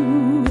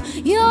you.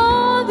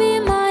 You'll be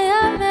my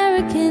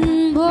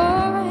American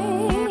boy.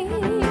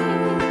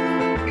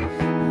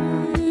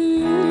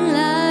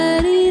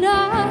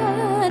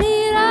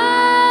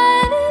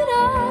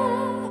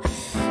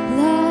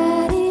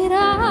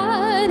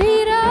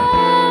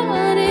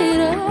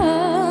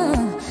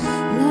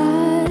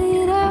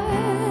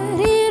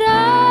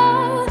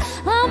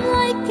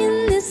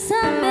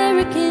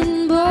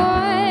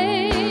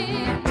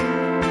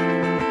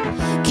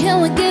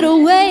 Get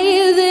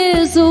away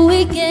this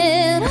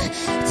weekend.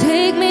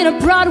 Take me to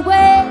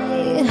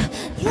Broadway.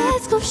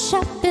 Let's go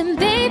shopping,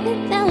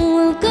 baby. Then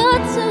we'll go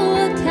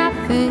to a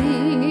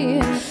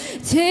cafe.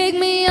 Take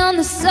me on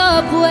the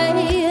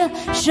subway.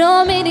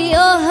 Show me to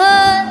your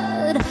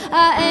hood. good.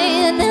 I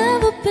ain't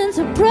never been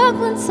to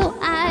Brooklyn, so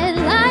I'd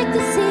like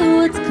to see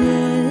what's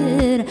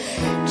good.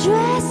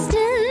 Dressed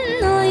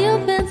in all your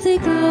fancy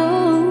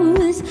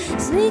clothes,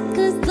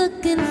 sneakers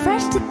looking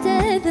fresh to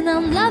death, and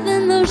I'm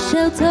loving those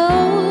shell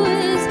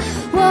toes.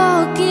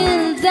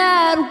 Walking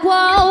that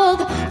walk,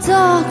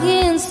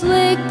 talking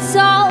slick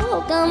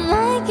talk, I'm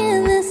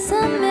liking this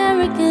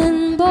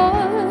American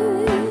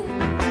boy.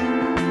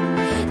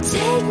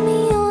 Take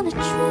me on a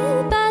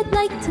trip, I'd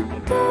like to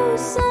go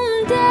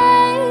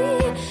someday.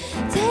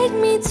 Take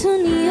me to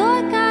New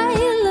York,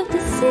 I'd love to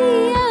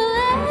see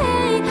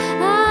LA.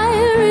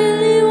 I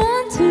really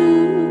want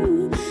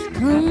to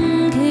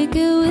come kick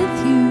it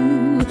with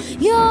you.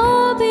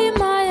 You'll be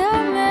my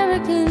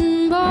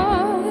American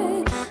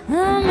boy,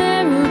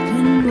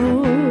 American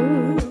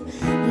boy.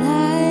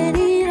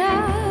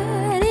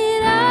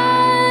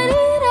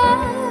 La-dee-da-dee-da-dee-da,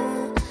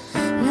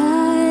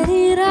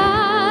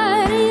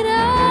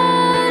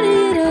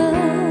 la-dee-da-dee-da-dee-da,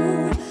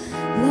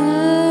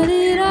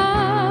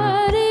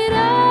 la-dee-da-dee-da.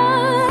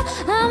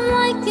 I'm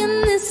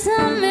liking this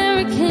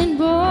American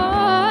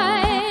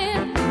boy.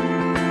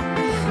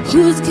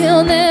 Who's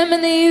killed them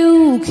in the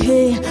UK?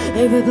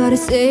 Everybody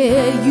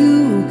say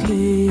UK.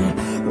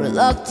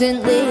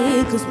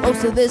 Reluctantly, cause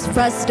most of this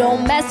press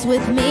don't mess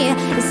with me.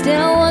 It's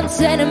still one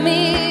to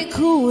me.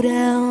 Cool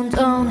down,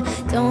 don't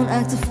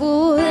act a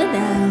fool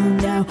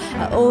now.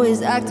 I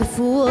always act a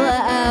fool,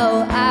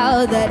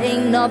 ow. That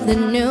ain't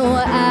nothing new,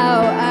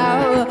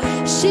 ow.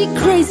 She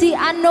crazy,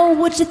 I know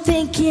what you're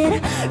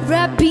thinking.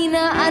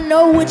 Rapina, I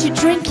know what you're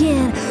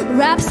drinking.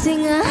 Rap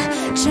singer,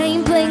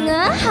 chain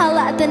blinger,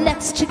 holla at the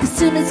next chick as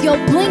soon as you're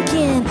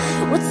blinking.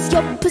 What's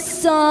your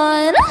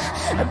persona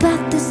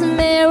about this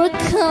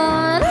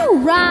American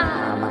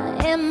rhyme?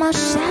 Am I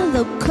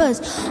shallow?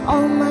 Cause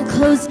all my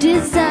clothes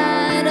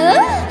designer.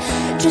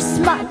 Just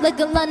smart like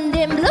a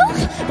London bloke.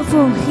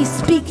 Before he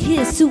speak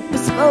his super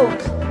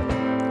smoke.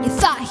 You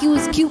thought he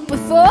was cute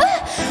before?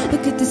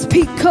 Look at this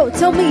peacoat,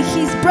 tell me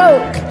he's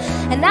broke.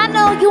 And I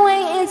know you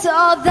ain't into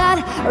all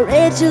that. I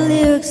read your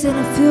lyrics and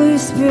I feel your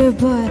spirit,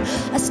 but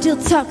I still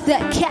talk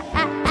that cat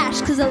ash,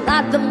 cause a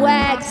lot of them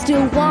wags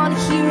still wanna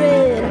hear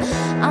it.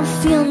 I'm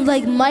feeling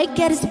like Mike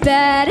at his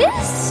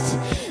baddest,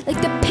 like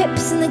the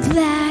Pips and the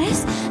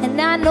Gladys, and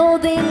I know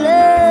they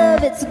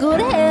love it, so go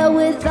to hell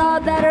with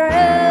all that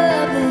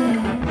rubbish.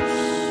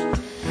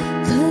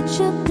 Could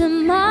you be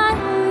my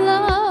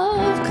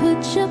love?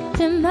 Could you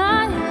be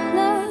my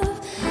love?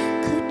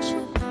 Could you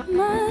be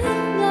my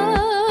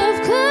love?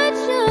 Could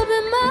you be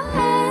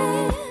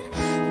mine?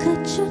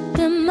 Could you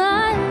be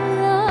my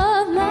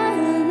love, my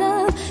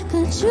love?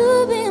 Could you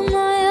be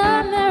my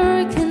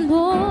American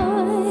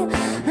boy,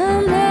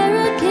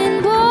 American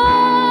boy?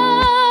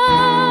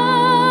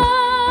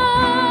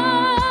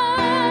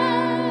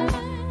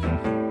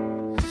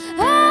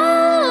 Oh,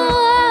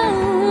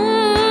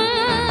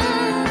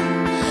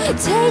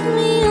 take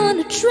me on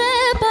a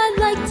trip, I'd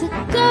like to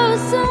go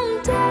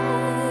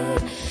someday.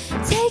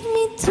 Take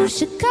me to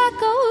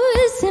Chicago,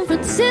 San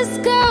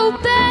Francisco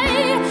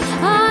Bay.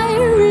 I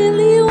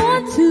really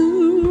want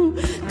to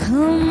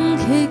come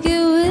kick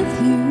it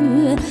with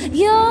you.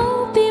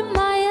 You'll be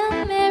my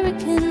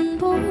American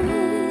boy,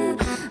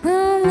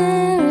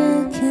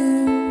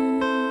 American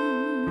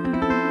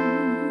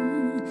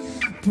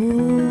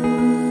boy.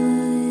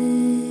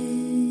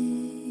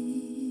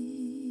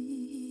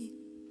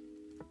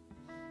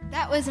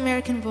 That was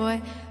American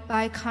Boy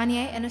by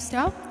Kanye and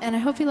Estelle, and I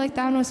hope you liked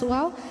that one as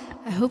well.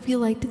 I hope you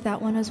liked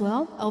that one as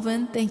well.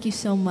 Elvin, thank you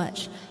so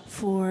much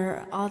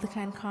for all the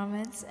kind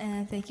comments,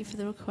 and thank you for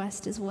the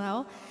request as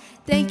well.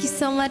 Thank you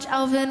so much,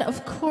 Elvin.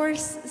 Of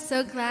course,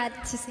 so glad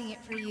to sing it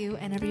for you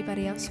and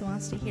everybody else who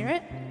wants to hear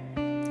it.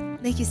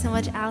 Thank you so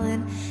much,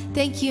 Alan.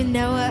 Thank you,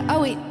 Noah.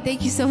 Oh, wait.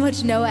 Thank you so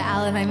much, Noah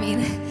Allen.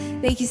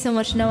 Thank you so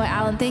much, Noah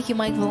Allen. Thank you,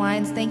 Mike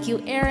Valines. Thank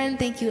you, Aaron.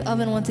 Thank you,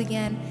 Elvin, once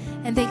again.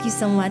 And thank you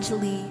so much,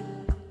 Lee.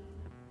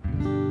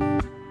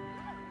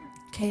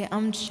 Okay,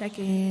 I'm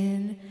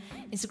checking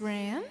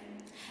Instagram.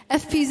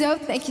 FPZO,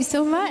 thank you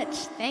so much.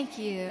 Thank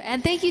you.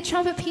 And thank you,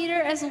 Trumpet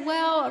Peter, as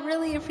well. I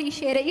really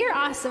appreciate it. You're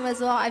awesome as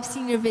well. I've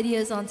seen your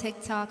videos on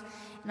TikTok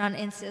and on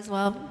Insta as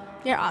well.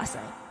 You're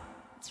awesome.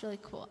 It's really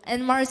cool.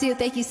 And Marzio,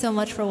 thank you so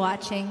much for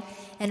watching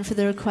and for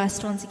the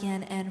request once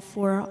again and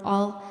for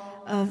all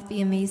of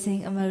the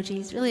amazing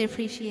emojis. Really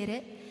appreciate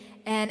it.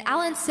 And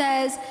Alan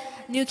says,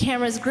 new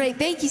camera's great.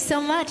 Thank you so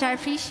much. I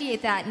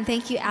appreciate that. And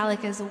thank you,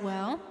 Alec, as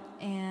well.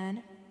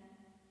 And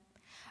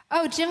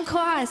oh, Jim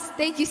Quas,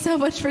 thank you so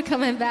much for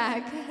coming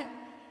back.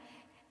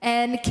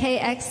 And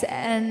KX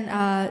and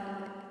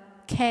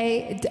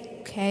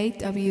KWXNDO.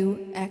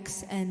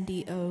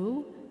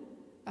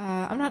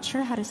 I'm not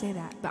sure how to say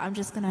that, but I'm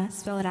just gonna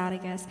spell it out, I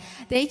guess.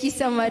 Thank you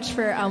so much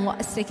for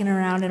sticking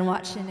around and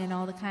watching and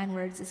all the kind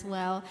words as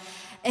well.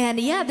 And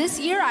yeah, this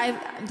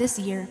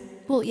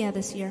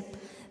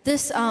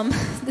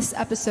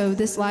episode,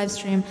 this live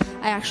stream,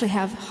 I actually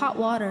have hot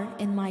water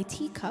in my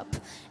teacup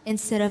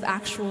instead of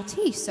actual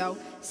tea, so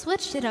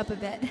switched it up a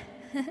bit.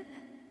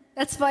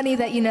 That's funny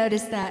that you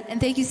noticed that.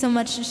 And thank you so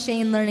much to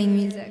Shane Learning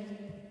Music.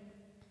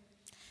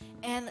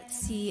 And And let's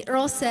see,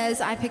 Earl says,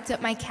 I picked up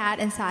my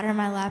cat and sat her in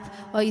my lap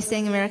while you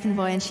sang American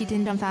Boy, and she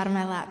didn't jump out of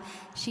my lap.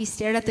 She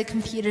stared at the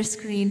computer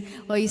screen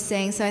while you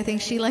sang, so I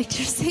think she liked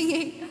your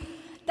singing.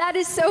 That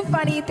is so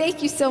funny.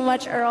 Thank you so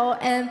much, Earl,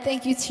 and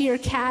thank you to your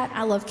cat.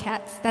 I love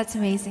cats. That's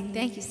amazing.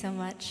 Thank you so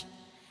much.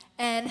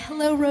 And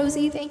hello,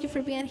 Rosie. Thank you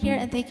for being here,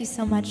 and thank you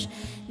so much,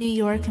 New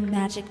York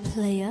Magic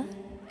Playa.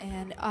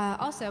 And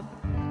also,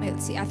 wait,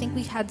 let's see, I think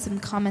we had some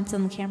comments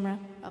on the camera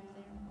up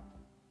there.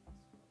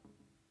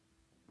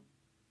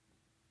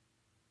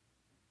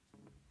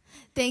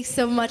 Thanks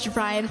so much,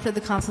 Brian, for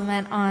the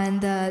compliment on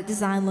the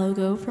design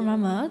logo for my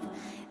mug.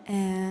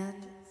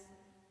 And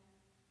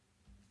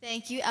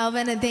thank you,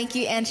 Alvin, and thank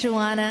you,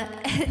 Antoana.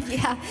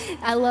 Yeah,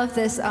 I love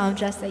this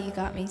dress that you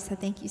got me, so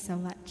thank you so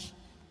much.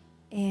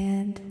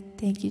 And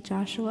thank you,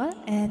 Joshua,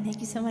 and thank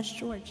you so much,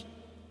 George.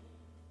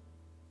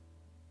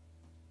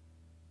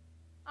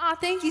 Aw,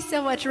 thank you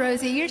so much,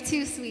 Rosie. You're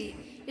too sweet.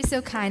 You're so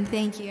kind.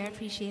 Thank you. I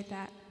appreciate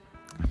that.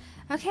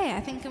 Okay,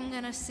 I think I'm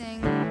gonna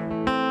sing.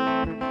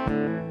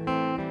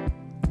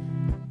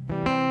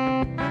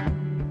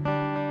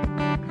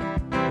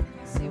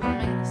 Let's see, what am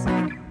I gonna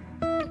sing?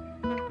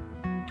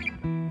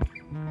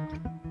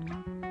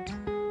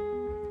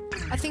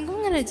 I think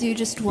I'm gonna do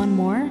just one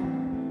more.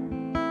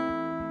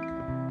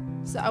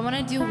 So I want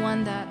to do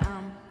one that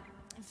I'm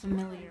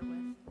familiar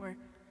with, or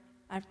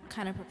I've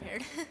kind of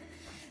prepared.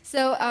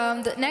 So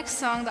the next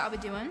song that I'll be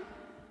doing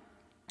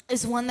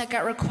is one that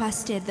got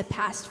requested the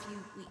past few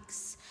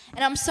weeks.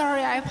 And I'm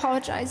sorry, I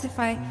apologize if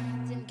I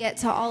didn't get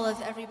to all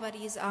of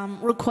everybody's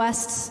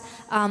requests.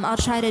 I'll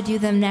try to do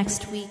them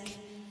next week.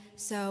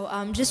 So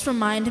just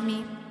remind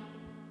me.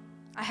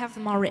 I have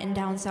them all written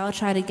down, so I'll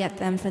try to get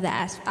them for the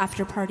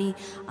after party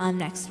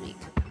next week.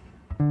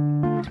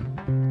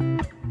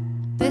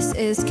 This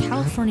is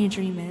California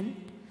Dreamin',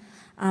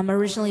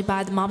 originally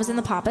by the Mamas and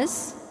the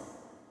Papas.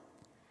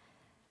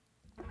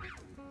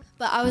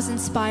 But I was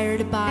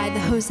inspired by the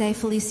Jose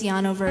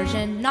Feliciano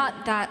version.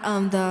 Not that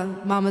the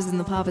Mamas and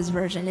the Papas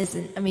version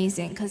isn't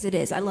amazing, because it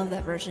is. I love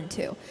that version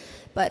too.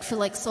 But for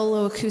like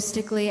solo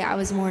acoustically, I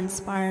was more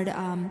inspired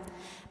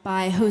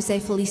by Jose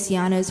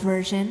Feliciano's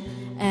version.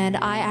 And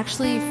I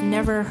actually have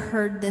never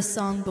heard this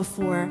song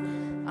before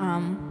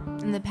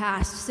in the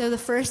past. So the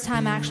first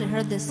time I actually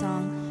heard this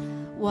song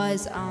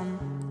was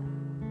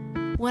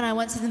when I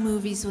went to the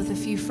movies with a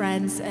few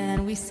friends,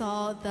 and we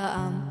saw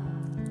the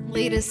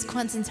latest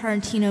Quentin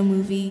Tarantino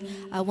movie,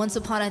 Once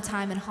Upon a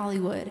Time in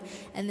Hollywood.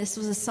 And this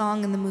was a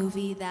song in the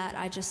movie that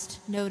I just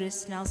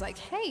noticed, and I was like,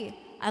 hey,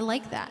 I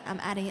like that. I'm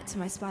adding it to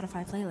my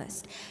Spotify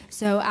playlist.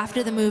 So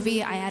after the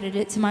movie, I added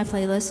it to my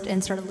playlist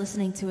and started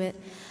listening to it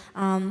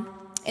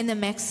in the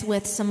mix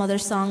with some other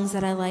songs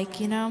that I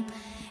like, you know?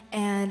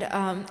 And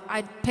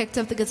I picked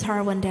up the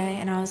guitar one day,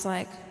 and I was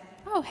like,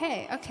 oh,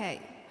 hey, okay.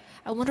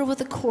 I wonder what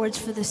the chords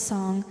for this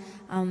song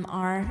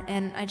are,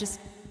 and I just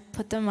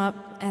put them up,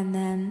 and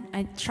then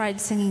I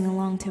tried singing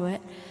along to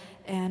it,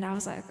 and I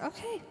was like,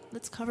 okay,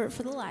 let's cover it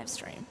for the live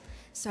stream.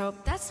 So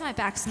that's my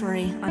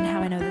backstory on how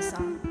I know this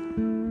song.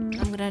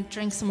 I'm gonna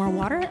drink some more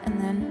water,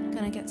 and then I'm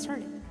gonna get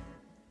started.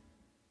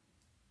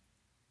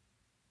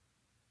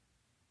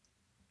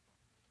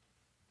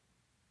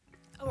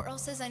 Oh, Earl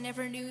says, I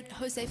never knew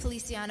Jose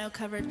Feliciano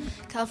covered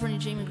California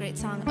Dreamin', great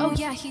song. Oh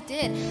yeah, he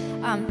did.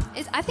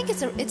 I think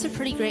it's a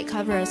pretty great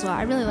cover as well.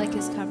 I really like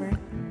his cover.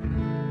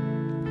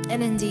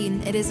 And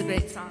indeed, it is a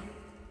great song.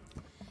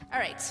 All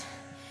right,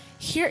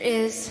 here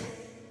is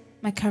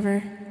my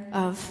cover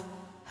of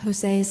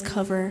Jose's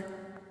cover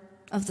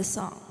of the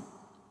song,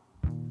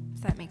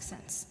 if that makes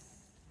sense.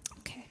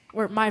 Okay,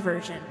 or my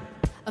version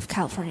of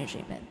California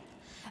Dreamin'.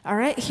 All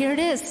right, here it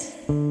is.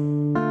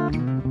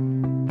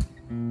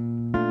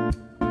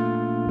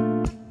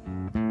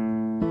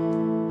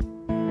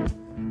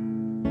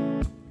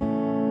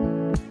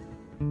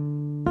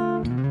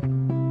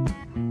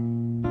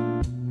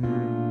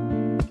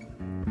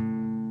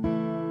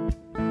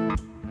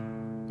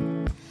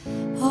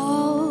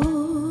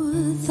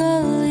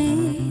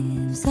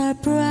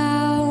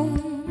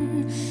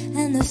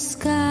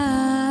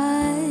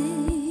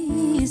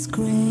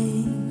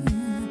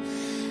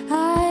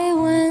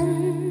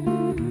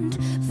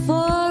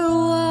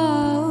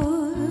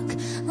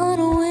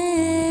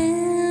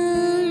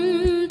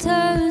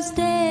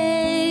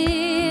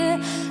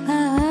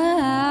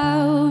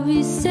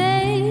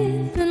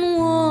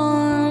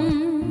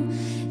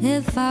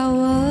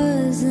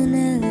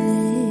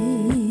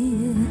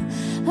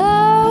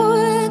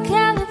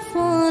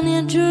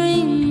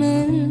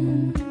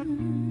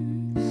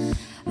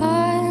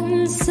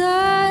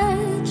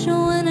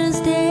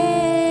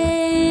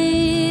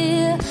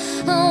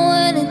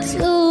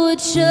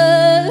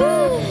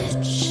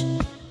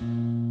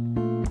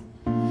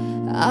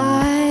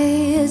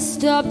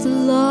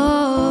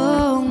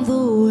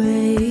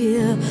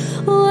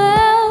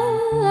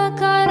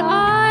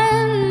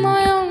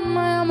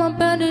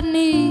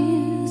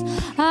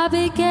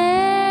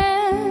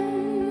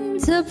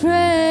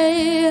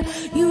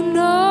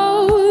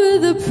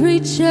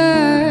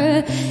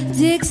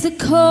 digs the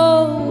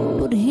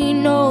code. He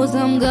knows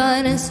I'm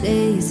gonna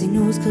stay. He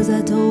knows 'cause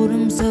I told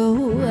him so.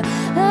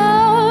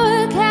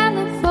 Oh,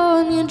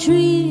 California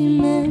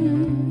dreaming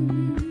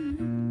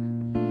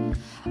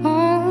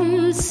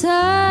on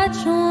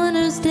such a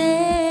winter's day.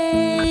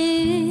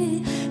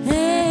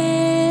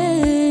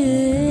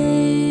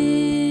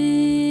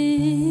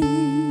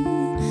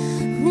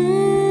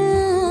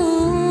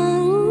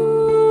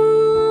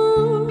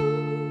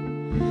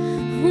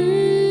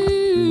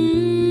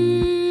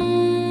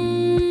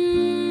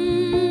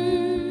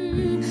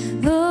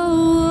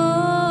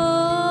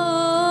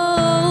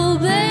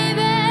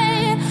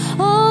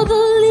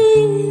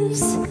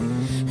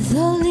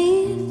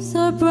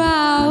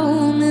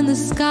 The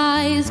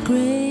sky is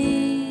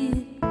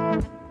gray.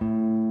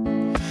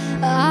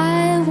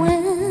 I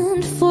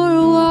went for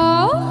a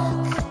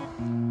walk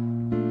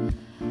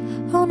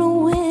on a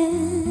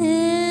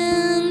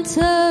winter's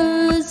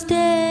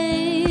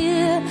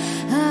day.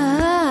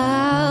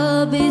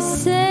 I'll be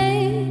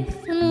safe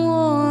and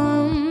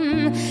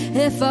warm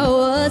if I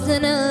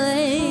wasn't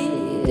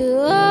late.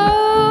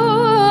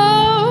 Oh,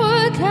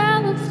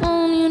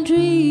 California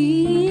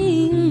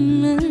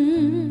dreaming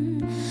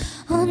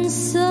on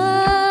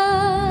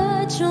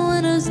such a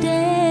winter's day.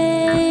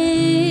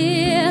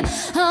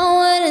 I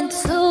went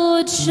into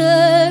a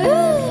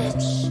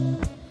church.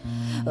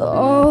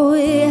 Oh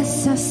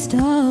yes, I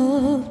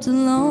stopped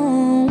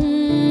along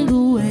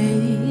the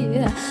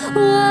way.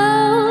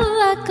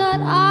 Well, I got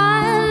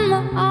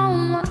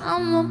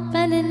on my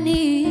bended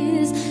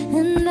knees,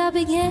 and I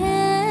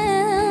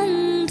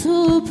began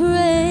to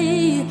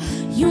pray.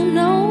 You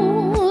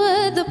know,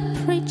 the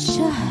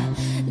preacher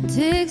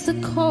digs the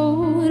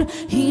code.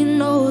 He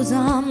knows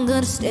I'm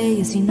gonna stay.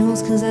 Yes, he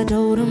knows 'cause I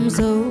told him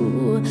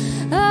so.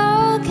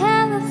 Oh,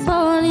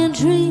 California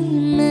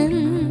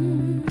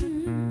dreaming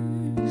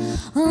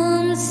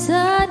on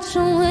such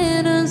a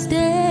winter's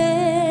day.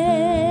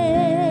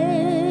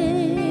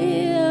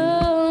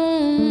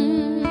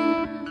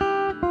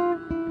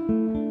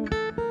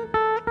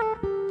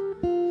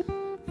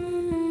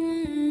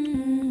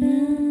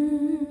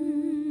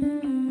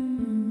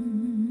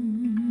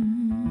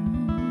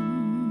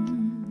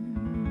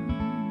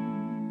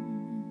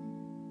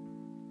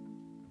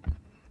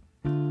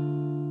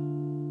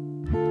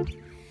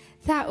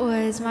 That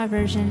was my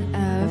version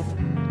of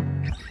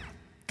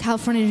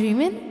California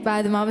Dreamin'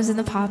 by the Mamas and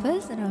the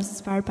Papas, and I was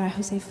inspired by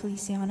Jose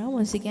Feliciano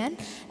once again.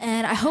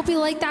 And I hope you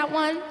liked that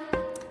one.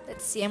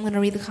 Let's see, I'm going to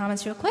read the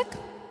comments real quick.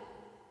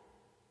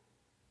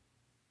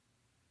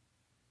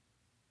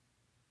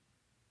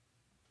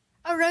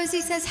 Oh,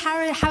 Rosie says,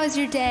 how is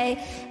your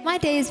day? My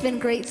day has been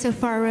great so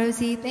far,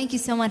 Rosie. Thank you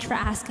so much for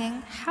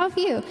asking. How have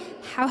you?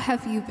 How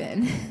have you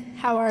been?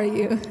 How are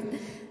you?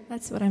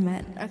 That's what I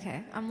meant.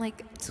 Okay, I'm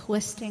like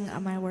twisting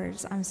up my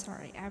words. I'm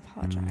sorry. I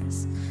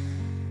apologize.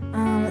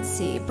 Let's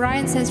see.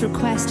 Brian says,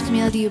 request,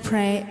 Camille, do you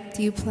play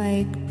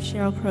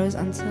Sheryl Crow's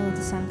Until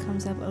the Sun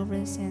Comes Up Over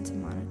the Santa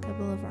Monica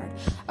Boulevard?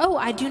 Oh,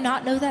 I do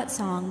not know that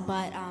song,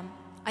 but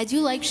I do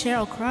like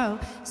Sheryl Crow,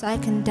 so I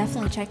can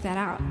definitely check that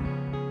out.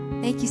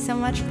 Thank you so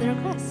much for the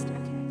request.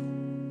 Okay,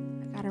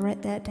 I gotta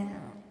write that down.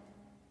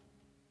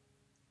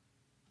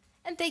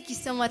 And thank you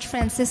so much,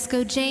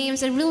 Francisco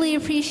James. I really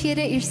appreciate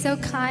it. You're so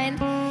kind.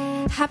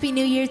 Happy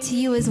New Year to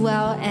you as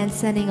well, and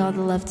sending all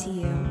the love to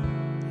you.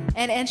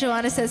 And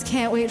Angelina says,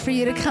 can't wait for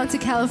you to come to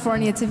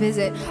California to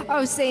visit.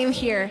 Oh, same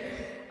here.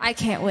 I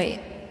can't wait.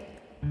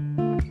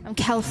 I'm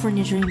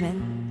California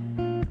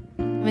dreaming.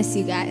 Miss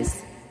you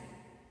guys.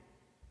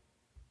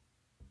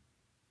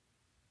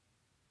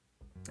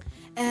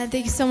 And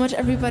thank you so much,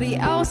 everybody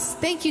else.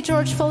 Thank you,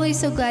 George Foley.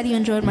 So glad you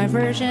enjoyed my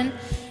version.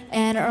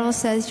 And Earl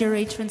says, your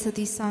arrangements of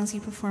these songs you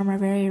perform are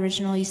very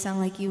original. You sound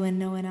like you and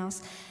no one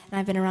else. And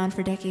I've been around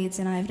for decades,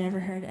 and I've never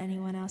heard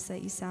anyone else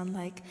that you sound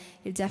like.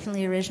 You're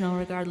definitely original,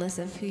 regardless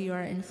of who you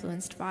are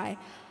influenced by.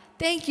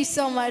 Thank you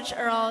so much,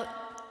 Earl.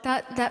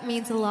 That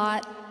means a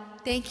lot.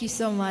 Thank you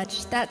so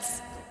much.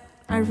 That's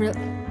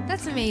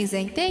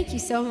amazing. Thank you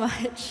so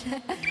much.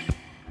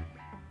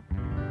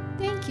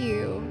 Thank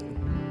you.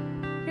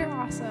 You're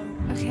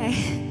awesome.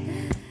 Okay.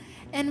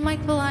 And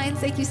Mike Valines,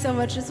 thank you so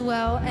much as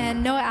well.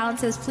 And Noah Allen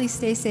says, please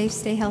stay safe,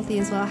 stay healthy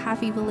as well.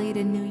 Happy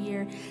belated New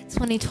Year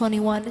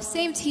 2021.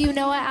 Same to you,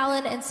 Noah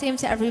Allen, and same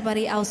to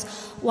everybody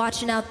else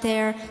watching out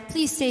there.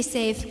 Please stay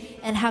safe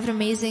and have an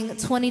amazing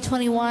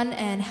 2021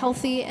 and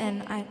healthy.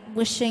 And I'm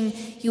wishing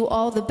you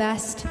all the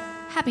best.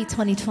 Happy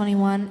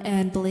 2021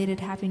 and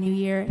belated Happy New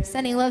Year.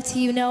 Sending love to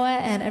you, Noah,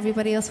 and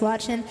everybody else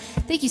watching.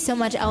 Thank you so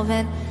much,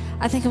 Elvin.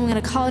 I think I'm going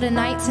to call it a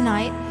night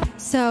tonight.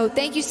 So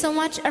thank you so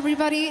much,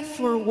 everybody,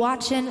 for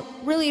watching.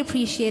 Really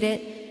appreciate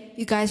it.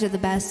 You guys are the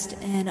best,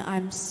 and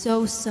I'm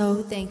so,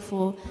 so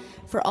thankful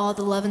for all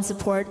the love and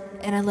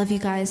support, and I love you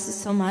guys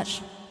so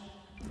much.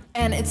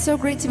 And it's so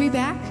great to be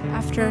back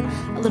after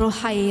a little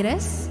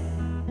hiatus.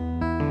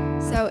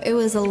 So it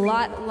was a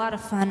lot of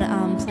fun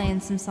playing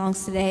some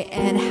songs today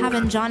and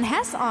having Jon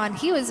Hess on.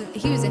 He was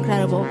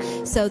incredible.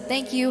 So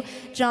thank you,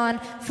 Jon,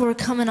 for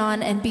coming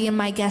on and being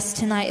my guest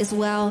tonight as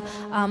well.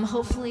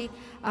 Hopefully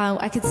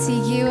I could see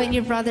you and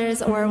your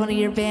brothers or one of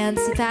your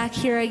bands back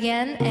here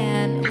again,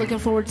 and looking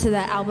forward to the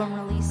album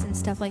release and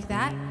stuff like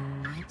that.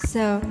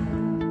 So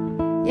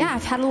yeah,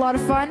 I've had a lot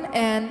of fun,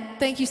 and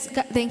thank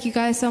you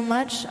guys so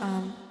much.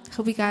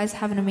 Hope you guys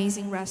have an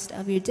amazing rest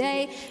of your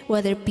day,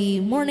 whether it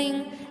be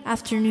morning,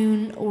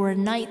 afternoon, or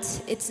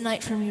night. It's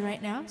night for me right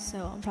now,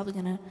 so I'm probably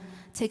gonna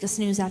take a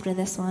snooze after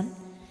this one.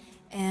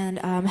 And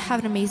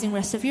have an amazing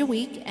rest of your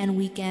week and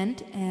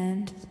weekend,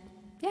 and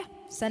yeah,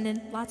 send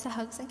in lots of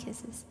hugs and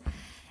kisses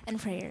and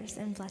prayers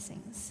and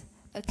blessings.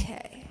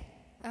 Okay,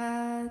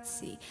 let's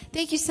see.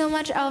 Thank you so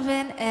much,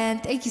 Elvin,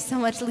 and thank you so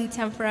much, Lee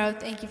Tempero.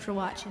 Thank you for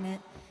watching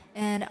it.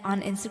 And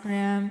on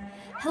Instagram,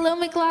 hello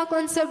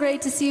McLaughlin, so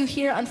great to see you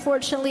here.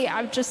 Unfortunately,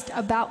 I'm just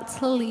about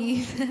to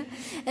leave.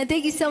 And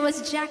thank you so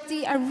much, Jack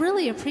D. I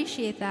really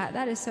appreciate that.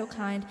 That is so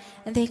kind.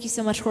 And thank you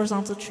so much,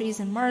 Horizontal Trees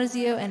and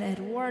Marzio and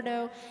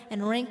Eduardo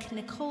and Rink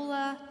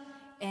Nicola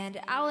and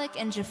Alec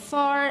and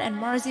Jafar and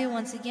Marzio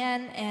once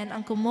again and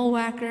Uncle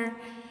Mowacker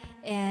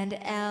and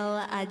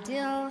El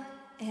Adil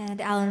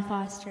and Alan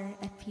Foster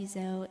at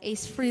Pizzo,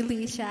 Ace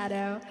Freely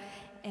Shadow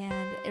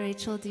and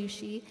Rachel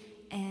Ducey.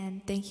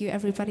 And thank you,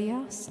 everybody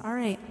else. All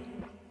right.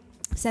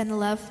 Send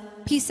love.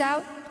 Peace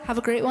out. Have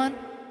a great one.